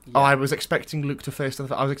 I was expecting Luke to face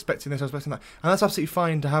I was expecting this, I was expecting that, and that's absolutely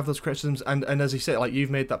fine to have those criticisms, and as you say, like, you've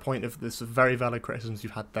made that point of this very valid criticisms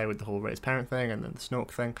you've had there with the whole Rey's parent thing and then the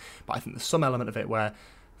Snoke thing, but I think there's some element of it where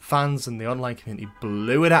fans and the online community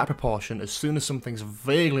blew it out of proportion. As soon as something's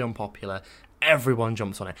vaguely unpopular, everyone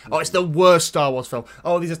jumps on it. Oh, it's the worst Star Wars film.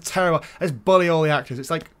 Oh, these are terrible. Let's bully all the actors. It's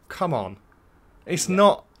like, come on. It's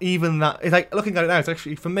not even that. It's like, looking at it now, it's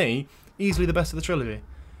actually, for me, easily the best of the trilogy.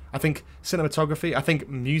 I think cinematography, I think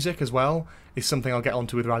music as well, is something I'll get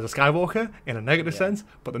onto with Rise of Skywalker in a negative sense,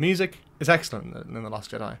 but the music is excellent in The Last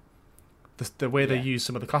Jedi. The way they use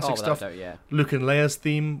some of the classic stuff. Luke and Leia's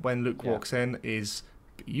theme when Luke walks in is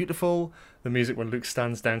beautiful. The music when Luke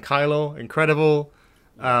stands down Kylo, incredible.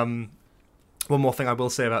 One more thing I will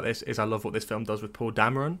say about this is I love what this film does with Poe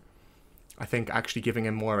Dameron. I think actually giving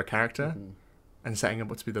him more of a character and setting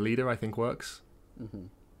him up to be the leader, I think works.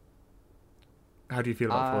 How do you feel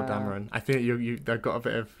about Poe Dameron? I think they've got a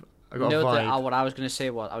bit of a vibe. What I was going to say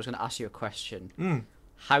was I was going to ask you a question.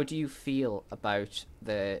 How do you feel about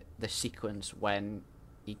the sequence when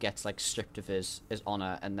he gets like stripped of his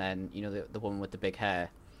honor, and then the woman with the big hair,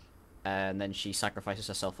 and then she sacrifices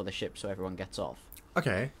herself for the ship so everyone gets off?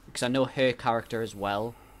 Okay. Because I know her character as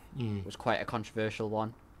well was quite a controversial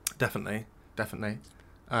one. Definitely.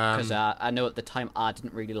 Because I know at the time I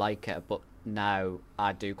didn't really like her, but now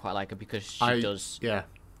I do quite like her because she does. Yeah.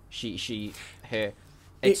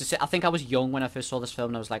 I think I was young when I first saw this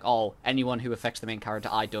film, and I was like, oh, anyone who affects the main character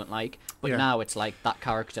I don't like. But now it's like that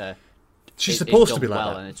character she's is supposed done to be like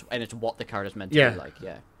well, that. and it's what the character's meant to Yeah. be like.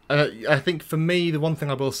 Yeah. I think for me, the one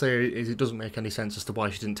thing I will say is it doesn't make any sense as to why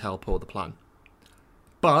she didn't tell Poe the plan.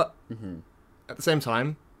 But at the same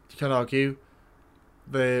time, you can argue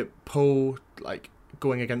the Poe like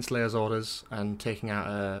going against Leia's orders and taking out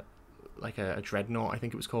a dreadnought, I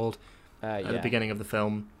think it was called, at the beginning of the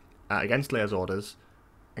film, against Leia's orders,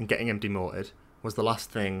 and getting him demoted was the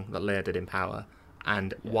last thing that Leia did in power.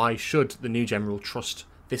 And why should the new general trust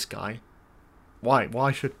this guy?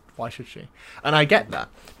 Why should she? And I get that,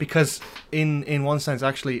 because in one sense,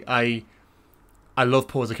 actually, I love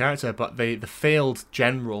Poe as a character, but the failed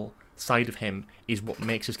general side of him is what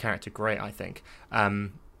makes his character great, I think.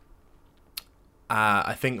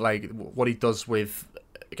 I think like what he does with,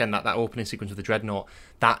 again, that opening sequence with the dreadnought,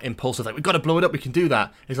 that impulsive, like, we've got to blow it up, we can do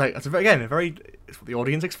that. It's like, it's what the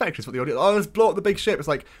audience expects. It's what the audience, let's blow up the big ship. It's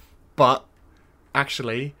like, but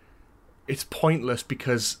actually, it's pointless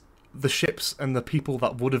because the ships and the people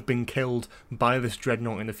that would have been killed by this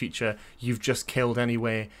dreadnought in the future, you've just killed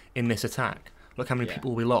anyway in this attack. Look how many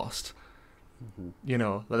people we lost. You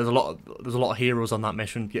know, there's a lot of heroes on that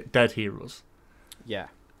mission, yet dead heroes. Yeah.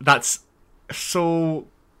 That's so,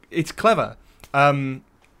 it's clever. And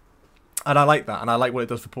I like that, and I like what it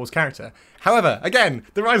does for Poe's character. However, again,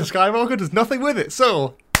 The Rise of Skywalker does nothing with it,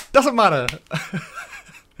 so doesn't matter.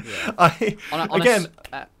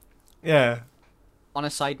 Yeah. On a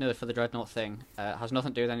side note for the Dreadnought thing, has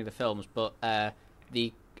nothing to do with any of the films, but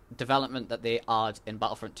the development that they add in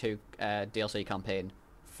Battlefront 2 DLC campaign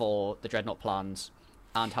for the Dreadnought plans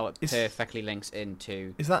and how it perfectly links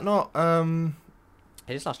into... Is that not...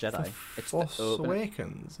 It is Last Jedi. It's Force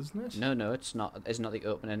Awakens, isn't it? No, it's not. It's not the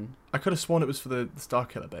opening. I could have sworn it was for the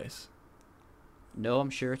Starkiller base. No, I'm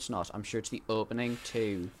sure it's not. I'm sure it's the opening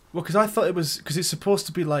to... Well, because I thought it was... Because it's supposed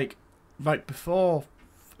to be, like, right before...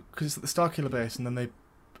 Because it's at the Starkiller base, and then they...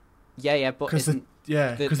 Yeah, but isn't...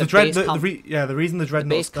 Because the reason the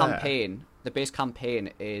Dreadnought's the base campaign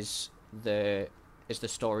is the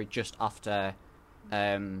story just after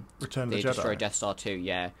Return of the they Jedi. destroy Death Star 2,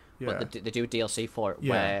 yeah. But they do a DLC for it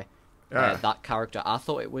where that character... I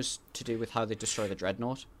thought it was to do with how they destroy the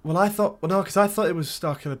Dreadnought. Well, I thought it was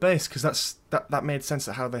Starkiller Base, because that made sense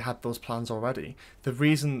at how they had those plans already. The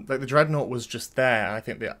reason, like, the Dreadnought was just there, and I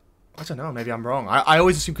think I don't know, maybe I'm wrong. I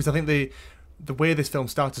always assume, because I think the way this film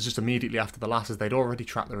starts is just immediately after the last, is they'd already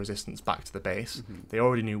tracked the Resistance back to the base. They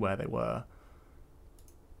already knew where they were.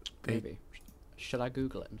 Maybe. Should I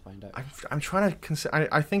Google it and find out? I'm trying to consider...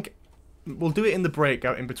 I think... We'll do it in the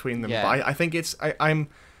breakout in between them, Yeah. but I think it's... I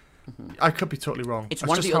could be totally wrong. It's That's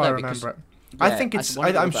one of just the how I other, remember it. Yeah, I think it's...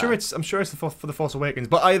 I'm sure it's for the Force Awakens,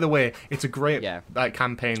 but either way, it's a great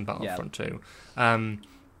campaign Battlefront 2.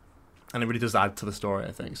 And it really does add to the story,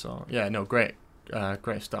 I think. So, yeah, no, great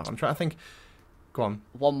stuff. I'm trying to think... Go on.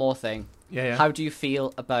 One more thing. Yeah. How do you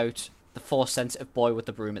feel about the Force-sensitive boy with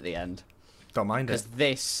the broom at the end? Don't mind it. Because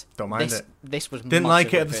this was Didn't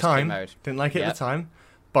like it at the first time. came out. Didn't like it at the time.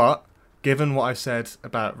 But, given what I've said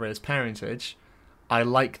about Rey's parentage, I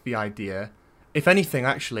like the idea. If anything,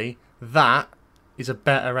 actually, that is a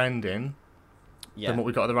better ending than what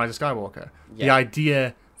we got at The Rise of Skywalker. Yeah. The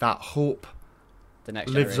idea that hope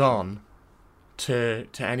lives on to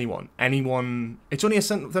anyone. It's only a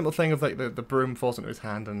simple thing of like the broom falls into his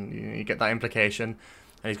hand, and you get that implication.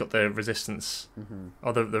 And he's got the Resistance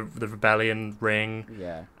or the Rebellion ring.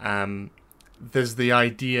 Yeah. There's the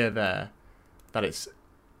idea there that it's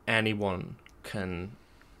anyone can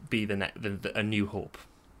be a new hope.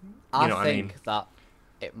 I think that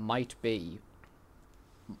it might be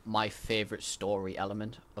my favourite story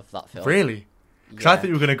element of that film. Really? Because I thought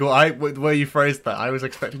you were going to go... the way you phrased that, I was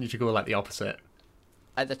expecting you to go like the opposite.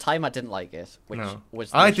 At the time, I didn't like it.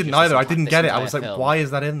 I didn't either. I didn't get it. I was like, why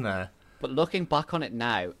is that in there? But looking back on it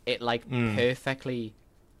now, it perfectly...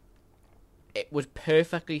 It was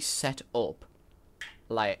perfectly set up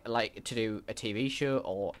like to do a TV show,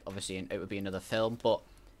 or obviously it would be another film, but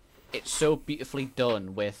it's so beautifully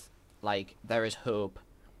done with, like, there is hope.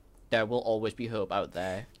 There will always be hope out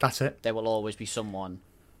there. That's it. There will always be someone.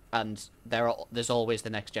 And there's always the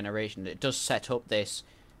next generation. It does set up this,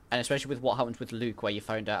 and especially with what happens with Luke, where you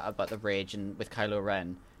found out about the rage, and with Kylo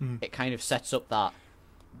Ren, it kind of sets up that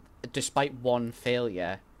despite one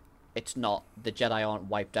failure, it's not, the Jedi aren't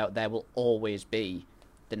wiped out. There will always be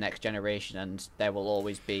the next generation, and there will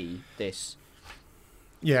always be this.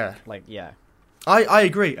 Yeah. I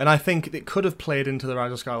agree, and I think it could have played into The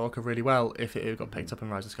Rise of Skywalker really well if it got picked up in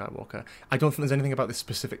Rise of Skywalker. I don't think there's anything about this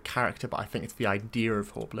specific character, but I think it's the idea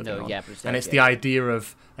of hope living on. But it's the idea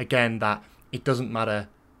of, again, that it doesn't matter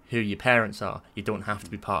who your parents are. You don't have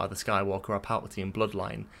to be part of the Skywalker or Palpatine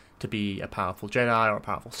bloodline to be a powerful Jedi or a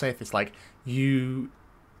powerful Sith. It's like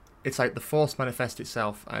it's like the Force manifests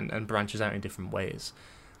itself and branches out in different ways.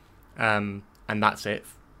 And that's it.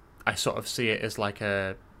 I sort of see it as like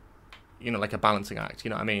a balancing act, you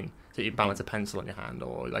know what I mean? So you balance a pencil in your hand,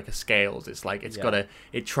 or like a scales. It's like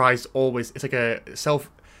it tries always. It's like a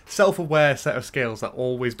self-aware set of scales that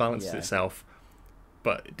always balances itself,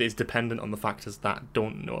 but it is dependent on the factors that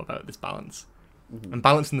don't know about this balance. Mm-hmm. And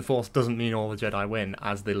balancing the Force doesn't mean all the Jedi win,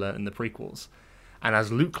 as they learned in the prequels, and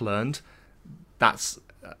as Luke learned, that's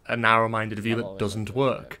a narrow-minded view that doesn't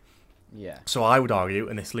work. Yeah. So I would argue,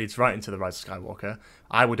 and this leads right into The Rise of Skywalker,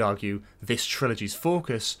 I would argue this trilogy's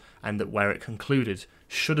focus, and that where it concluded,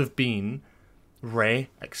 should have been Rey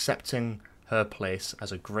accepting her place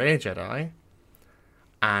as a Grey Jedi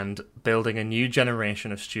and building a new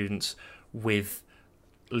generation of students with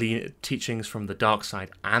teachings from the dark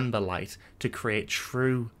side and the light to create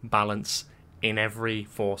true balance in every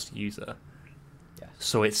Force user.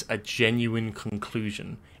 So it's a genuine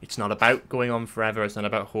conclusion. It's not about going on forever. It's not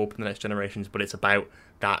about hope in the next generations, but it's about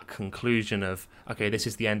that conclusion of, okay, this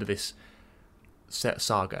is the end of this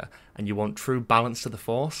saga, and you want true balance to the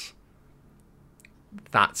Force.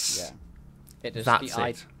 That's it.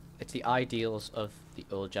 It's the ideals of the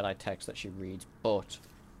old Jedi text that she reads, but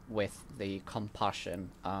with the compassion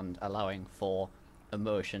and allowing for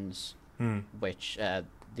emotions, which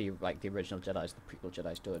the original Jedi's, the prequel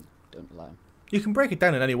Jedi's don't allow. You can break it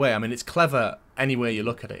down in any way. I mean, it's clever any way you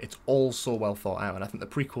look at it. It's all so well thought out, and I think the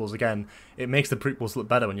prequels, again, it makes the prequels look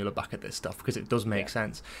better when you look back at this stuff, because it does make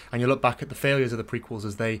sense. And you look back at the failures of the prequels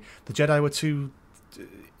as the Jedi were too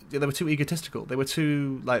egotistical. They were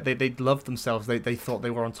too, like, they loved themselves. They thought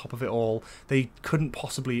they were on top of it all. They couldn't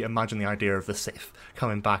possibly imagine the idea of the Sith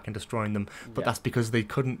coming back and destroying them, but that's because they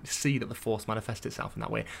couldn't see that the Force manifests itself in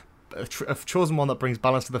that way. A chosen one that brings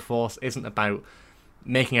balance to the Force isn't about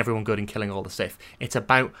making everyone good and killing all the Sith. It's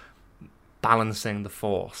about balancing the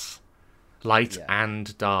Force, light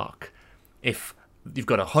and dark. If you've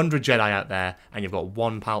got 100 Jedi out there and you've got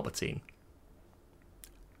one Palpatine,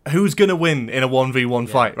 who's going to win in a 1v1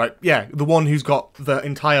 fight, right? Yeah, the one who's got the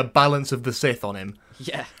entire balance of the Sith on him.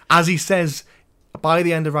 Yeah. As he says, by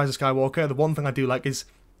the end of Rise of Skywalker, the one thing I do like is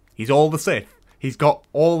he's all the Sith. He's got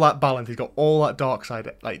all that balance. He's got all that dark side.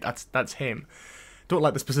 Like, that's him. Don't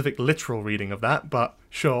like the specific literal reading of that, but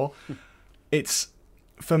sure. It's,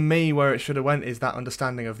 for me, where it should have went is that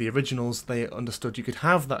understanding of the originals. They understood you could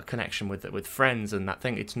have that connection with friends and that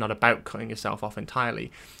thing. It's not about cutting yourself off entirely,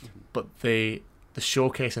 but the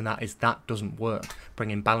showcase in that is that doesn't work.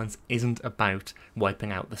 Bringing balance isn't about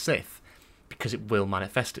wiping out the Sith, because it will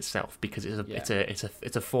manifest itself, because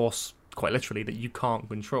it's a force, quite literally, that you can't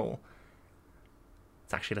control.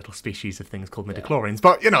 It's actually a little species of things called midichlorians,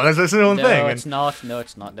 but there's its own thing. No, it's not. No,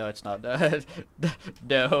 it's not. No.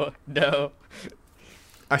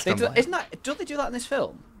 I stand by. Isn't that? Don't they do that in this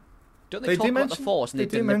film? Don't they talk about the Force? They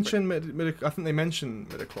do mention I think they mention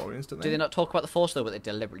midichlorians, don't they? Do they not talk about the Force though, but they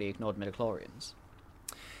deliberately ignored midichlorians?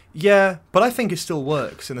 Yeah, but I think it still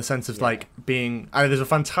works in the sense of like being. There's a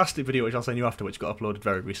fantastic video which I'll send you after, which got uploaded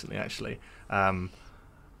very recently, actually.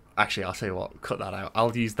 Actually, I'll tell you what, cut that out.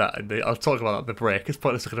 I'll use that. I'll talk about that at the break. It's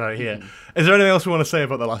pointless looking at it here. Is there anything else we want to say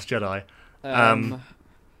about The Last Jedi?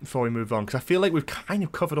 Before we move on, because I feel like we've kind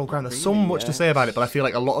of covered all ground. There's so much to say about it, but I feel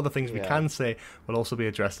like a lot of the things we can say will also be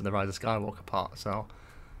addressed in the Rise of Skywalker part. So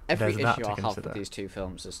every there's that issue to I have consider. with these two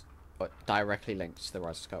films is directly linked to the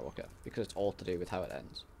Rise of Skywalker, because it's all to do with how it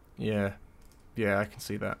ends. Yeah, I can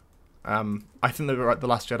see that. I think the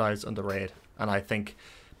Last Jedi is underrated, and I think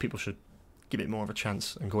people should give it more of a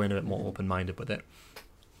chance and go in a bit more open-minded with it.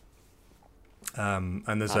 And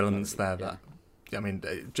there's elements there that, I mean,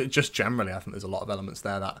 just generally, I think there's a lot of elements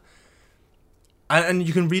there that, and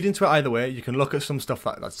you can read into it either way. You can look at some stuff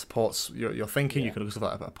that supports your thinking. You can look at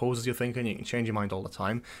stuff that opposes your thinking. You can change your mind all the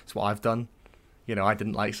time. It's what I've done. I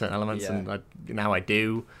didn't like certain elements, and now I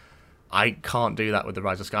do. I can't do that with The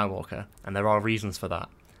Rise of Skywalker, and there are reasons for that.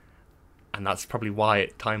 And that's probably why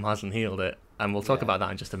time hasn't healed it. And we'll talk about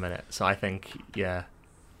that in just a minute. So I think, Yeah,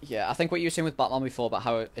 I think what you were saying with Batman before about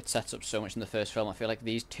how it sets up so much in the first film, I feel like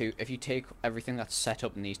these two, if you take everything that's set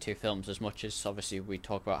up in these two films, as much as obviously we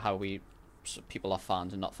talk about how people are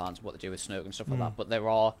fans and not fans, what they do with Snoke and stuff like that, but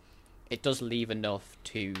it does leave enough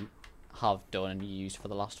to have done and used for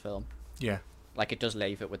the last film. Yeah. Like, it does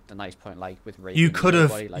leave it with the nice point, like with Rey. You could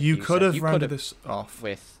have rounded this off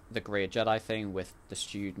with the Grey Jedi thing, with the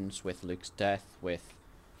students, with Luke's death, with.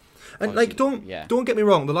 And don't get me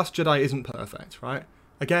wrong, The Last Jedi isn't perfect, right?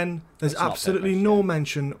 Again, there's It's not absolutely perfect, no yeah.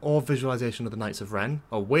 mention or visualization of the Knights of Ren,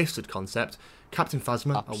 a wasted concept. Captain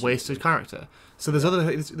Phasma, a Absolutely. wasted character. So there's other.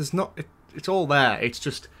 There's not. It's all there. It's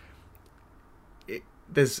just.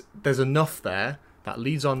 There's enough there that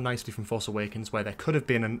leads on nicely from Force Awakens, where there could have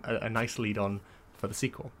been a nice lead on for the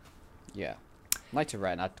sequel. Yeah. Knights of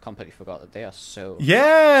Ren, I completely forgot that they are so...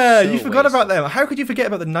 Yeah, So you forgot about wasted. them. How could you forget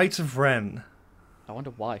about the Knights of Ren? I wonder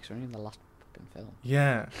why, because they're only in the last fucking film.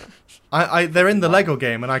 Yeah, they're in the Lego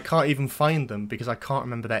game, and I can't even find them because I can't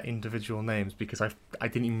remember their individual names because I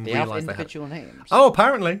didn't even They have realize they had. individual names. Oh,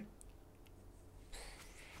 apparently.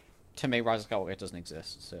 To me, Rise of Skywalker doesn't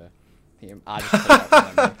exist, so... I just put it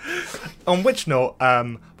out there. On which note,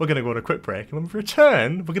 we're going to go on a quick break, and when we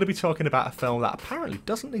return, we're going to be talking about a film that apparently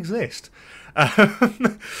doesn't exist.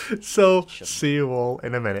 So, Shouldn't. see you all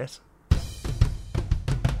in a minute.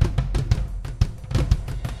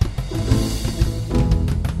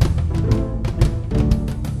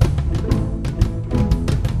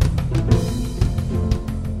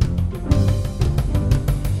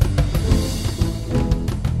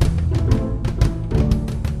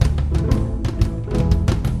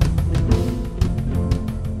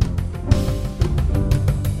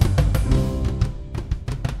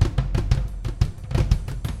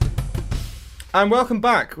 And welcome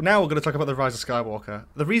back. Now we're going to talk about The Rise of Skywalker.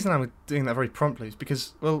 The reason I'm doing that very promptly is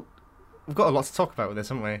because, well, we've got a lot to talk about with this,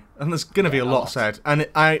 haven't we? And there's going to be a lot said. And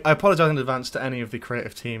I apologise in advance to any of the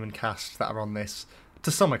creative team and cast that are on this,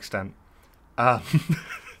 to some extent.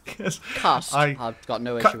 'Cause Cast. I've got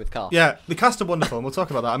no issue with cast. Yeah, the cast are wonderful, and we'll talk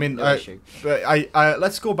about that. I mean, No issue. but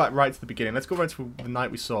let's go back right to the beginning. Let's go right to the night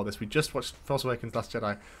we saw this. We just watched Force Awakens, Last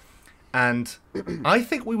Jedi. And I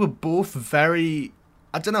think we were both very...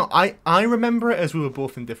 I don't know. I remember it as we were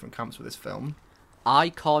both in different camps with this film. I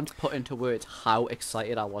can't put into words how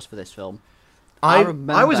excited I was for this film. I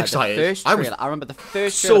remember was excited. The first I was trailer. I remember the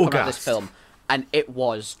first so trailer coming out of this gassed. film, and it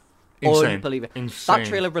was Insane. unbelievable. Insane. That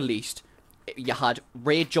trailer released. You had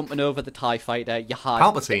Rey jumping over the TIE fighter. You had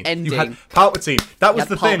Palpatine. the ending. You had Palpatine. That you was had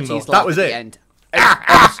the thing, though. Palpatine's That laugh was at the it. end.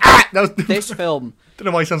 Honestly, That was this film, don't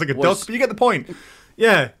know why he sounds like a duck, was- but you get the point.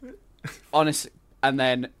 Yeah. honestly, and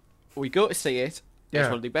then we go to see it. It's Yeah.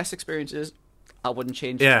 one of the best experiences. I wouldn't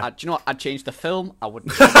change. Yeah. Do you know what? I'd change the film. I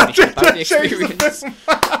wouldn't change anything about the Change the experience.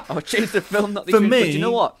 I would change the film, not the For experience. But me- do you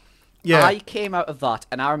know what? Yeah. I came out of that,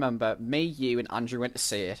 and I remember me, you, and Andrew went to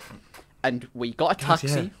see it, and we got a taxi.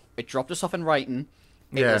 yeah. It dropped us off in Brighton.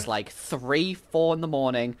 It Yeah. was like 3, 4 in the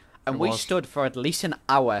morning, and It we was. stood for at least an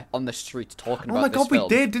hour on the street talking Oh about my this god, film. we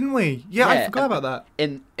did, didn't we? Yeah, I Yeah, forgot and- about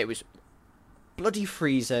that. It was bloody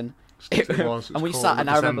freezing. It was. It was And we cold sat, in and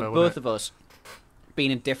I remember December, both wasn't of us being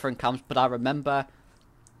in different camps, but I remember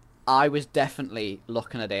I was definitely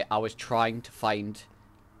looking at it. I was trying to find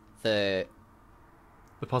the...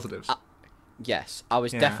 the positives. Yes, I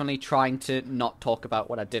was Yeah. definitely trying to not talk about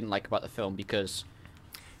what I didn't like about the film, because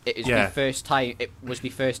it is Yeah. the first time. It was my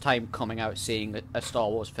first time coming out seeing a Star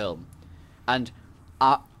Wars film, and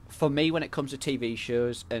for me, when it comes to TV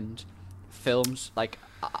shows and films, like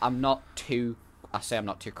I'm not too. I say I'm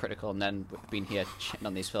not too critical, and then being here shitting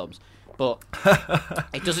on these films, but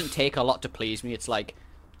it doesn't take a lot to please me. It's like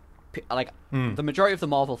the majority of the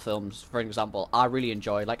Marvel films, for example, I really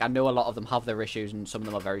enjoy. Like, I know a lot of them have their issues, and some of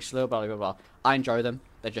them are very slow, blah blah blah. I enjoy them.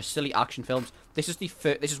 They're just silly action films. This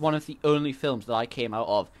is one of the only films that I came out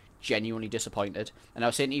of genuinely disappointed. And I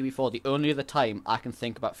was saying to you before, the only other time I can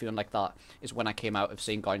think about feeling like that is when I came out of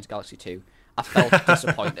seeing Guardians of the Galaxy 2. I felt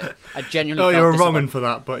disappointed. I genuinely. Oh, felt you were disappointed. wrong for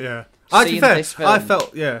that, but yeah. To be Seeing fair, this I film-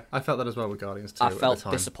 felt that as well with Guardians too. I at the felt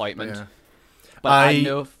time. disappointment. Yeah. But I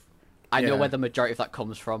know yeah. where the majority of that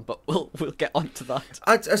comes from. But we'll get onto that.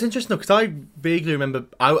 It's interesting because I vaguely remember.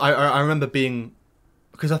 I remember being,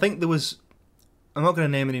 because I think there was. I'm not going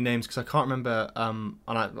to name any names because I can't remember. And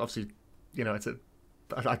I obviously,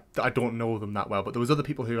 I don't know them that well. But there was other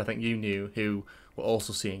people who I think you knew who were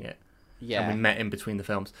also seeing it. Yeah. And we met in between the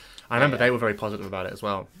films. I remember Yeah. they were very positive about it as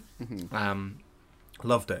well. Mm-hmm.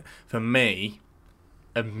 Loved it. For me,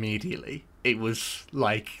 immediately, it was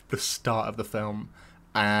like the start of the film.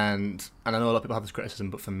 And I know a lot of people have this criticism,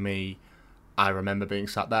 but for me, I remember being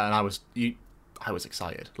sat there and I was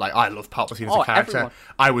excited. Like, I love Palpatine as a character. Everyone.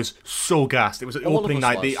 I was so gassed. It was an All of opening us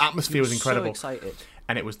night. was. The atmosphere was So incredible. excited.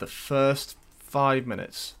 And it was the first 5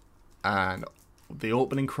 minutes. And the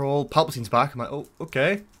opening crawl, Palpatine's back. I'm like, oh,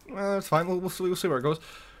 okay. Well, it's fine. We'll see where it goes.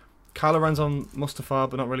 Kylo Ren's on Mustafar,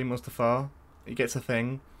 but not really Mustafar. He gets a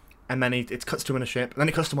thing. And then it cuts to him in a ship. And then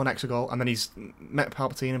it cuts to him on Exegol. And then he's met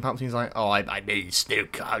Palpatine. And Palpatine's like, oh, I need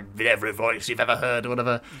Snoke. I've every voice you've ever heard or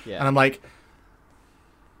whatever. Yeah. And I'm like,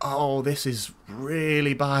 oh, this is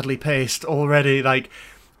really badly paced already. Like,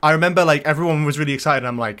 I remember like everyone was really excited. And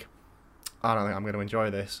I'm like, I don't think I'm going to enjoy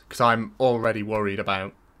this because I'm already worried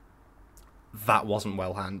about that wasn't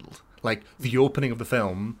well handled. Like the opening of the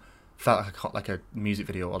film felt like a music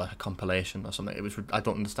video or like a compilation or something. It was, I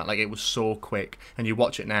don't understand. Like it was so quick, and you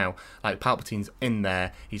watch it now. Like Palpatine's in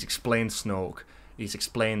there. He's explained Snoke. He's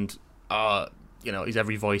explained, he's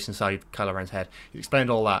every voice inside Kylo Ren's head. He's explained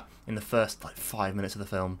all that in the first like 5 minutes of the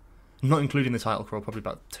film, not including the title crawl. Probably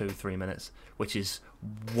about 2-3 minutes, which is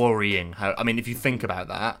worrying. How I mean, if you think about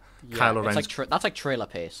that, Yeah, Kylo Ren's that's like trailer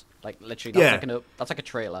pace. Like literally, that's like a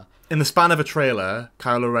trailer. in the span of a trailer,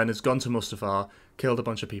 Kylo Ren has gone to Mustafar, killed a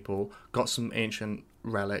bunch of people, got some ancient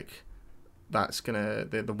relic that's gonna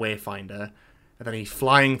the Wayfinder, and then he's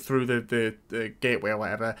flying through the gateway or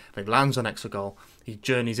whatever. Then he lands on Exegol. He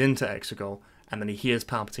journeys into Exegol, and then he hears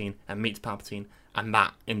Palpatine and meets Palpatine, and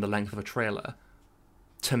that in the length of a trailer.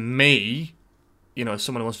 To me, as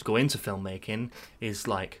someone who wants to go into filmmaking, is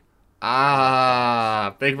like,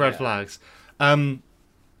 big red flags.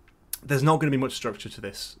 There's not going to be much structure to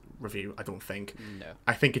this review, I don't think. No.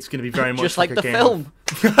 I think it's going to be very much just like a the game film.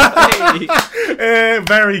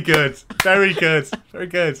 very good. Very good. Very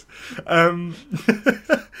good.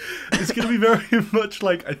 It's going to be very much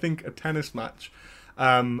like, I think, a tennis match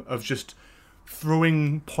of just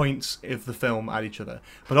throwing points of the film at each other.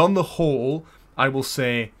 But on the whole, I will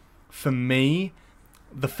say, for me,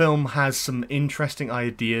 the film has some interesting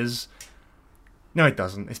ideas. No, it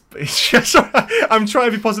doesn't. It's just. I'm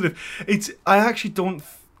trying to be positive. I actually don't.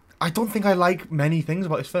 I don't think I like many things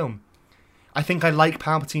about this film. I think I like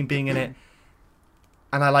Palpatine being in it,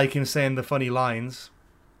 and I like him saying the funny lines.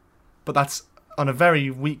 But that's on a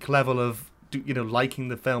very weak level of liking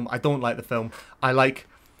the film. I don't like the film. I like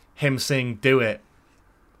him saying "Do it,"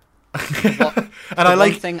 and I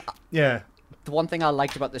like. Yeah. The one thing I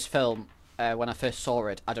liked about this film when I first saw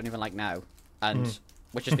it, I don't even like now, and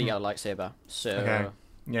which is the yellow lightsaber. So okay.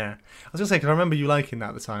 Yeah, I was gonna say because I remember you liking that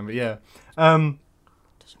at the time, but yeah, doesn't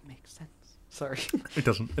make sense. Sorry, it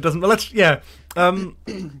doesn't. It doesn't. But let's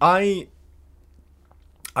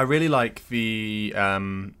I really like the I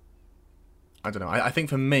don't know. I think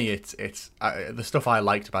for me it's the stuff I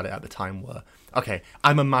liked about it at the time were okay.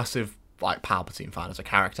 I'm a massive Palpatine fan as a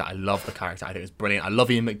character. I love the character. I think it's brilliant. I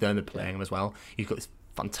love Ian McDiarmid playing him as well. He's got this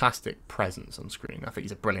fantastic presence on screen. I think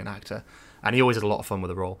he's a brilliant actor, and he always had a lot of fun with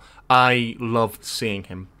the role. I loved seeing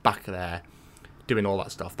him back there doing all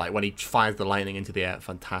that stuff. Like when he fires the lightning into the air,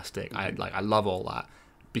 fantastic. I love all that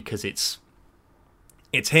because it's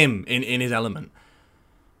him in his element.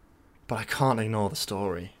 But I can't ignore the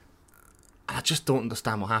story. I just don't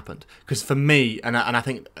understand what happened. Because for me, and I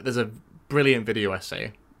think there's a brilliant video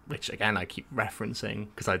essay, which again I keep referencing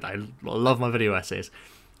because I love my video essays.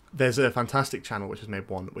 There's a fantastic channel which has made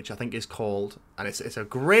one, which I think is called, and it's a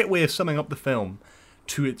great way of summing up the film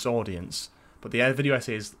to its audience. But the video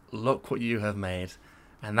essay is, "Look what you have made,"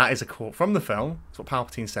 and that is a quote from the film. That's what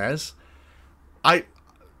Palpatine says.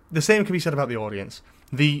 The same can be said about the audience.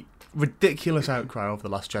 The ridiculous outcry over The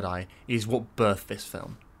Last Jedi is what birthed this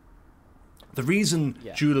film. The reason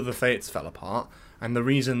Duel of the Fates fell apart, and the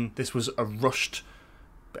reason this was a rushed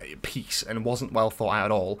piece and wasn't well thought out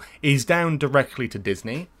at all, is down directly to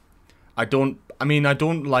Disney. I don't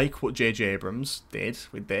like what J.J. Abrams did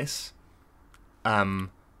with this, but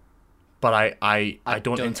I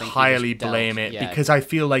don't entirely blame it because I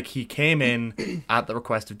feel like he came in at the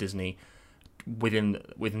request of Disney with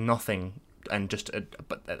nothing and just a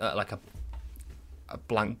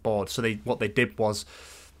blank board. So what they did was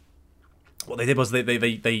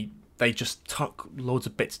they just took loads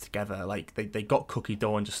of bits together. Like they got cookie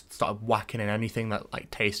dough and just started whacking in anything that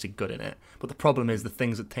tasted good in it. But the problem is the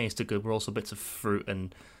things that tasted good were also bits of fruit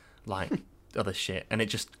and other shit, and it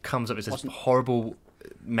just comes up as this horrible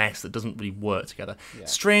mess that doesn't really work together. Yeah.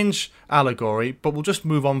 Strange allegory, but we'll just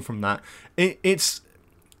move on from that. It's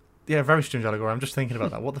very strange allegory. I'm just thinking about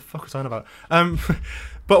that. What the fuck was I on about?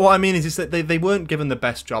 But what I mean is that they weren't given the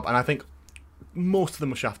best job, and I think most of them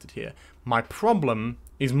were shafted here. My problem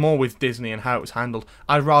is more with Disney and how it was handled.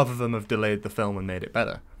 I'd rather them have delayed the film and made it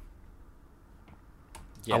better.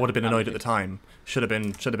 I would have been annoyed at the time. Should have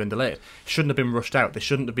been delayed. Shouldn't have been rushed out. They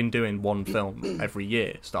shouldn't have been doing one film every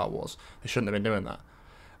year. Star Wars. They shouldn't have been doing that.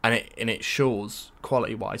 And it shows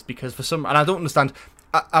quality wise because for some, and I don't understand.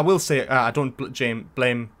 I will say I don't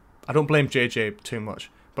blame JJ too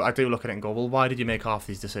much, but I do look at it and go, well, why did you make half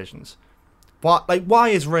these decisions? Why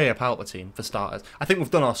is Rey a Palpatine, for starters? I think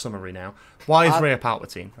we've done our summary now. Why is Rey a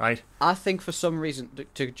Palpatine, right? I think for some reason,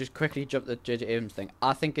 to just quickly jump the J.J. Abrams thing,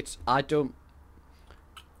 I think I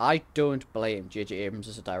don't blame J.J. Abrams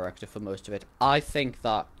as a director for most of it. I think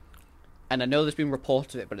that and I know there's been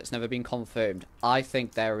reports of it, but it's never been confirmed. I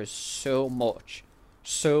think there is so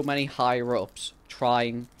many higher ups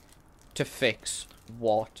trying to fix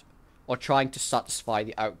or trying to satisfy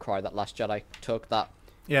the outcry that Last Jedi took. That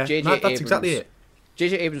Yeah, J.J. that's exactly it.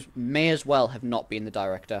 J.J. Abrams may as well have not been the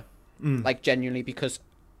director, like genuinely, because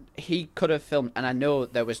he could have filmed. And I know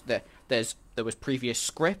there was previous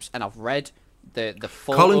scripts, and I've read the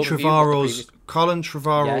full Colin Trevorrow's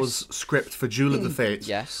script for Duel of the Fates,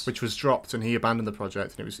 yes, which was dropped, and he abandoned the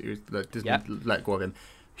project, and it was Disney let go of him.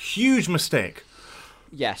 Huge mistake.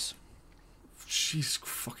 Yes. Jesus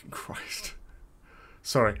fucking Christ.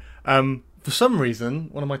 Sorry. For some reason,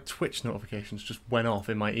 one of my Twitch notifications just went off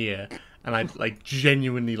in my ear, and I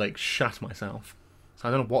genuinely shat myself. So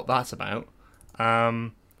I don't know what that's about.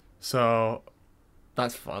 So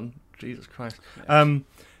that's fun. Jesus Christ.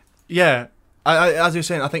 Yeah. I as you're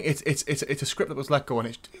saying, I think it's a script that was let go, and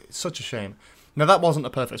it's such a shame. Now that wasn't a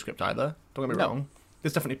perfect script either. Don't get me wrong.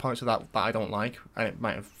 There's definitely parts of that I don't like, and it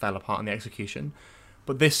might have fell apart in the execution.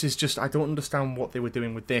 But this is just, I don't understand what they were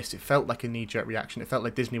doing with this. It felt like a knee-jerk reaction. It felt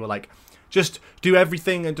like Disney were like, just do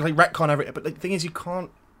everything and retcon everything. But the thing is, you can't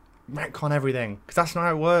retcon everything, because that's not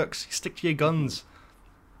how it works. You stick to your guns.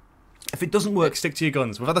 If it doesn't work, stick to your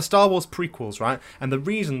guns. We've had the Star Wars prequels, right? And the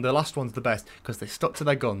reason the last one's the best, because they stuck to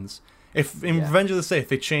their guns. If in Revenge of the Sith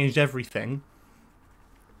they changed everything,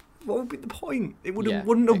 what would be the point? It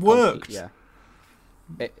wouldn't have worked.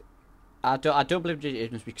 I don't believe J.J.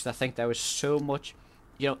 Abrams, because I think there was so much.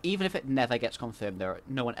 Even if it never gets confirmed,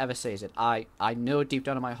 no one ever says it. I know deep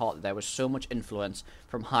down in my heart that there was so much influence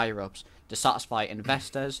from higher ups to satisfy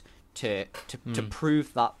investors, to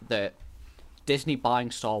prove that the Disney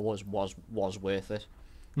buying Star Wars was worth it,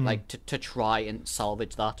 to try and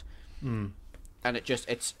salvage that. And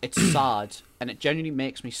it's sad, and it genuinely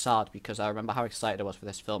makes me sad, because I remember how excited I was for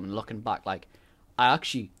this film, and looking back, I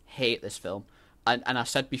actually hate this film, and I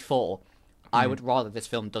said before, I would rather this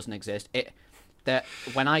film doesn't exist.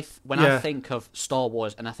 When I think of Star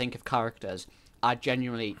Wars and I think of characters, I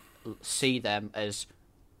genuinely see them as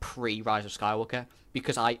pre-Rise of Skywalker,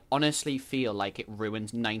 because I honestly feel like it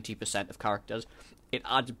ruins 90% of characters. It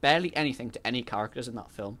adds barely anything to any characters in that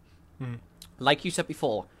film. Like you said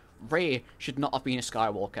before, Rey should not have been a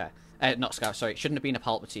Skywalker. Shouldn't have been a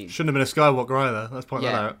Palpatine. Shouldn't have been a Skywalker either. Let's point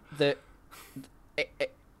that out.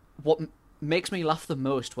 What makes me laugh the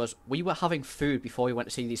most was, we were having food before we went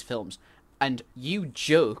to see these films, and you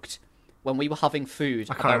joked when we were having food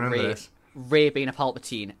about Rey being a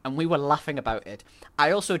Palpatine, and we were laughing about it.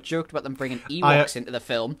 I also joked about them bringing Ewoks into the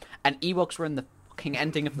film, and Ewoks were in the fucking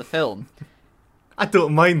ending of the film. I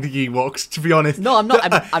don't mind the Ewoks, to be honest. No, I'm not.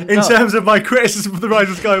 In terms of my criticism of The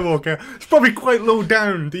Rise of Skywalker, it's probably quite low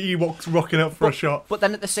down, the Ewoks rocking up for a shot. But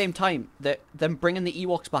then at the same time, them bringing the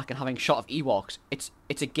Ewoks back and having a shot of Ewoks, it's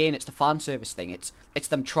the fan service thing. It's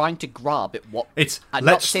them trying to grab at what. Let's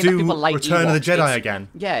do Return of the Jedi again.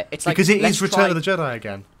 Yeah, it's because it is Return of the Jedi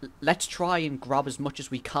again. Let's try and grab as much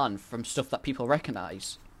as we can from stuff that people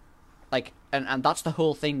recognise. And that's the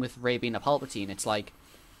whole thing with Rey being a Palpatine. It's like,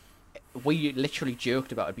 we literally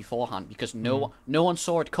joked about it beforehand, because no one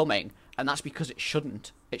saw it coming, and that's because it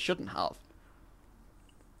shouldn't have.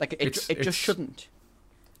 It just shouldn't.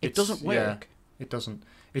 It doesn't work. Yeah, it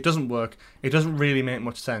doesn't work. It doesn't really make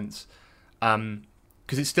much sense,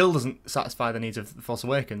 because it still doesn't satisfy the needs of The Force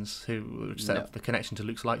Awakens, who set up the connection to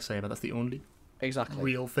Luke's lightsaber. That's the only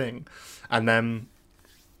real thing. And then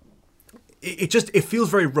it feels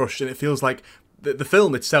very rushed, and it feels like the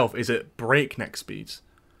film itself is at breakneck speeds.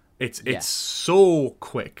 It's so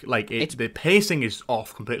quick. The pacing is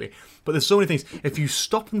off completely. But there's so many things. If you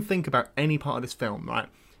stop and think about any part of this film, right?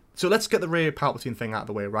 So let's get the Rey Palpatine thing out of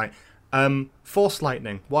the way, right? Force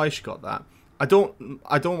lightning. Why has she got that? I don't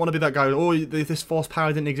want to be that guy. Oh, this force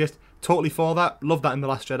power didn't exist. Totally for that. Love that in The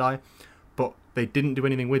Last Jedi. But they didn't do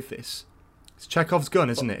anything with this. It's Chekhov's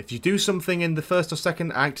gun, isn't it? If you do something in the first or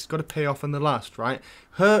second act, it's got to pay off in the last, right?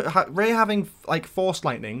 Rey having force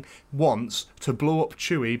lightning once to blow up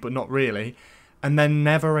Chewie, but not really, and then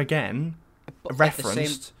never again referenced. At the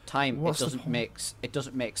same time, it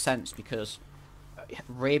doesn't make sense, because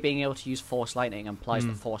Rey being able to use force lightning implies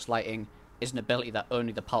that force lightning is an ability that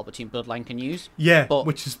only the Palpatine bloodline can use. Yeah,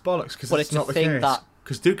 which is bollocks, because it's not the case.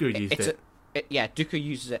 Because Dooku used it. Dooku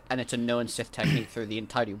uses it, and it's a known Sith technique through the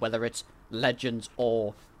entirety, whether it's Legends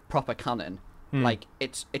or proper canon.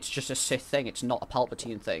 It's just a Sith thing. It's not a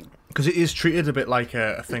Palpatine thing. Because it is treated a bit like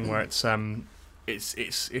a thing where it's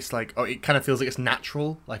like, it kind of feels like it's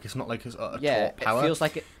natural. Like, it's not like a taught power. It feels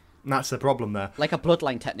like And that's the problem there. Like a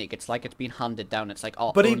bloodline technique, it's like it's been handed down. It's like,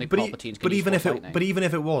 oh, But only Palpatine's can use even if Force it lightning. but even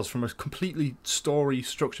if it was from a completely story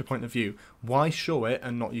structure point of view, why show it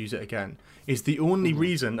and not use it again? Is the only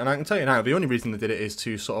reason, and I can tell you now, the only reason they did it is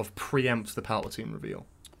to sort of preempt the Palpatine reveal.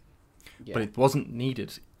 Yeah. But it wasn't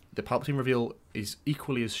needed. The Palpatine reveal is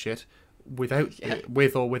equally as shit without Yeah.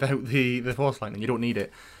 with or without the Force lightning. You don't need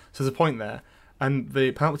it. So there's a point there. And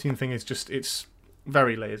the Palpatine thing is just, it's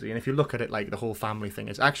very lazy. And if you look at it like the whole family thing,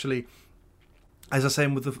 it's actually, as I was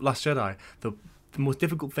saying with The Last Jedi, the most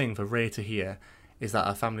difficult thing for Rey to hear is that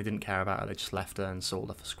her family didn't care about her. They just left her and sold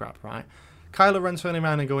her for scrap, right? Kylo Ren's turning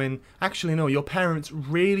around and going, actually, no, your parents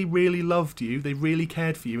really, really loved you. They really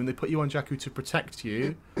cared for you, and they put you on Jakku to protect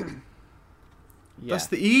you. Yeah. That's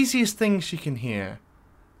the easiest thing she can hear.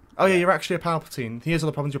 Oh, yeah, you're actually a Palpatine. Here's all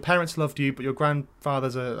the problems. Your parents loved you, but your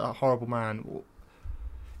grandfather's a horrible man.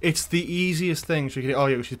 It's the easiest thing she can hear. Oh,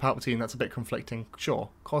 yeah, she's Palpatine. That's a bit conflicting. Sure,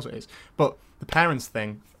 of course it is. But the parents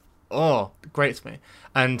thing, oh, grates me.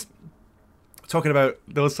 And talking about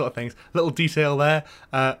those sort of things, little detail there.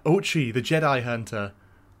 Ochi, the Jedi Hunter.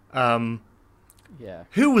 Yeah.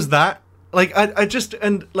 Who was that? Like, I just,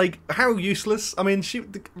 and like, how useless. I mean,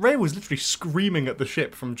 Rey was literally screaming at the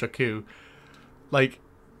ship from Jakku. Like,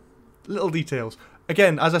 little details.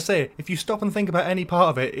 Again, as I say, if you stop and think about any part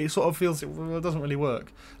of it, it sort of feels, well, it doesn't really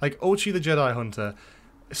work. Like, Ochi the Jedi Hunter,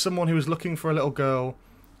 someone who was looking for a little girl,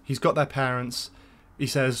 he's got their parents, he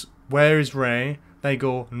says, where is Rey? They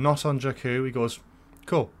go, not on Jakku. He goes,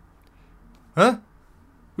 cool. Huh?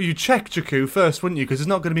 Well, you check Jakku first, wouldn't you? Because there's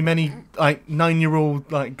not going to be many, like, 9-year-old,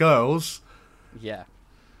 like, girls. Yeah.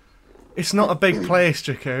 It's not a big place,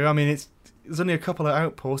 Jakku. I mean, there's only a couple of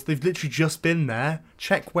outposts. They've literally just been there.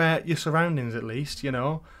 Check where your surroundings, at least, you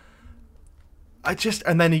know.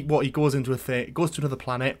 And then he goes into goes to another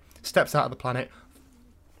planet, steps out of the planet,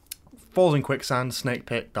 falls in quicksand, snake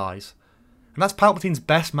pit, dies. And that's Palpatine's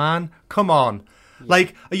best man. Come on. Yeah.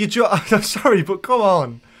 Like, are you I'm sorry, but come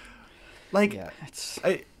on. Like, yeah, it's...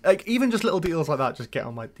 like even just little deals like that just get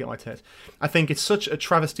on my tits. I think it's such a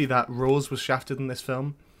travesty that Rose was shafted in this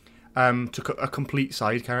film. Took a complete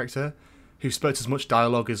side character who spoke as much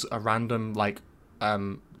dialogue as a random like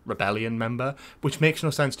rebellion member, which makes no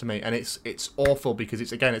sense to me, and it's awful because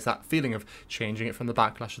it's that feeling of changing it from the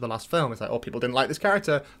backlash of the last film. It's like, oh, people didn't like this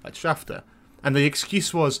character, let's shaft her. And the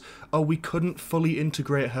excuse was, oh, we couldn't fully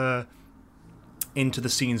integrate her into the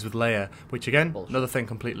scenes with Leia, which again, bullshit. Another thing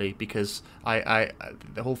completely, because I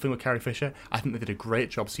the whole thing with Carrie Fisher, I think they did a great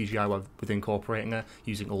job CGI with incorporating her,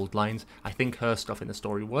 using old lines. I think her stuff in the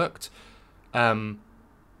story worked.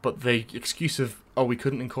 But the excuse of, oh, we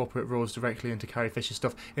couldn't incorporate Rose directly into Carrie Fisher's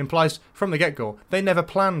stuff implies from the get-go they never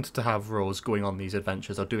planned to have Rose going on these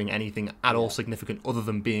adventures or doing anything at all significant other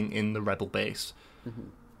than being in the Rebel base. Mm-hmm.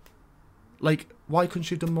 Like, why couldn't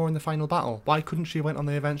she have done more in the final battle? Why couldn't she have went on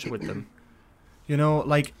the adventure with them? You know,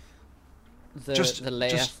 like... The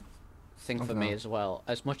Leia thing for me as well.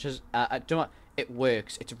 As much as... it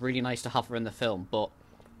works. It's really nice to have her in the film, but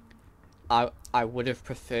I would have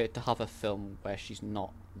preferred to have a film where she's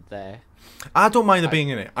not there. I don't mind her being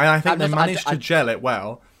in it. I think they managed to gel it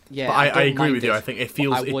well. Yeah, but I agree with you. I think it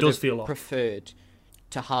does feel off. Preferred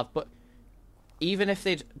to have... But even if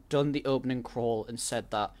they'd done the opening crawl and said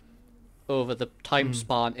that over the time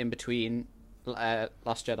span in between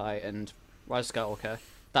Last Jedi and Rise of Skywalker,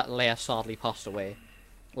 that Leia sadly passed away.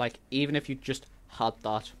 Like, even if you just had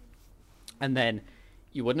that, and then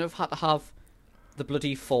you wouldn't have had to have the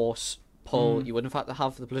bloody Force pull, you wouldn't have had to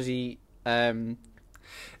have the bloody thing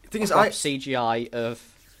is, CGI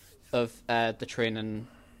of the training,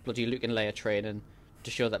 bloody Luke and Leia training,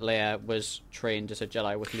 to show that Leia was trained as a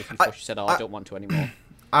Jedi with Luke before she said, I don't want to anymore.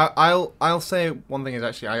 I'll say one thing is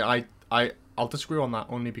actually I'll disagree on that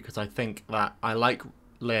only because I think that I like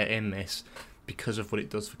Leia in this because of what it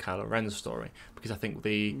does for Kylo Ren's story. Because I think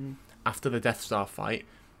after the Death Star fight,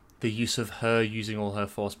 the use of her using all her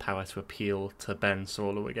Force power to appeal to Ben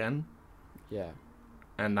Solo again,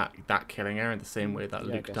 and that killing her in the same way that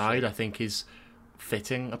Luke died, I think is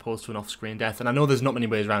fitting opposed to an off-screen death. And I know there's not many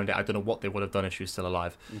ways around it. I don't know what they would have done if she was still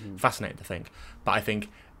alive. Fascinating to think, but I think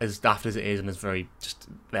as daft as it is and as very just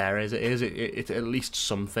there as it is, it's at least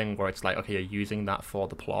something where it's like, okay, you're using that for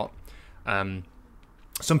the plot.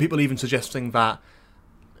 Some people even suggesting that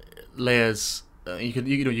Leia's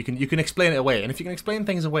you can explain it away, and if you can explain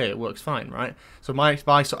things away, it works fine, right? So my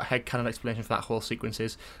sort of headcanon explanation for that whole sequence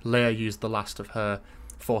is Leia used the last of her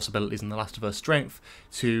Force abilities and the last of her strength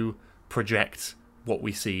to project what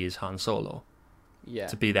we see is Han Solo,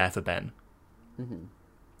 to be there for Ben.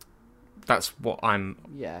 That's what I'm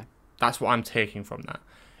taking from that,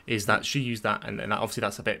 is that she used that, and obviously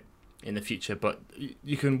that's a bit in the future, but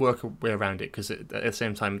you can work a way around it, because at the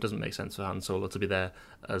same time, it doesn't make sense for Han Solo to be there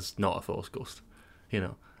as not a Force ghost, you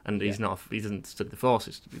know. And he doesn't study the Force.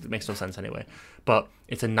 It makes no sense anyway. But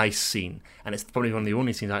it's a nice scene, and it's probably one of the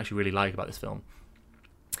only scenes I actually really like about this film.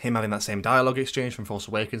 Him having that same dialogue exchange from Force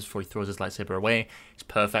Awakens before he throws his lightsaber away, it's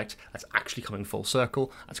perfect. That's actually coming full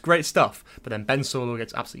circle. That's great stuff. But then Ben Solo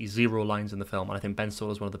gets absolutely 0 lines in the film, and I think Ben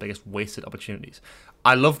Solo is one of the biggest wasted opportunities.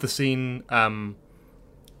 I love the scene.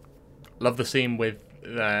 Love the scene with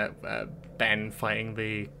Ben fighting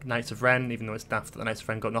the Knights of Ren, even though it's daft that the Knights of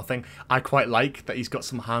Ren got nothing. I quite like that he's got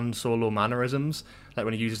some Han Solo mannerisms, like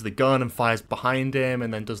when he uses the gun and fires behind him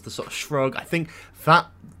and then does the sort of shrug. I think that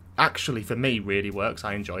actually, for me, really works.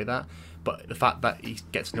 I enjoy that. But the fact that he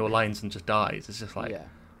gets no lines and just dies, it's just like,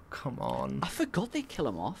 come on. I forgot they kill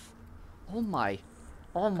him off. Oh my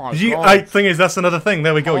god. Thing is, that's another thing.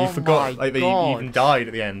 There we go. You forgot like they even died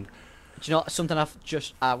at the end. Do you know something I've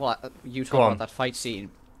just you talk about that fight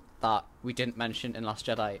scene that we didn't mention in Last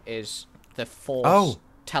Jedi is the Force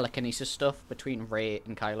telekinesis stuff between Rey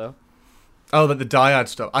and Kylo. Oh, the dyad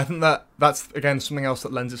stuff. I think that's again something else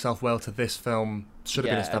that lends itself well to this film. Should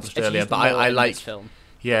have been established earlier, but I like film.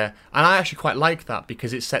 Yeah, and I actually quite like that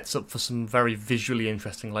because it sets up for some very visually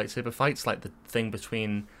interesting lightsaber fights, like the thing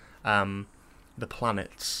between the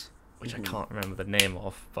planets, which I can't remember the name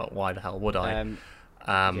of, but why the hell would I?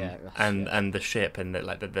 And the ship and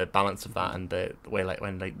the balance of that, and the way like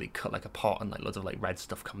when they cut like a pot and like loads of like red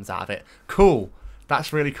stuff comes out of it. Cool,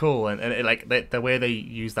 that's really cool, and it, like the way they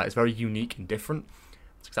use that is very unique and different.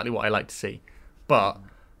 It's exactly what I like to see, but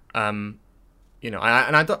you know,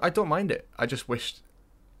 I don't mind it. I just wished,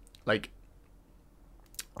 like,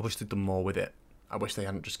 I wish they'd done more with it. I wish they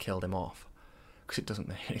hadn't just killed him off, because it doesn't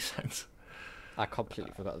make any sense. I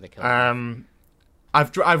completely forgot that they killed him.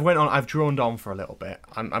 I've droned on for a little bit.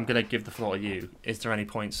 I'm gonna give the floor to you. Is there any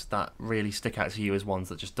points that really stick out to you as ones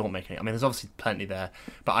that just don't make any? I mean, there's obviously plenty there,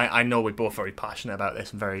 but I know we're both very passionate about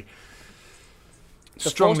this and very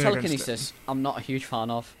strongly Force against telekinesis. I'm not a huge fan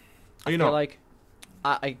of. Are you feel not? like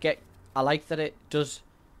I like that it does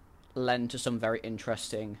lend to some very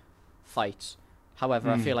interesting fights. However,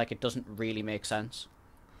 I feel like it doesn't really make sense,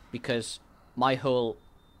 because my whole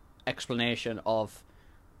explanation of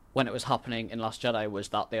when it was happening in Last Jedi was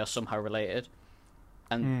that they are somehow related,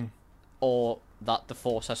 and or that the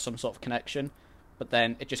Force has some sort of connection. But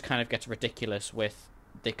then it just kind of gets ridiculous with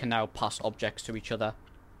they can now pass objects to each other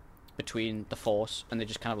between the Force, and they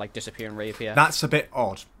just kind of like disappear and reappear. That's a bit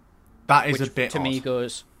odd. That is Which, a bit to odd. me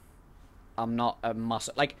goes, I'm not a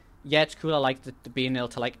massive like. Yeah, it's cool. I like the being able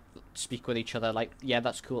to like speak with each other. Like, yeah,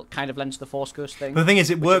 that's cool. Kind of lends to the Force Ghost thing. The thing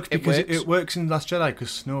is, it works because it works in Last Jedi, because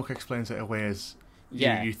Snoke explains it away as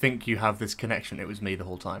you think you have this connection. It was me the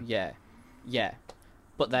whole time. Yeah.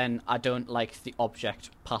 But then I don't like the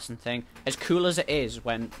object passing thing. As cool as it is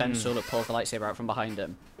when Ben Solo pulls the lightsaber out from behind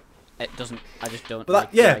him, it doesn't. I just don't.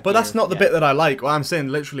 But but that's not the bit that I like. Well, I'm saying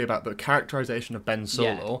literally about the characterization of Ben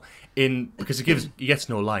Solo because he gets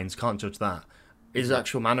no lines. Can't judge that. His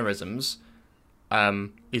actual mannerisms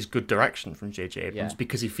is good direction from J.J. Abrams,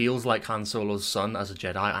 because he feels like Han Solo's son as a Jedi,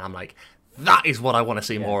 and I'm like, that is what I want to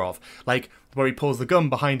see more of. Like, where he pulls the gun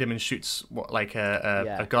behind him and shoots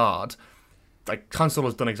a guard. Like, Han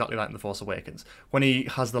Solo's done exactly that in The Force Awakens. When he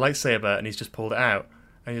has the lightsaber and he's just pulled it out,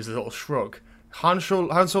 and he has a little shrug. Han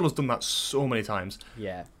Solo's done that so many times.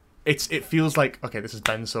 Yeah. It feels like, okay, this is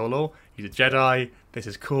Ben Solo, he's a Jedi, this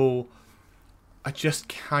is cool. I just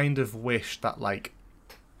kind of wish that, like,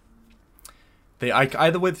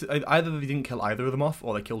 either they didn't kill either of them off,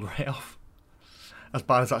 or they killed Rey off. As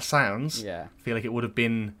bad as that sounds, I feel like it would have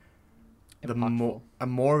been a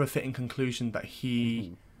more of a fitting conclusion that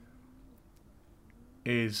he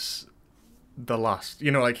is the last. You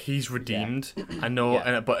know, like, he's redeemed. I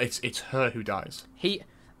know, but it's her who dies.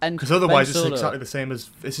 Because otherwise, it's exactly the same as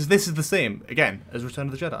this is the same again as Return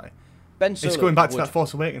of the Jedi. Ben Solo it's going back to that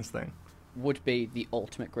Force Awakens thing. Would be the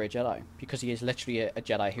ultimate Grey Jedi, because he is literally a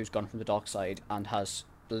Jedi who's gone from the dark side and has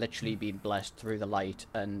literally been blessed through the light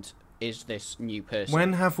and is this new person.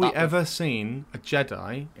 When have we ever seen a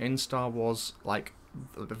Jedi in Star Wars, like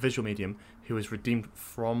the visual medium, who is redeemed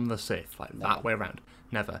from the Sith, like that way around?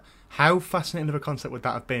 Never. How fascinating of a concept would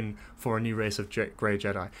that have been for a new race of Grey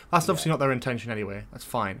Jedi? That's obviously not their intention anyway. That's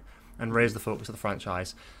fine. And Rey's the focus of the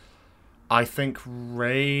franchise. I think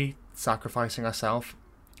Rey sacrificing herself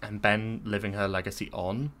and Ben living her legacy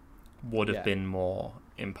on would have been more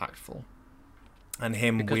impactful. And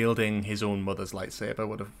him wielding his own mother's lightsaber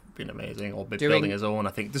would have been amazing, or building his own. I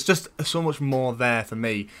think there's just so much more there for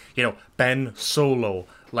me. You know, Ben Solo,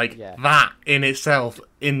 that in itself,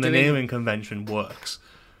 in the naming convention, works.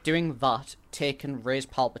 doing that, taking Rey's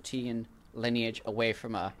Palpatine lineage away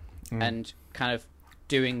from her, and kind of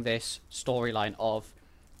doing this storyline of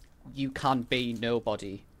you can be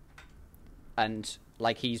nobody, and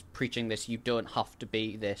like he's preaching this, you don't have to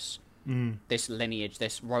be this this lineage,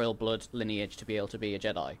 this royal blood lineage to be able to be a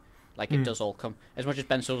Jedi. Like it does all come, as much as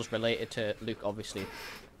Ben Solo's related to Luke, obviously,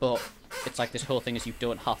 but it's like this whole thing is you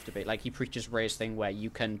don't have to be. Like he preaches Rey's thing where you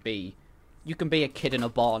can be a kid in a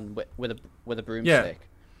barn with a broomstick. Yeah.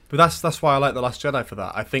 But that's why I like The Last Jedi for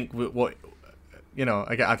that. I think what I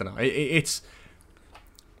don't know. It's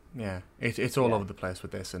all over the place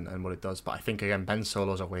with this and what it does. But I think again, Ben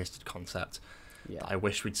Solo's a wasted concept. Yeah. That I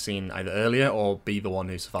wish we'd seen either earlier or be the one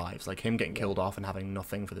who survives. Like him getting killed off and having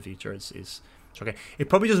nothing for the future is shocking. It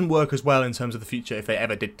probably doesn't work as well in terms of the future if they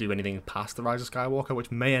ever did do anything past the Rise of Skywalker, which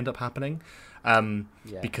may end up happening.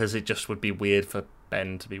 Because it just would be weird for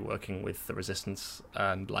Ben to be working with the Resistance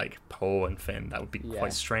and like Poe and Finn. That would be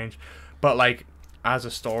quite strange. But like as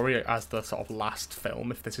a story, as the sort of last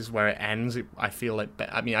film, if this is where it ends, I feel like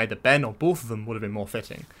either Ben or both of them would have been more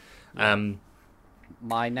fitting.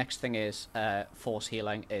 My next thing is force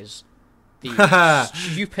healing is the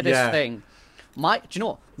stupidest thing. Do you know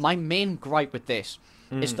what? My main gripe with this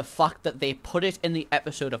is the fact that they put it in the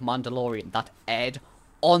episode of Mandalorian that aired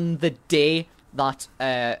on the day that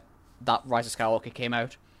that Rise of Skywalker came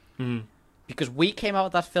out. Because we came out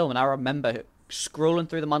with that film, and I remember scrolling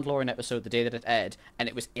through the Mandalorian episode the day that it aired, and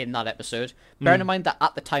it was in that episode. Bearing in mind that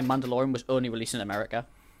at the time Mandalorian was only released in America.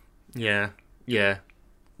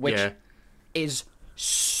 Which is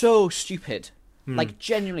so stupid. Like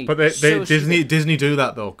genuinely. But Disney do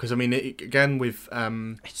that though, because I mean, again with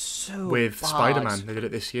it's so with bad. Spider-Man, they did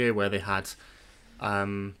it this year where they had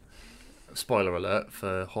spoiler alert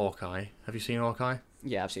for Hawkeye. Have you seen Hawkeye?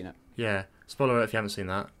 Yeah, I've seen it. Yeah, spoiler alert if you haven't seen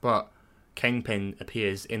that. But Kingpin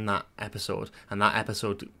appears in that episode, and that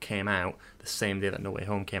episode came out the same day that No Way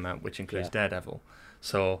Home came out, which includes Daredevil.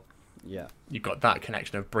 So you've got that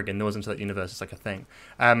connection of bringing those into that universe. It's like a thing.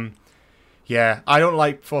 I don't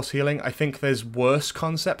like force healing. I think there's worse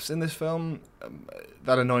concepts in this film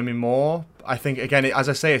that annoy me more. I think, again, as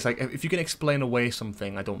I say, it's like if you can explain away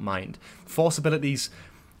something, I don't mind. Force abilities,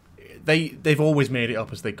 they've always made it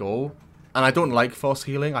up as they go, and I don't like force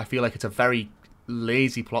healing. I feel like it's a very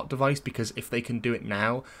lazy plot device, because if they can do it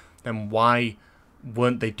now, then why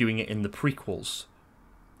weren't they doing it in the prequels?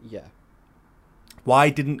 Yeah. Why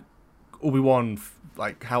didn't Obi-Wan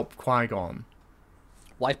help Qui-Gon?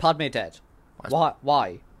 Why is Padme dead? Why?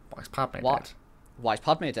 Why is Padme dead? Why is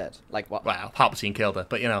Padme dead? Like what? Well, Palpatine killed her,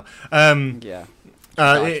 but you know. From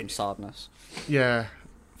sadness. Yeah,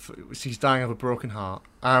 she's dying of a broken heart.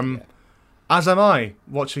 As am I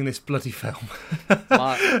watching this bloody film.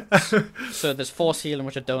 So there's force healing,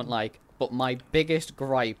 which I don't like, but my biggest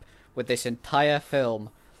gripe with this entire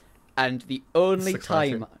film, and the only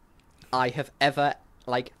time I have ever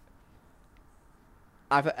the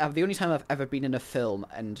only time I've ever been in a film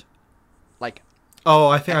and oh,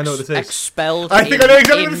 I think I know what this is. Expelled. I think I know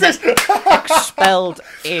exactly what this is. Expelled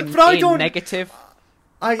in negative.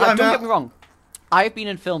 Don't get me wrong. I've been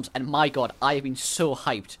in films, and my God, I have been so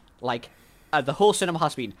hyped. The whole cinema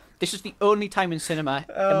has been. This is the only time in cinema,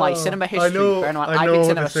 in my cinema history, I've been in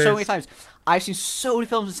cinema so many times. I've seen so many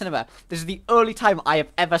films in cinema. This is the only time I have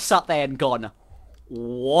ever sat there and gone,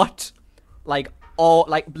 what?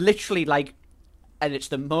 Literally, and it's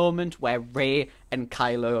the moment where Rey and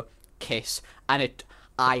Kylo kiss, and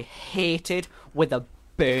I hate it with a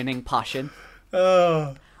burning passion.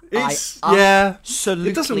 Absolutely,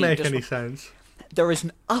 it doesn't make any sense. There is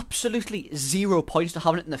absolutely 0 points to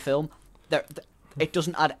having it in the film. It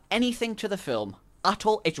doesn't add anything to the film at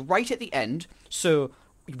all. It's right at the end, so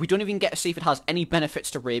we don't even get to see if it has any benefits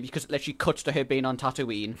to Rey, because it literally cuts to her being on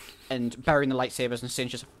Tatooine and burying the lightsabers and saying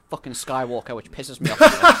she's a fucking Skywalker, which pisses me off.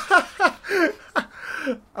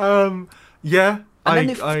 And then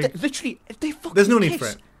they fucking there's no need kiss, for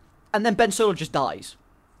it. And then Ben Solo just dies.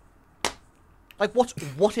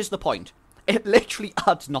 What is the point? It literally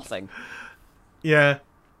adds nothing. Yeah,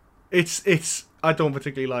 it's. I don't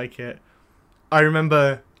particularly like it. I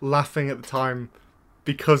remember laughing at the time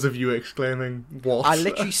because of you exclaimming, "What?" I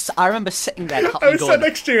remember sitting there. I was sat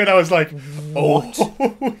next to you and I was like, "What?"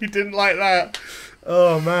 Oh, you didn't like that?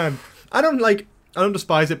 Oh man, I don't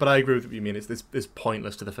despise it, but I agree with what you mean. It's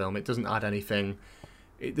pointless to the film. It doesn't add anything.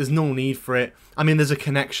 There's no need for it. I mean, there's a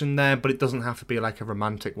connection there, but it doesn't have to be like a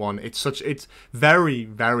romantic one. It's very,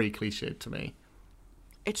 very cliched to me.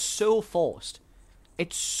 It's so forced.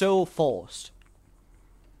 It's so forced.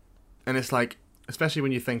 And it's like, especially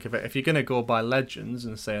when you think of it, if you're going to go by legends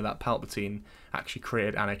and say that Palpatine actually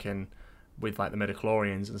created Anakin with like the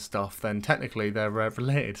midichlorians and stuff, then technically they're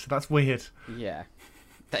related. So that's weird. Yeah.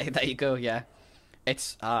 There you go. Yeah.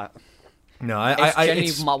 It's No, it's genuinely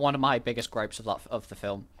it's, one of my biggest gripes of the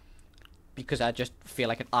film, because I just feel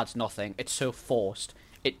like it adds nothing. It's so forced.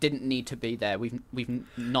 It didn't need to be there. We've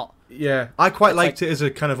not. yeah. I quite It's liked it as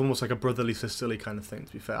a kind of almost like a brotherly sisterly kind of thing.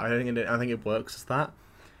 To be fair, I think it works as that.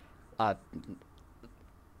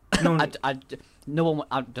 No, No one.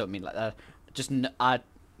 I don't mean like that. Just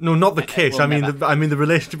no, not the kiss. will I mean never- I mean the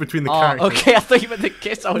relationship between the Oh, characters. okay. I thought you meant the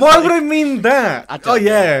kiss. I was Why like, would I mean that? I don't Oh know.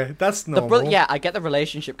 yeah, that's normal. Yeah, I get the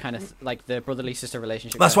relationship kind of like the brotherly sister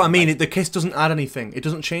relationship. That's kind what I of, mean. like- The kiss doesn't add anything. It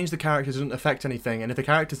doesn't change the characters. It doesn't affect anything. And if the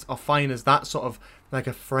characters are fine as that sort of like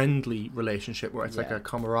a friendly relationship where it's like Yeah. a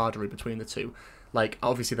camaraderie between the two, like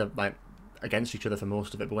obviously they're like against each other for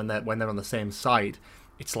most of it, but when they're on the same side,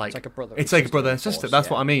 it's like a brother. It's like a brother and sister. force, That's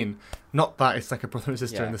yeah. what I mean. Not that it's like a brother and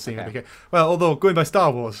sister Yeah, in the scene. okay. Of the well, although going by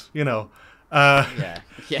Star Wars, you know, Yeah.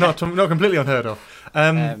 not completely unheard of.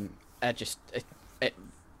 It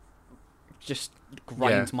just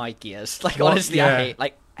grinds my gears. Like honestly, yeah.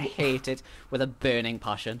 I hate it with a burning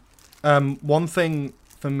passion. One thing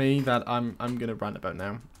for me that I'm gonna rant about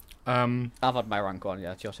now. I've had my rank on.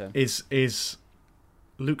 Yeah, it's your turn. Is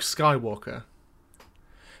Luke Skywalker,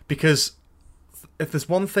 because if there's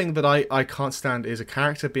one thing that I can't stand is a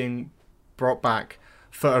character being brought back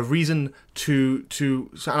for a reason to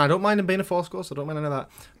and I don't mind him being a Force Ghost, I don't mind any of that,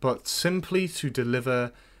 but simply to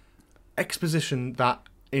deliver exposition that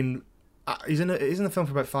he's in the film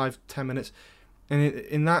for about 5-10 minutes, and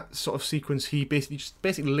in that sort of sequence he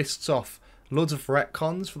basically lists off loads of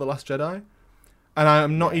retcons for The Last Jedi. And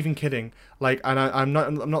I'm not even kidding. Like, and I'm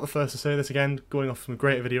not the first to say this again, going off some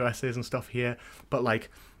great video essays and stuff here. But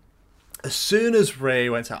like, as soon as Rey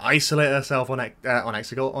went to isolate herself on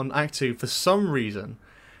Act 2 for some reason,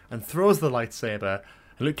 and throws the lightsaber,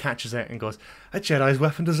 and Luke catches it and goes, "A Jedi's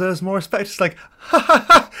weapon deserves more respect." It's like,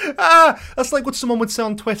 that's like what someone would say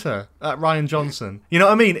on Twitter at Ryan Johnson. You know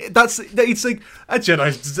what I mean? It's like a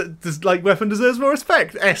Jedi's weapon deserves more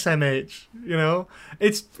respect. SMH. You know,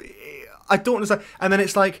 I don't understand. And then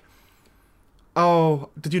it's like, oh,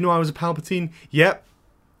 did you know I was a Palpatine? Yep.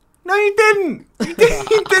 No, you didn't.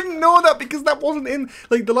 You didn't know that because that wasn't in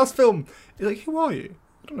like the last film. You're like, who are you?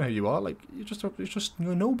 I don't know who you are. Like,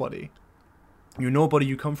 you're nobody. You're nobody.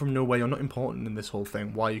 You come from nowhere. You're not important in this whole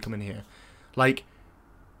thing. Why are you coming here? Like,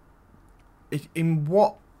 in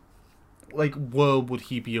what like world would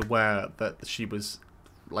he be aware that she was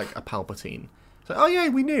like a Palpatine? It's like, oh yeah,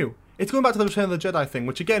 we knew. It's going back to the Return of the Jedi thing,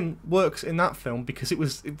 which again works in that film because it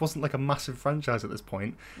wasn't like a massive franchise at this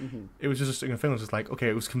point. Mm-hmm. It was just a film. It was just like, okay,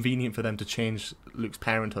 it was convenient for them to change Luke's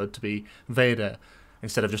parenthood to be Vader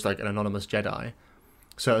instead of just like an anonymous Jedi.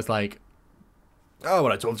 So it was like, oh,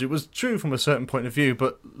 what I told you was true from a certain point of view,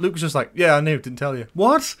 but Luke was just like, yeah, I knew, didn't tell you.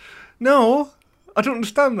 What? No, I don't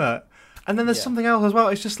understand that. And then there's something else as well.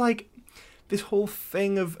 It's just like this whole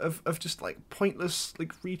thing of just like pointless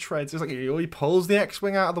like retreads. It's like he pulls the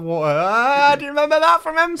X-wing out of the water. Do you remember that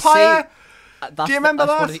from Empire? Do you remember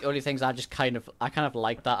that's that? one of the only things I kind of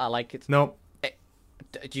like that. I like it. No.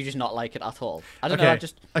 Do you just not like it at all? I don't know.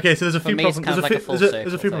 Okay. So there's a few me, it's problems. kind of like a full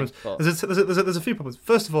There's a few circle problems. thing, There's a few problems.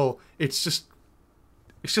 First of all, it's just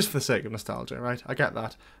for the sake of nostalgia, right? I get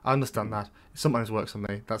that. I understand that. It sometimes works on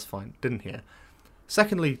me. That's fine. Didn't here.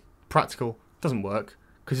 Secondly, practical doesn't work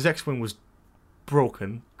because his X-wing was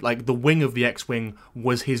broken. Like the wing of the X-wing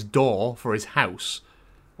was his door for his house.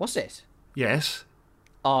 Was it? Yes.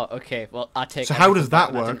 Oh, okay. Well, I take. So how does that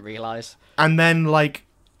I work? didn't realize. And then like,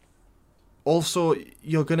 also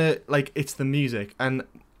you're gonna like it's the music and.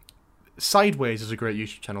 Sideways is a great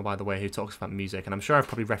YouTube channel, by the way, who talks about music, and I'm sure I've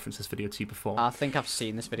probably referenced this video to you before. I think I've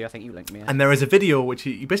seen this video. I think you linked me. And there is a video which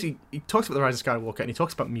he basically talks about the Rise of Skywalker, and he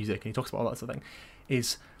talks about music, and he talks about all that sort of thing.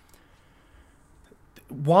 Is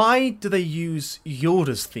why do they use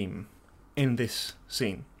Yoda's theme in this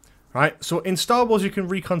scene? Right? So in Star Wars, you can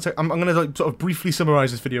recontext. I'm going to like, sort of briefly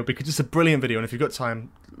summarize this video because it's a brilliant video, and if you've got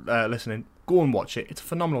time listening, go and watch it. It's a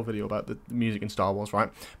phenomenal video about the music in Star Wars, right?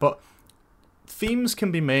 But themes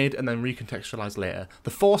can be made and then recontextualized later. The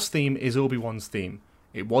Force theme is Obi-Wan's theme.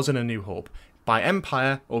 It was in A New Hope. By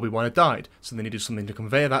Empire, Obi-Wan had died, so they needed something to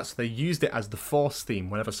convey that, so they used it as the Force theme.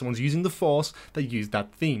 Whenever someone's using the Force, they use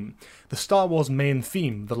that theme. The Star Wars main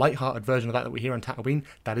theme, the light-hearted version of that we hear on Tatooine,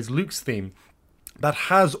 that is Luke's theme. That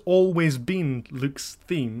has always been Luke's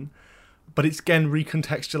theme, but it's again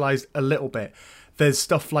recontextualized a little bit. there's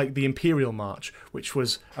stuff like the Imperial March, which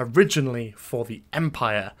was originally for the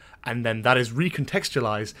Empire, and then that is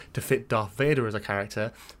recontextualized to fit Darth Vader as a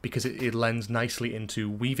character, because it lends nicely into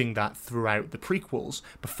weaving that throughout the prequels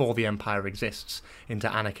before the Empire exists, into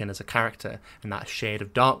Anakin as a character, and that shade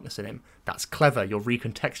of darkness in him. That's clever. You're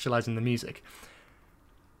recontextualizing the music.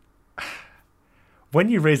 When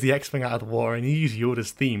you raise the X-Wing out of the water and you use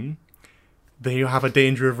Yoda's theme, then you have a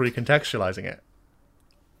danger of recontextualizing it.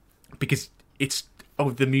 Because it's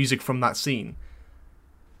the music from that scene.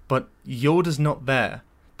 But Yoda's not there.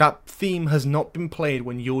 That theme has not been played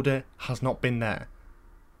when Yoda has not been there.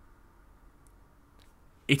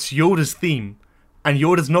 It's Yoda's theme. And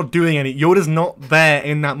Yoda's not doing any... Yoda's not there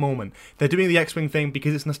in that moment. They're doing the X-Wing thing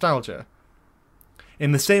because it's nostalgia.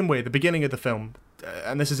 In the same way, the beginning of the film...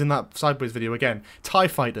 and this is in that Sideways video again, TIE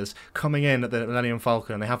fighters coming in at the Millennium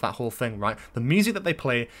Falcon, and they have that whole thing, right? The music that they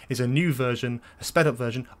play is a new version, a sped up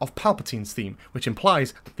version of Palpatine's theme, which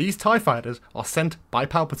implies that these TIE fighters are sent by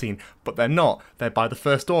Palpatine, but they're not. They're by the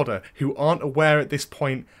First Order, who aren't aware at this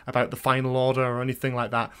point about the Final Order or anything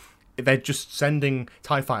like that. They're just sending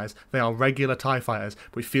TIE fighters. They are regular TIE fighters.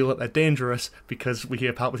 We feel that they're dangerous because we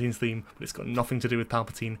hear Palpatine's theme, but it's got nothing to do with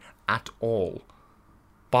Palpatine at all.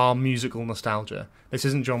 Bar musical nostalgia. This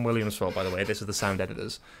isn't John Williams' fault, by the way. This is the sound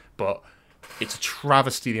editors. But it's a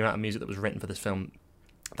travesty the amount of music that was written for this film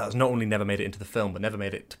that has not only never made it into the film, but never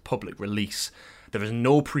made it to public release. There is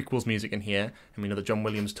no prequels music in here, and we know that John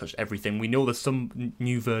Williams touched everything. We know there's some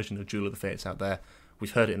new version of Duel of the Fates out there.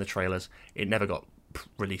 We've heard it in the trailers. It never got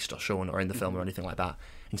released or shown or in the film or anything like that.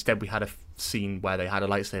 Instead, we had a scene where they had a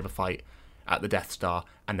lightsaber fight at the Death Star,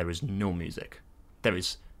 and there is no music. There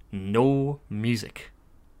is no music.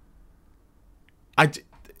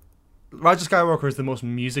 Rise of Skywalker is the most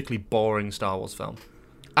musically boring Star Wars film.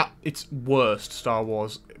 At its worst, Star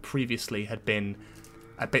Wars previously had been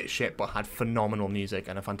a bit shit but had phenomenal music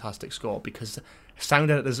and a fantastic score, because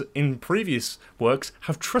sound editors in previous works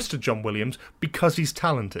have trusted John Williams because he's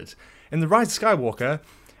talented. In The Rise of Skywalker,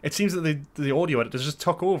 it seems that the audio editors just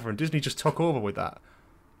took over, and Disney just took over with that.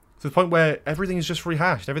 To the point where everything is just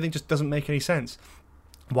rehashed. Everything just doesn't make any sense.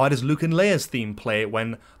 Why does Luke and Leia's theme play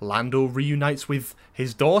when Lando reunites with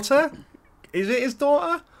his daughter? Is it his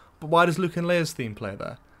daughter? But why does Luke and Leia's theme play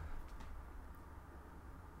there?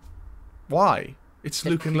 Why? It's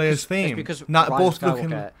Luke and Leia's theme. It's because both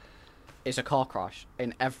Skywalker is a car crash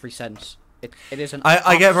in every sense. It is an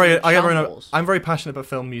I'm very passionate about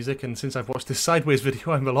film music, and since I've watched this Sideways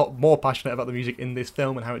video, I'm a lot more passionate about the music in this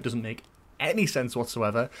film and how it doesn't make any sense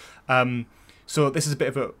whatsoever. So this is a bit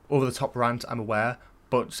of a over-the-top rant, I'm aware.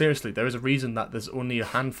 But seriously, there is a reason that there's only a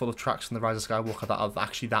handful of tracks from The Rise of Skywalker that are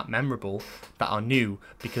actually that memorable, that are new,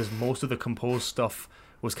 because most of the composed stuff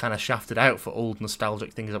was kind of shafted out for old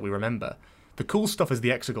nostalgic things that we remember. The cool stuff is the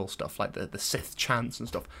Exegol stuff, like the Sith chants and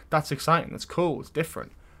stuff. That's exciting, that's cool, it's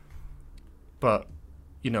different. But,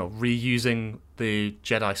 reusing the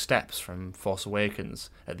Jedi steps from Force Awakens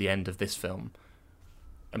at the end of this film,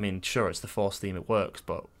 I mean, sure, it's the Force theme, it works,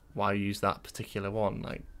 but why use that particular one?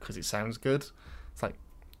 Like, because it sounds good? It's like,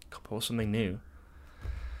 compose something new.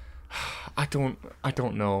 I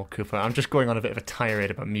don't know, Cooper. I'm just going on a bit of a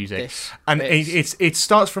tirade about music. It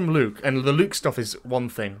starts from Luke, and the Luke stuff is one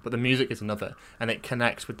thing, but the music is another, and it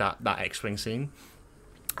connects with that X-Wing scene.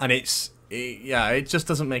 And it just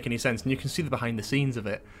doesn't make any sense. And you can see the behind the scenes of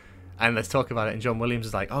it. And let's talk about it. And John Williams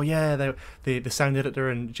is like, oh yeah, the sound editor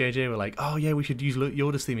and JJ were like, oh yeah, we should use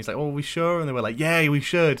Yoda's theme. He's like, oh, are we sure? And they were like, yeah, we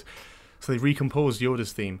should. So they recomposed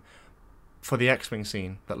Yoda's theme for the X-Wing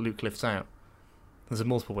scene that Luke lifts out. There's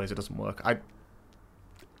multiple ways it doesn't work.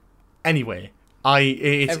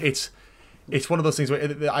 It's one of those things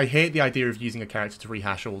where I hate the idea of using a character to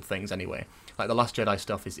rehash old things anyway. Like the Last Jedi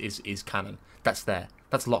stuff is canon. That's there.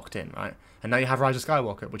 That's locked in, right? And now you have Rise of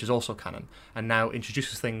Skywalker, which is also canon, and now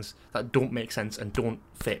introduces things that don't make sense and don't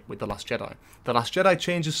fit with The Last Jedi. The Last Jedi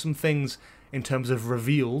changes some things in terms of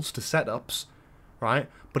reveals to setups, right?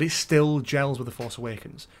 But it still gels with The Force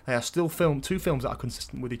Awakens. They are still two films that are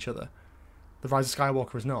consistent with each other. The Rise of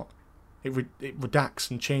Skywalker is not. It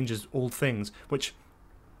redacts and changes old things, which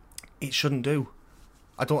it shouldn't do.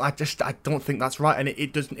 I don't think that's right, and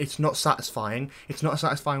it doesn't. It's not satisfying. It's not a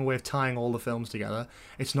satisfying way of tying all the films together.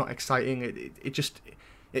 It's not exciting.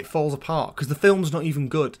 It falls apart because the film's not even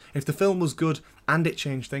good. If the film was good and it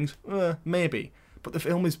changed things, maybe. But the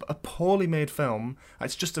film is a poorly made film.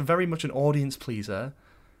 It's just very much an audience pleaser.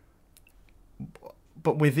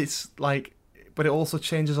 But but it also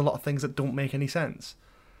changes a lot of things that don't make any sense.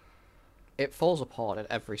 It falls apart in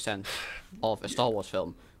every sense of a Star Wars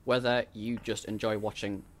film. Whether you just enjoy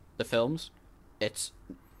watching the films, it's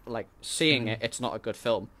like seeing it, it's not a good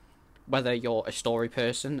film. whether you're a story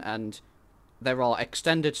person, and there are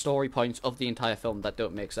extended story points of the entire film that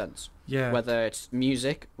don't make sense. Yeah. Whether it's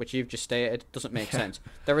music, which you've just stated, doesn't make sense.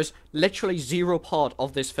 There is literally zero part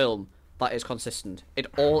of this film that is consistent. It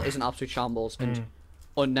all is an absolute shambles and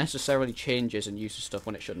unnecessarily changes and uses stuff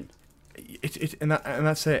when it shouldn't. And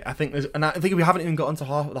that's it. I think we haven't even gotten to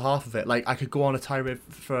half of it. Like, I could go on a tirade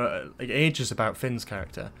for like ages about Finn's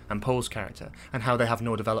character and Poe's character and how they have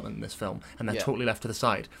no development in this film and they're totally left to the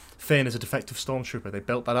side. Finn is a defective stormtrooper. They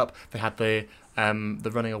built that up. They had the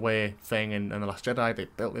running away thing in The Last Jedi. They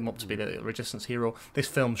built him up to be the Resistance hero. This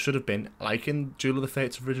film should have been, like in Duel of the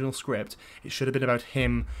Fates' original script, it should have been about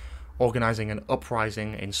him organising an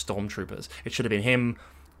uprising in stormtroopers. It should have been him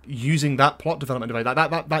using that plot development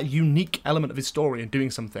device, that unique element of his story and doing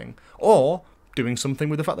something. Or doing something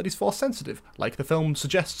with the fact that he's Force sensitive. Like the film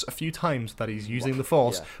suggests a few times that he's using the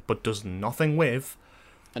Force, but does nothing with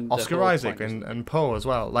Oscar Isaac and Poe as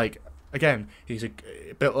well. Like, again, he's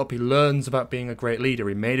built up, he learns about being a great leader,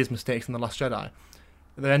 he made his mistakes in The Last Jedi.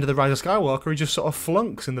 At the end of The Rise of Skywalker, he just sort of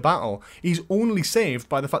flunks in the battle. He's only saved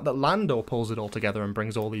by the fact that Lando pulls it all together and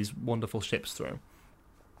brings all these wonderful ships through.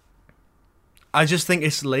 I just think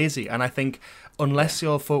it's lazy, and I think unless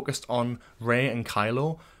you're focused on Rey and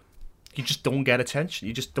Kylo, you just don't get attention.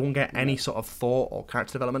 You just don't get any sort of thought or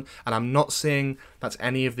character development. And I'm not saying that's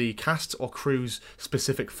any of the cast or crew's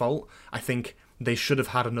specific fault. I think they should have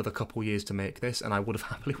had another couple years to make this, and I would have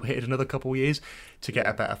happily waited another couple years to get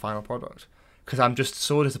a better final product. Because I'm just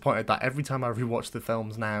so disappointed that every time I rewatch the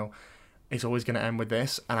films now, it's always going to end with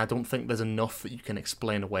this, and I don't think there's enough that you can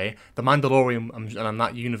explain away. The Mandalorian and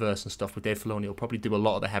that universe and stuff with Dave Filoni will probably do a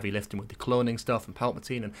lot of the heavy lifting with the cloning stuff and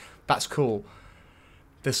Palpatine, and that's cool.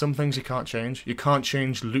 There's some things you can't change. You can't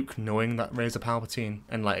change Luke knowing that Rey's a Palpatine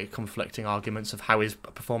and like conflicting arguments of how his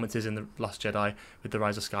performance is in The Last Jedi with The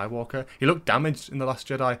Rise of Skywalker. He looked damaged in The Last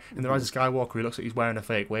Jedi. In The Rise of Skywalker, he looks like he's wearing a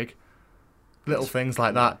fake wig. Little things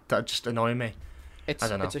like that just annoy me. I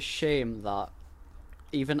don't know. It's a shame that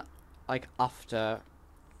even like after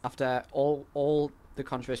all the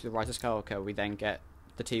controversy with The Rise of Skywalker, we then get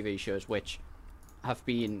the TV shows, which have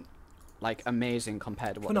been like amazing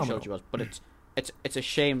compared to what the trilogy was. But it's a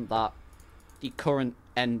shame that the current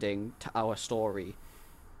ending to our story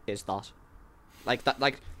is that. Like that,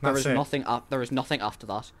 like there is nothing. There is nothing after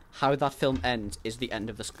that. How that film ends is the end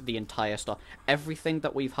of the entire story. Everything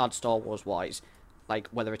that we've had Star Wars wise, like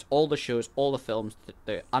whether it's all the shows, all the films,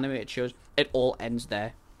 the animated shows, it all ends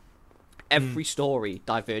there. Every story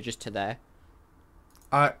diverges to there.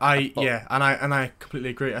 And I completely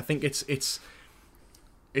agree. I think it's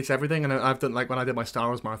everything. And I've done, like when I did my Star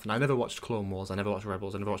Wars marathon, I never watched Clone Wars, I never watched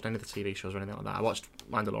Rebels, I never watched any of the TV shows or anything like that. I watched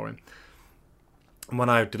Mandalorian. And when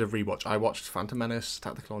I did a rewatch, I watched Phantom Menace,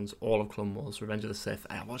 Attack of the Clones, all of Clone Wars, Revenge of the Sith.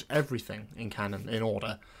 I watched everything in canon, in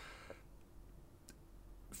order.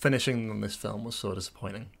 Finishing on this film was so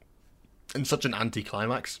disappointing. And such an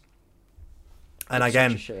anticlimax. And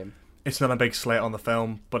again, such a shame. It's not a big slate on the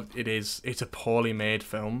film, but it's a poorly made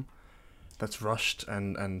film that's rushed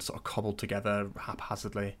and sort of cobbled together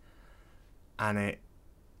haphazardly. And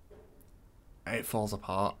it falls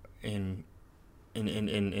apart in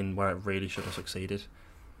where it really should have succeeded.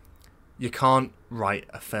 You can't write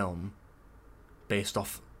a film based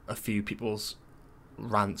off a few people's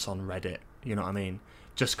rants on Reddit, you know what I mean?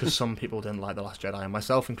 Just because some people didn't like The Last Jedi, and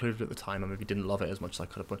myself included at the time, I maybe didn't love it as much as I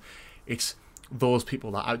could have, but it's those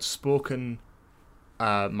people, that outspoken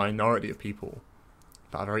minority of people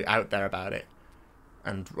that are very out there about it,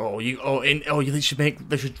 and they should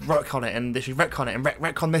retcon it, and they should retcon it, and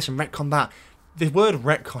retcon this and retcon that. The word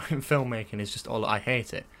retcon in filmmaking is just all. I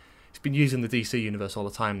hate it. It's been used in the DC universe all the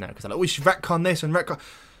time now because they're like, we should retcon this and retcon.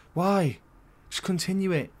 Why? Just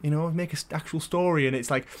continue it, make an actual story. And it's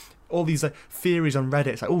like all these like theories on Reddit.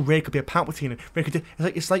 It's like, Rey could be a Palpatine, and Rey could do.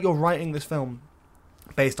 It's like you're writing this film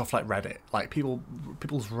based off like Reddit, like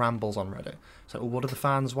people's rambles on Reddit. It's like, what do the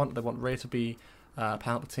fans want? They want Rey to be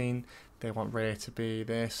Palpatine. They want Rey to be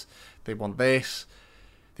this. They want this.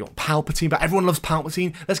 They want Palpatine, but everyone loves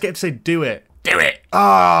Palpatine. Let's get to say, do it. Do it!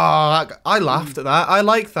 I laughed at that. I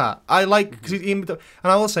like that. Because and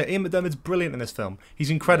I will say, Ian McDiarmid's brilliant in this film.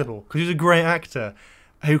 He's incredible, because he's a great actor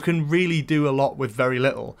who can really do a lot with very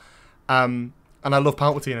little. And I love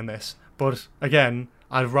Palpatine in this. But, again,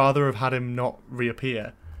 I'd rather have had him not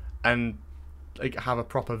reappear and like have a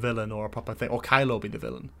proper villain or a proper thing, or Kylo be the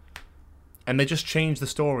villain. And they just change the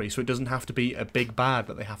story so it doesn't have to be a big bad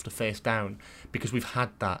that they have to face down, because we've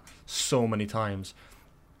had that so many times.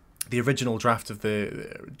 The original draft of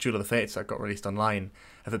the Duel of the Fates that got released online,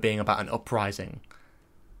 of it being about an uprising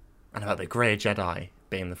and about the Grey Jedi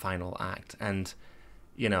being the final act, and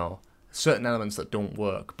certain elements that don't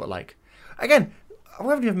work. But like, again, I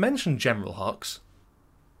haven't even mentioned General Hux.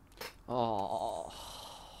 Oh,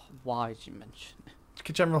 why did you mention it?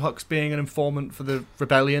 General Hux being an informant for the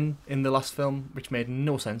rebellion in the last film, which made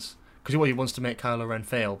no sense. Because he wants to make Kylo Ren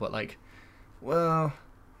fail, but like, well,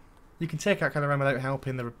 you can take out Kylo Ren without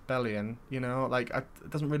helping the rebellion, you know? Like, it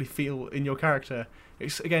doesn't really feel in your character.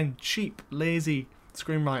 It's, again, cheap, lazy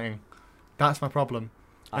screenwriting. That's my problem.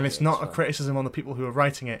 And it's not a criticism on the people who are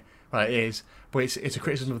writing it. Well, it is, but it's a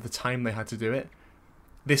criticism of the time they had to do it.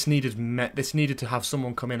 This needed to have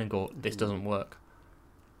someone come in and go, this doesn't work.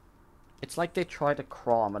 It's like they tried to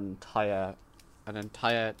cram an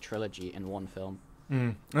entire trilogy in one film.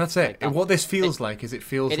 And that's it. Like what this feels like is it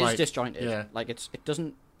is disjointed. Yeah. Like it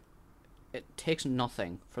takes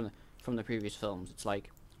nothing from the previous films. It's like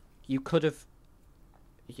you could have,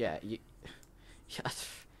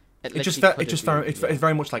 It's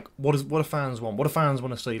very much like what do fans want? What do fans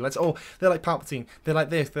want to see? They like Palpatine, they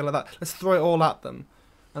like this, they like that. Let's throw it all at them,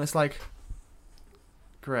 and it's like,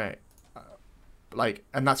 great,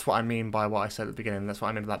 and that's what I mean by what I said at the beginning. That's what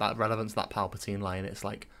I mean by that relevance, that Palpatine line. It's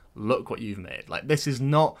like, look what you've made. Like, this is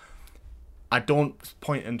not. I don't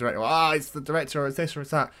point and direct. It's the director, or it's this, or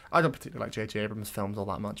it's that. I don't particularly like J.J. Abrams' films all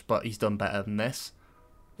that much, but he's done better than this.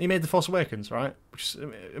 He made The Force Awakens, right, which is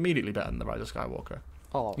immediately better than The Rise of Skywalker.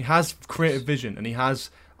 Oh. He has creative vision and he has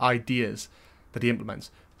ideas that he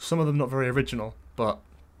implements. Some of them not very original, but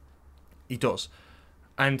he does.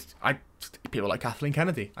 And people like Kathleen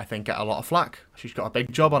Kennedy, I think, get a lot of flack. She's got a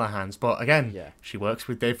big job on her hands, but again, she works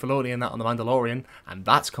with Dave Filoni and that on The Mandalorian, and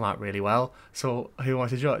that's come out really well. So who am I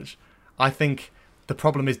to judge? I think the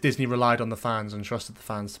problem is Disney relied on the fans and trusted the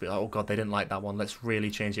fans to be like, oh god, they didn't like that one, let's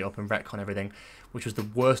really change it up and retcon everything, which was the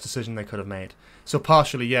worst decision they could have made. So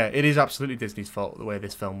partially, it is absolutely Disney's fault the way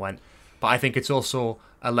this film went, but I think it's also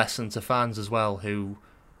a lesson to fans as well, who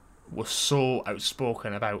were so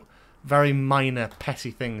outspoken about very minor,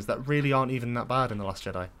 petty things that really aren't even that bad in The Last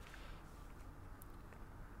Jedi.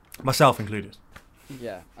 Myself included.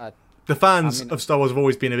 Yeah. The fans of Star Wars have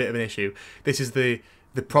always been a bit of an issue. This is the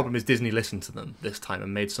problem is Disney listened to them this time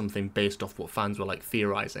and made something based off what fans were like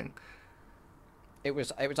theorizing. It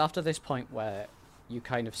was after this point where you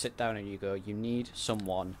kind of sit down and you go, you need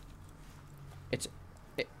someone.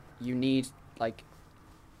 You need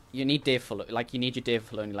Dave Filoni, like you need your Dave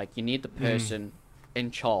Filoni, like you need the person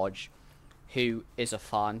in charge who is a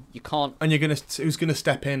fan. You can't. And who's gonna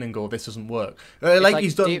step in and go, this doesn't work, like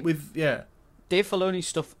he's done with Dave Filoni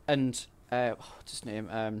stuff and what's his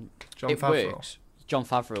name? Jon Favreau. Works. Jon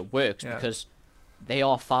Favreau works because they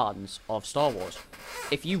are fans of Star Wars.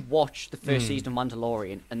 If you watch the first season of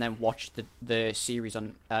Mandalorian and then watch the series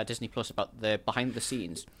on Disney Plus about the behind the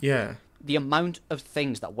scenes, the amount of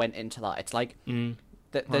things that went into that, it's like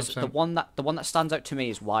there's the one that stands out to me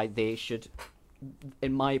is why they should,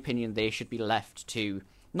 in my opinion, they should be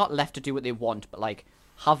not left to do what they want, but like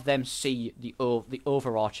have them see the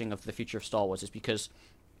overarching of the future of Star Wars, is because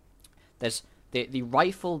there's the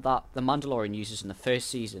rifle that the Mandalorian uses in the first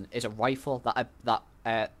season is a rifle that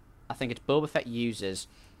I think it's Boba Fett uses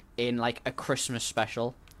in like a Christmas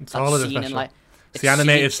special. It's a holiday special. It's the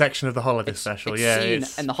animated section of the holiday special.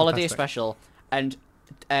 It's in the holiday special, and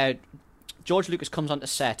George Lucas comes onto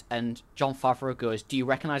set, and Jon Favreau goes, "Do you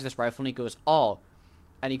recognize this rifle?" And he goes, "Oh,"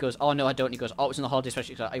 and he goes, "Oh no, I don't." And he goes, "Oh, it's in the holiday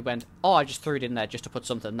special." I went, "Oh, I just threw it in there just to put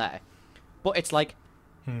something there," but it's like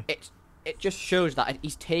it just shows that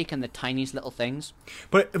he's taken the tiniest little things.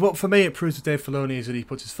 But what for me it proves with Dave Filoni is that he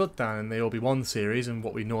puts his foot down in the Obi-Wan series and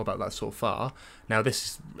what we know about that so far. Now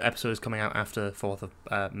this episode is coming out after 4th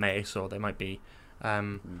of May, so there might be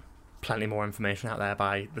plenty more information out there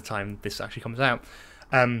by the time this actually comes out.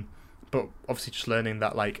 But obviously just learning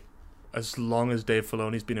that like as long as Dave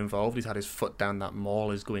Filoni's been involved, he's had his foot down that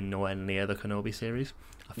Maul is going nowhere near the Kenobi series.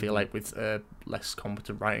 I feel like with less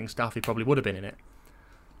competent writing staff, he probably would have been in it.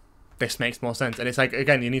 This makes more sense. And it's like,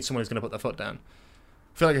 again, you need someone who's going to put their foot down.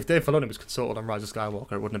 I feel like if Dave Filoni was consulted on Rise of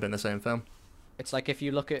Skywalker, it wouldn't have been the same film. It's like if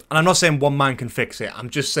you look at... And I'm not saying one man can fix it. I'm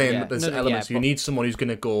just saying that there's elements. You need someone who's going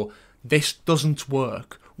to go, this doesn't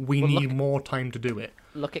work. We need more time to do it.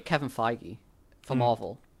 Look at Kevin Feige for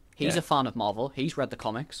Marvel. He's a fan of Marvel. He's read the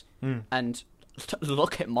comics. And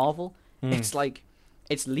look at Marvel. It's like,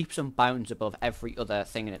 it's leaps and bounds above every other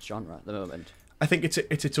thing in its genre at the moment. I think it's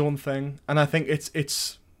its own thing. And I think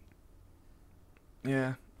it's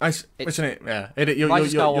yeah, isn't it? Yeah,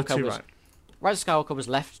 you're too right. Rise of Skywalker was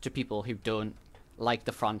left to people who don't like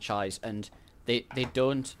the franchise, and they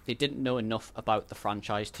didn't know enough about the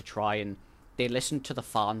franchise to try, and they listened to the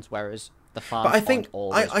fans, whereas the fans. But I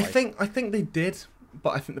think I think they did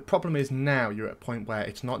But I think the problem is now you're at a point where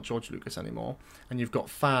it's not George Lucas anymore, and you've got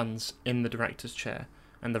fans in the director's chair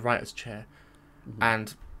and the writer's chair,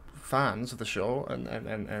 and fans of the show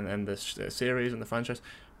and the series and the franchise.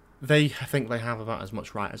 I think they have about as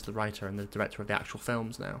much right as the writer and the director of the actual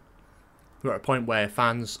films now. We're at a point where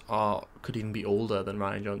fans could even be older than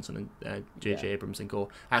Rian Johnson and J.J. Abrams and go,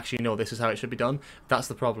 actually, no, this is how it should be done. That's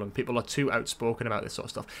the problem. People are too outspoken about this sort of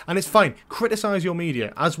stuff. And it's fine. Criticise your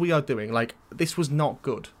media, as we are doing. Like, this was not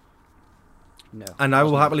good. No. And I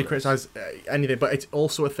will happily criticise anything, but it's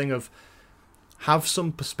also a thing of have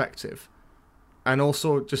some perspective. And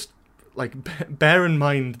also just, like, bear in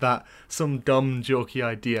mind that some dumb, jokey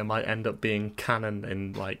idea might end up being canon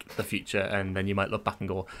in, like, the future, and then you might look back and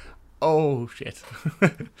go, oh, shit.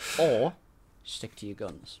 Or stick to your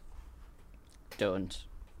guns. Don't.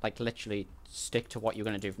 Like, literally stick to what you're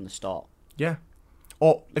going to do from the start. Yeah.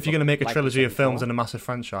 Or if you're going to make a like trilogy of films before, and a massive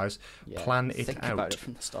franchise, plan it think out. about it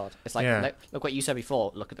from the start. It's like, look what you said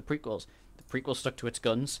before. Look at the prequels. The prequels stuck to its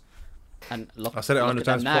guns. And look, I've said it 100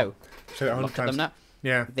 times now. I've said it 100 Look at times. them now.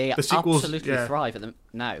 Yeah. They the sequels, absolutely thrive at them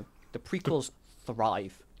now. The prequels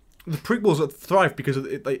thrive. The prequels thrive because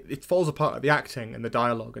it falls apart at the acting and the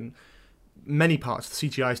dialogue and many parts. The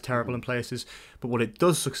CGI is terrible in places, but what it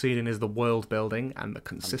does succeed in is the world building and the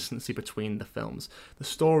consistency between the films. The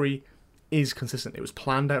story is consistent. It was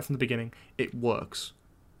planned out from the beginning. It works,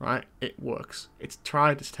 right? It works. It's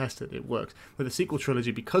tried, it's tested, it works. With the sequel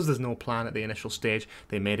trilogy, because there's no plan at the initial stage,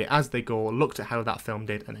 they made it as they go, looked at how that film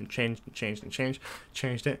did, and then changed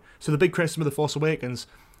it. So the big criticism of The Force Awakens,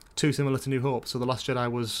 too similar to New Hope. So The Last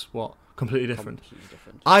Jedi was, what? Completely different.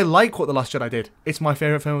 I like what The Last Jedi did. It's my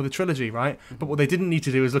favourite film of the trilogy, right? But what they didn't need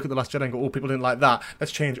to do is look at The Last Jedi and go, oh, people didn't like that.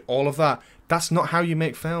 Let's change all of that. That's not how you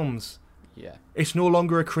make films. Yeah. It's no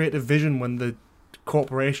longer a creative vision when the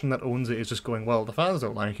corporation that owns it is just going, well, the fans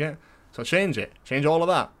don't like it, so change it. Change all of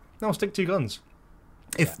that. No, stick to your guns.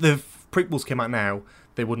 If the prequels came out now,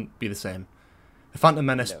 they wouldn't be the same. The Phantom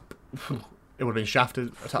Menace... No. It would have been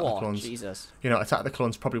shafted. Attack of the Clones. Jesus. You know, Attack of the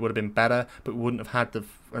Clones probably would have been better, but we wouldn't have had the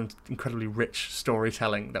incredibly rich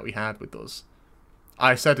storytelling that we had with those.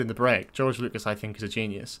 I said in the break, George Lucas, I think, is a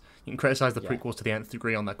genius. You can criticise the prequels to the nth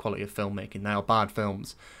degree on their quality of filmmaking. They are bad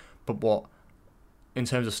films. But what, in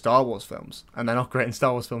terms of Star Wars films, and they're not great in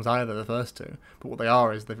Star Wars films either, the first two, but what they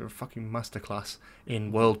are is they're a fucking masterclass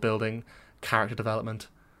in world building, character development,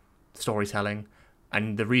 storytelling.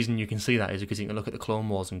 And the reason you can see that is because you can look at the Clone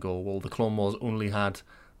Wars and go, well, the Clone Wars only had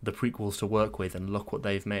the prequels to work with, and look what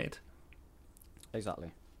they've made.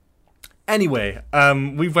 Exactly. Anyway,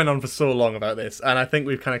 we've went on for so long about this, and I think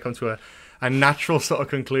we've kind of come to a natural sort of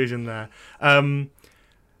conclusion there.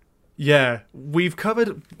 Yeah, we've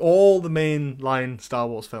covered all the mainline Star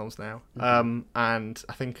Wars films now, and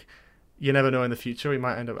I think you never know in the future, we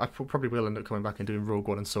might end up... I probably will end up coming back and doing Rogue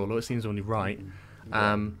One and Solo. It seems only right.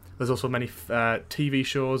 There's also many TV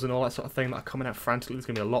shows and all that sort of thing that are coming out frantically. There's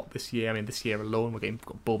going to be a lot this year. I mean, this year alone, we've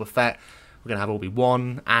got Boba Fett, we're going to have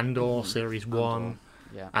Obi-Wan, Andor, Series 1,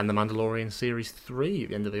 and The Mandalorian Series 3 at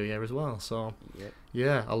the end of the year as well. So,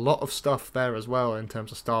 yeah, a lot of stuff there as well in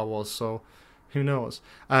terms of Star Wars, so who knows.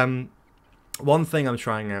 One thing I'm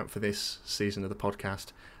trying out for this season of the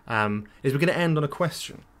podcast is we're going to end on a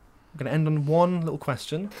question. We're going to end on one little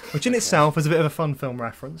question, which in itself is a bit of a fun film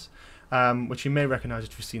reference. Which you may recognise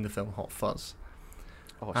if you've seen the film Hot Fuzz.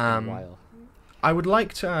 Oh, it's been a while. I would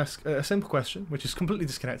like to ask a simple question, which is completely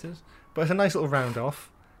disconnected, but it's a nice little round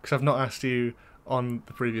off, because I've not asked you on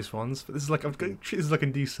the previous ones, but this is like, I'm going to treat this as like a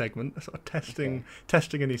new segment, a sort of testing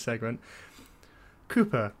a new segment.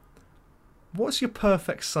 Cooper, what's your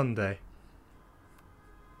perfect Sunday?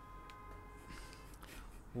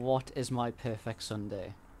 What is my perfect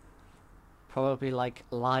Sunday? Probably like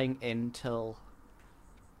lying in till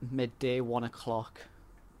midday, 1 o'clock,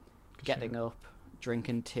 getting up,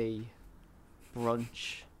 drinking tea,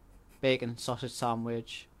 brunch, bacon and sausage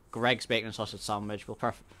sandwich. Greg's bacon and sausage sandwich. We'll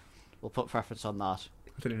put preference on that.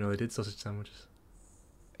 I didn't even know they did sausage sandwiches.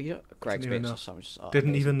 Yeah, Greg's bacon and sausage sandwiches.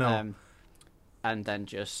 Didn't even know. And then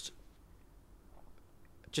just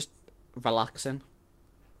relaxing,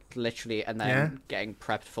 literally, and then getting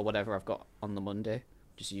prepped for whatever I've got on the Monday,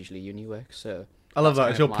 which is usually uni work. So. I love that.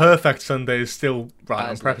 It's your perfect Sunday is still right.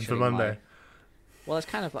 I'm prepping for Monday. Well, it's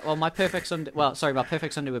kind of like, my perfect Sunday. Well, sorry, my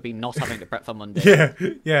perfect Sunday would be not having to prep for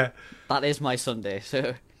Monday. yeah. That is my Sunday.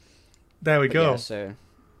 So there we go. Yeah, so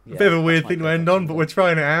a bit of a weird thing to end on, but we're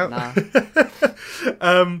trying it out. Nah.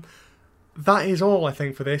 That is all I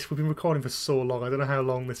think for this. We've been recording for so long. I don't know how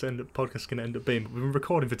long this podcast is going to end up being, but we've been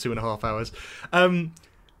recording for 2.5 hours.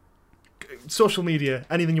 Social media,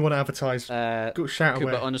 anything you want to advertise, go shout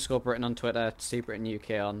Cooper away. _Britain on Twitter, C Britain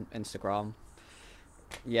UK on Instagram.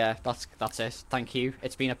 Yeah, that's it. Thank you.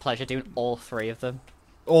 It's been a pleasure doing all 3 of them.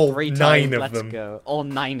 All 3 nine times. of Let's them. go. All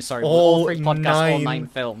 9. Sorry, All all 3 podcasts. All 9. 9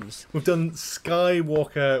 films. We've done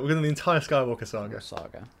Skywalker. We've done the entire Skywalker saga.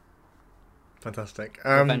 Saga. Fantastic.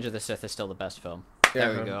 Revenge of the Sith is still the best film.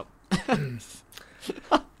 Yeah, There we go.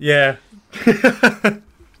 Yeah.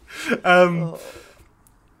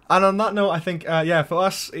 And on that note, I think, for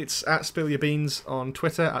us, it's at Spill Your Beans on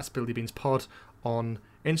Twitter, at Spill Your Beans Pod on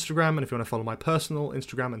Instagram, and if you want to follow my personal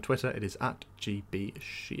Instagram and Twitter, it is at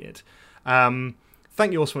GBSheard.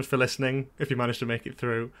 Thank you all so much for listening. If you managed to make it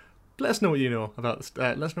through, let us know what you know about.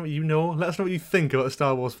 Let us know what you know. Let us know what you think about the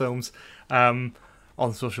Star Wars films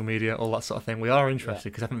on social media, all that sort of thing. We are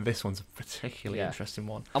interested because I think this one's a particularly interesting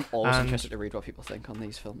one. I'm always interested to read what people think on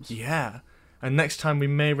these films. Yeah, and next time we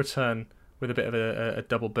may return with a bit of a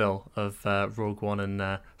double bill of Rogue One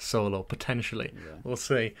and Solo, potentially. Yeah. We'll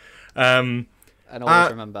see. And always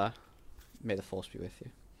remember, may the Force be with you.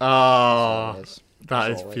 Oh,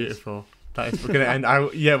 that is beautiful. That is. We're gonna end.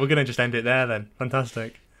 We're gonna just end it there then.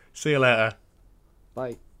 Fantastic. See you later.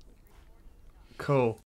 Bye. Cool.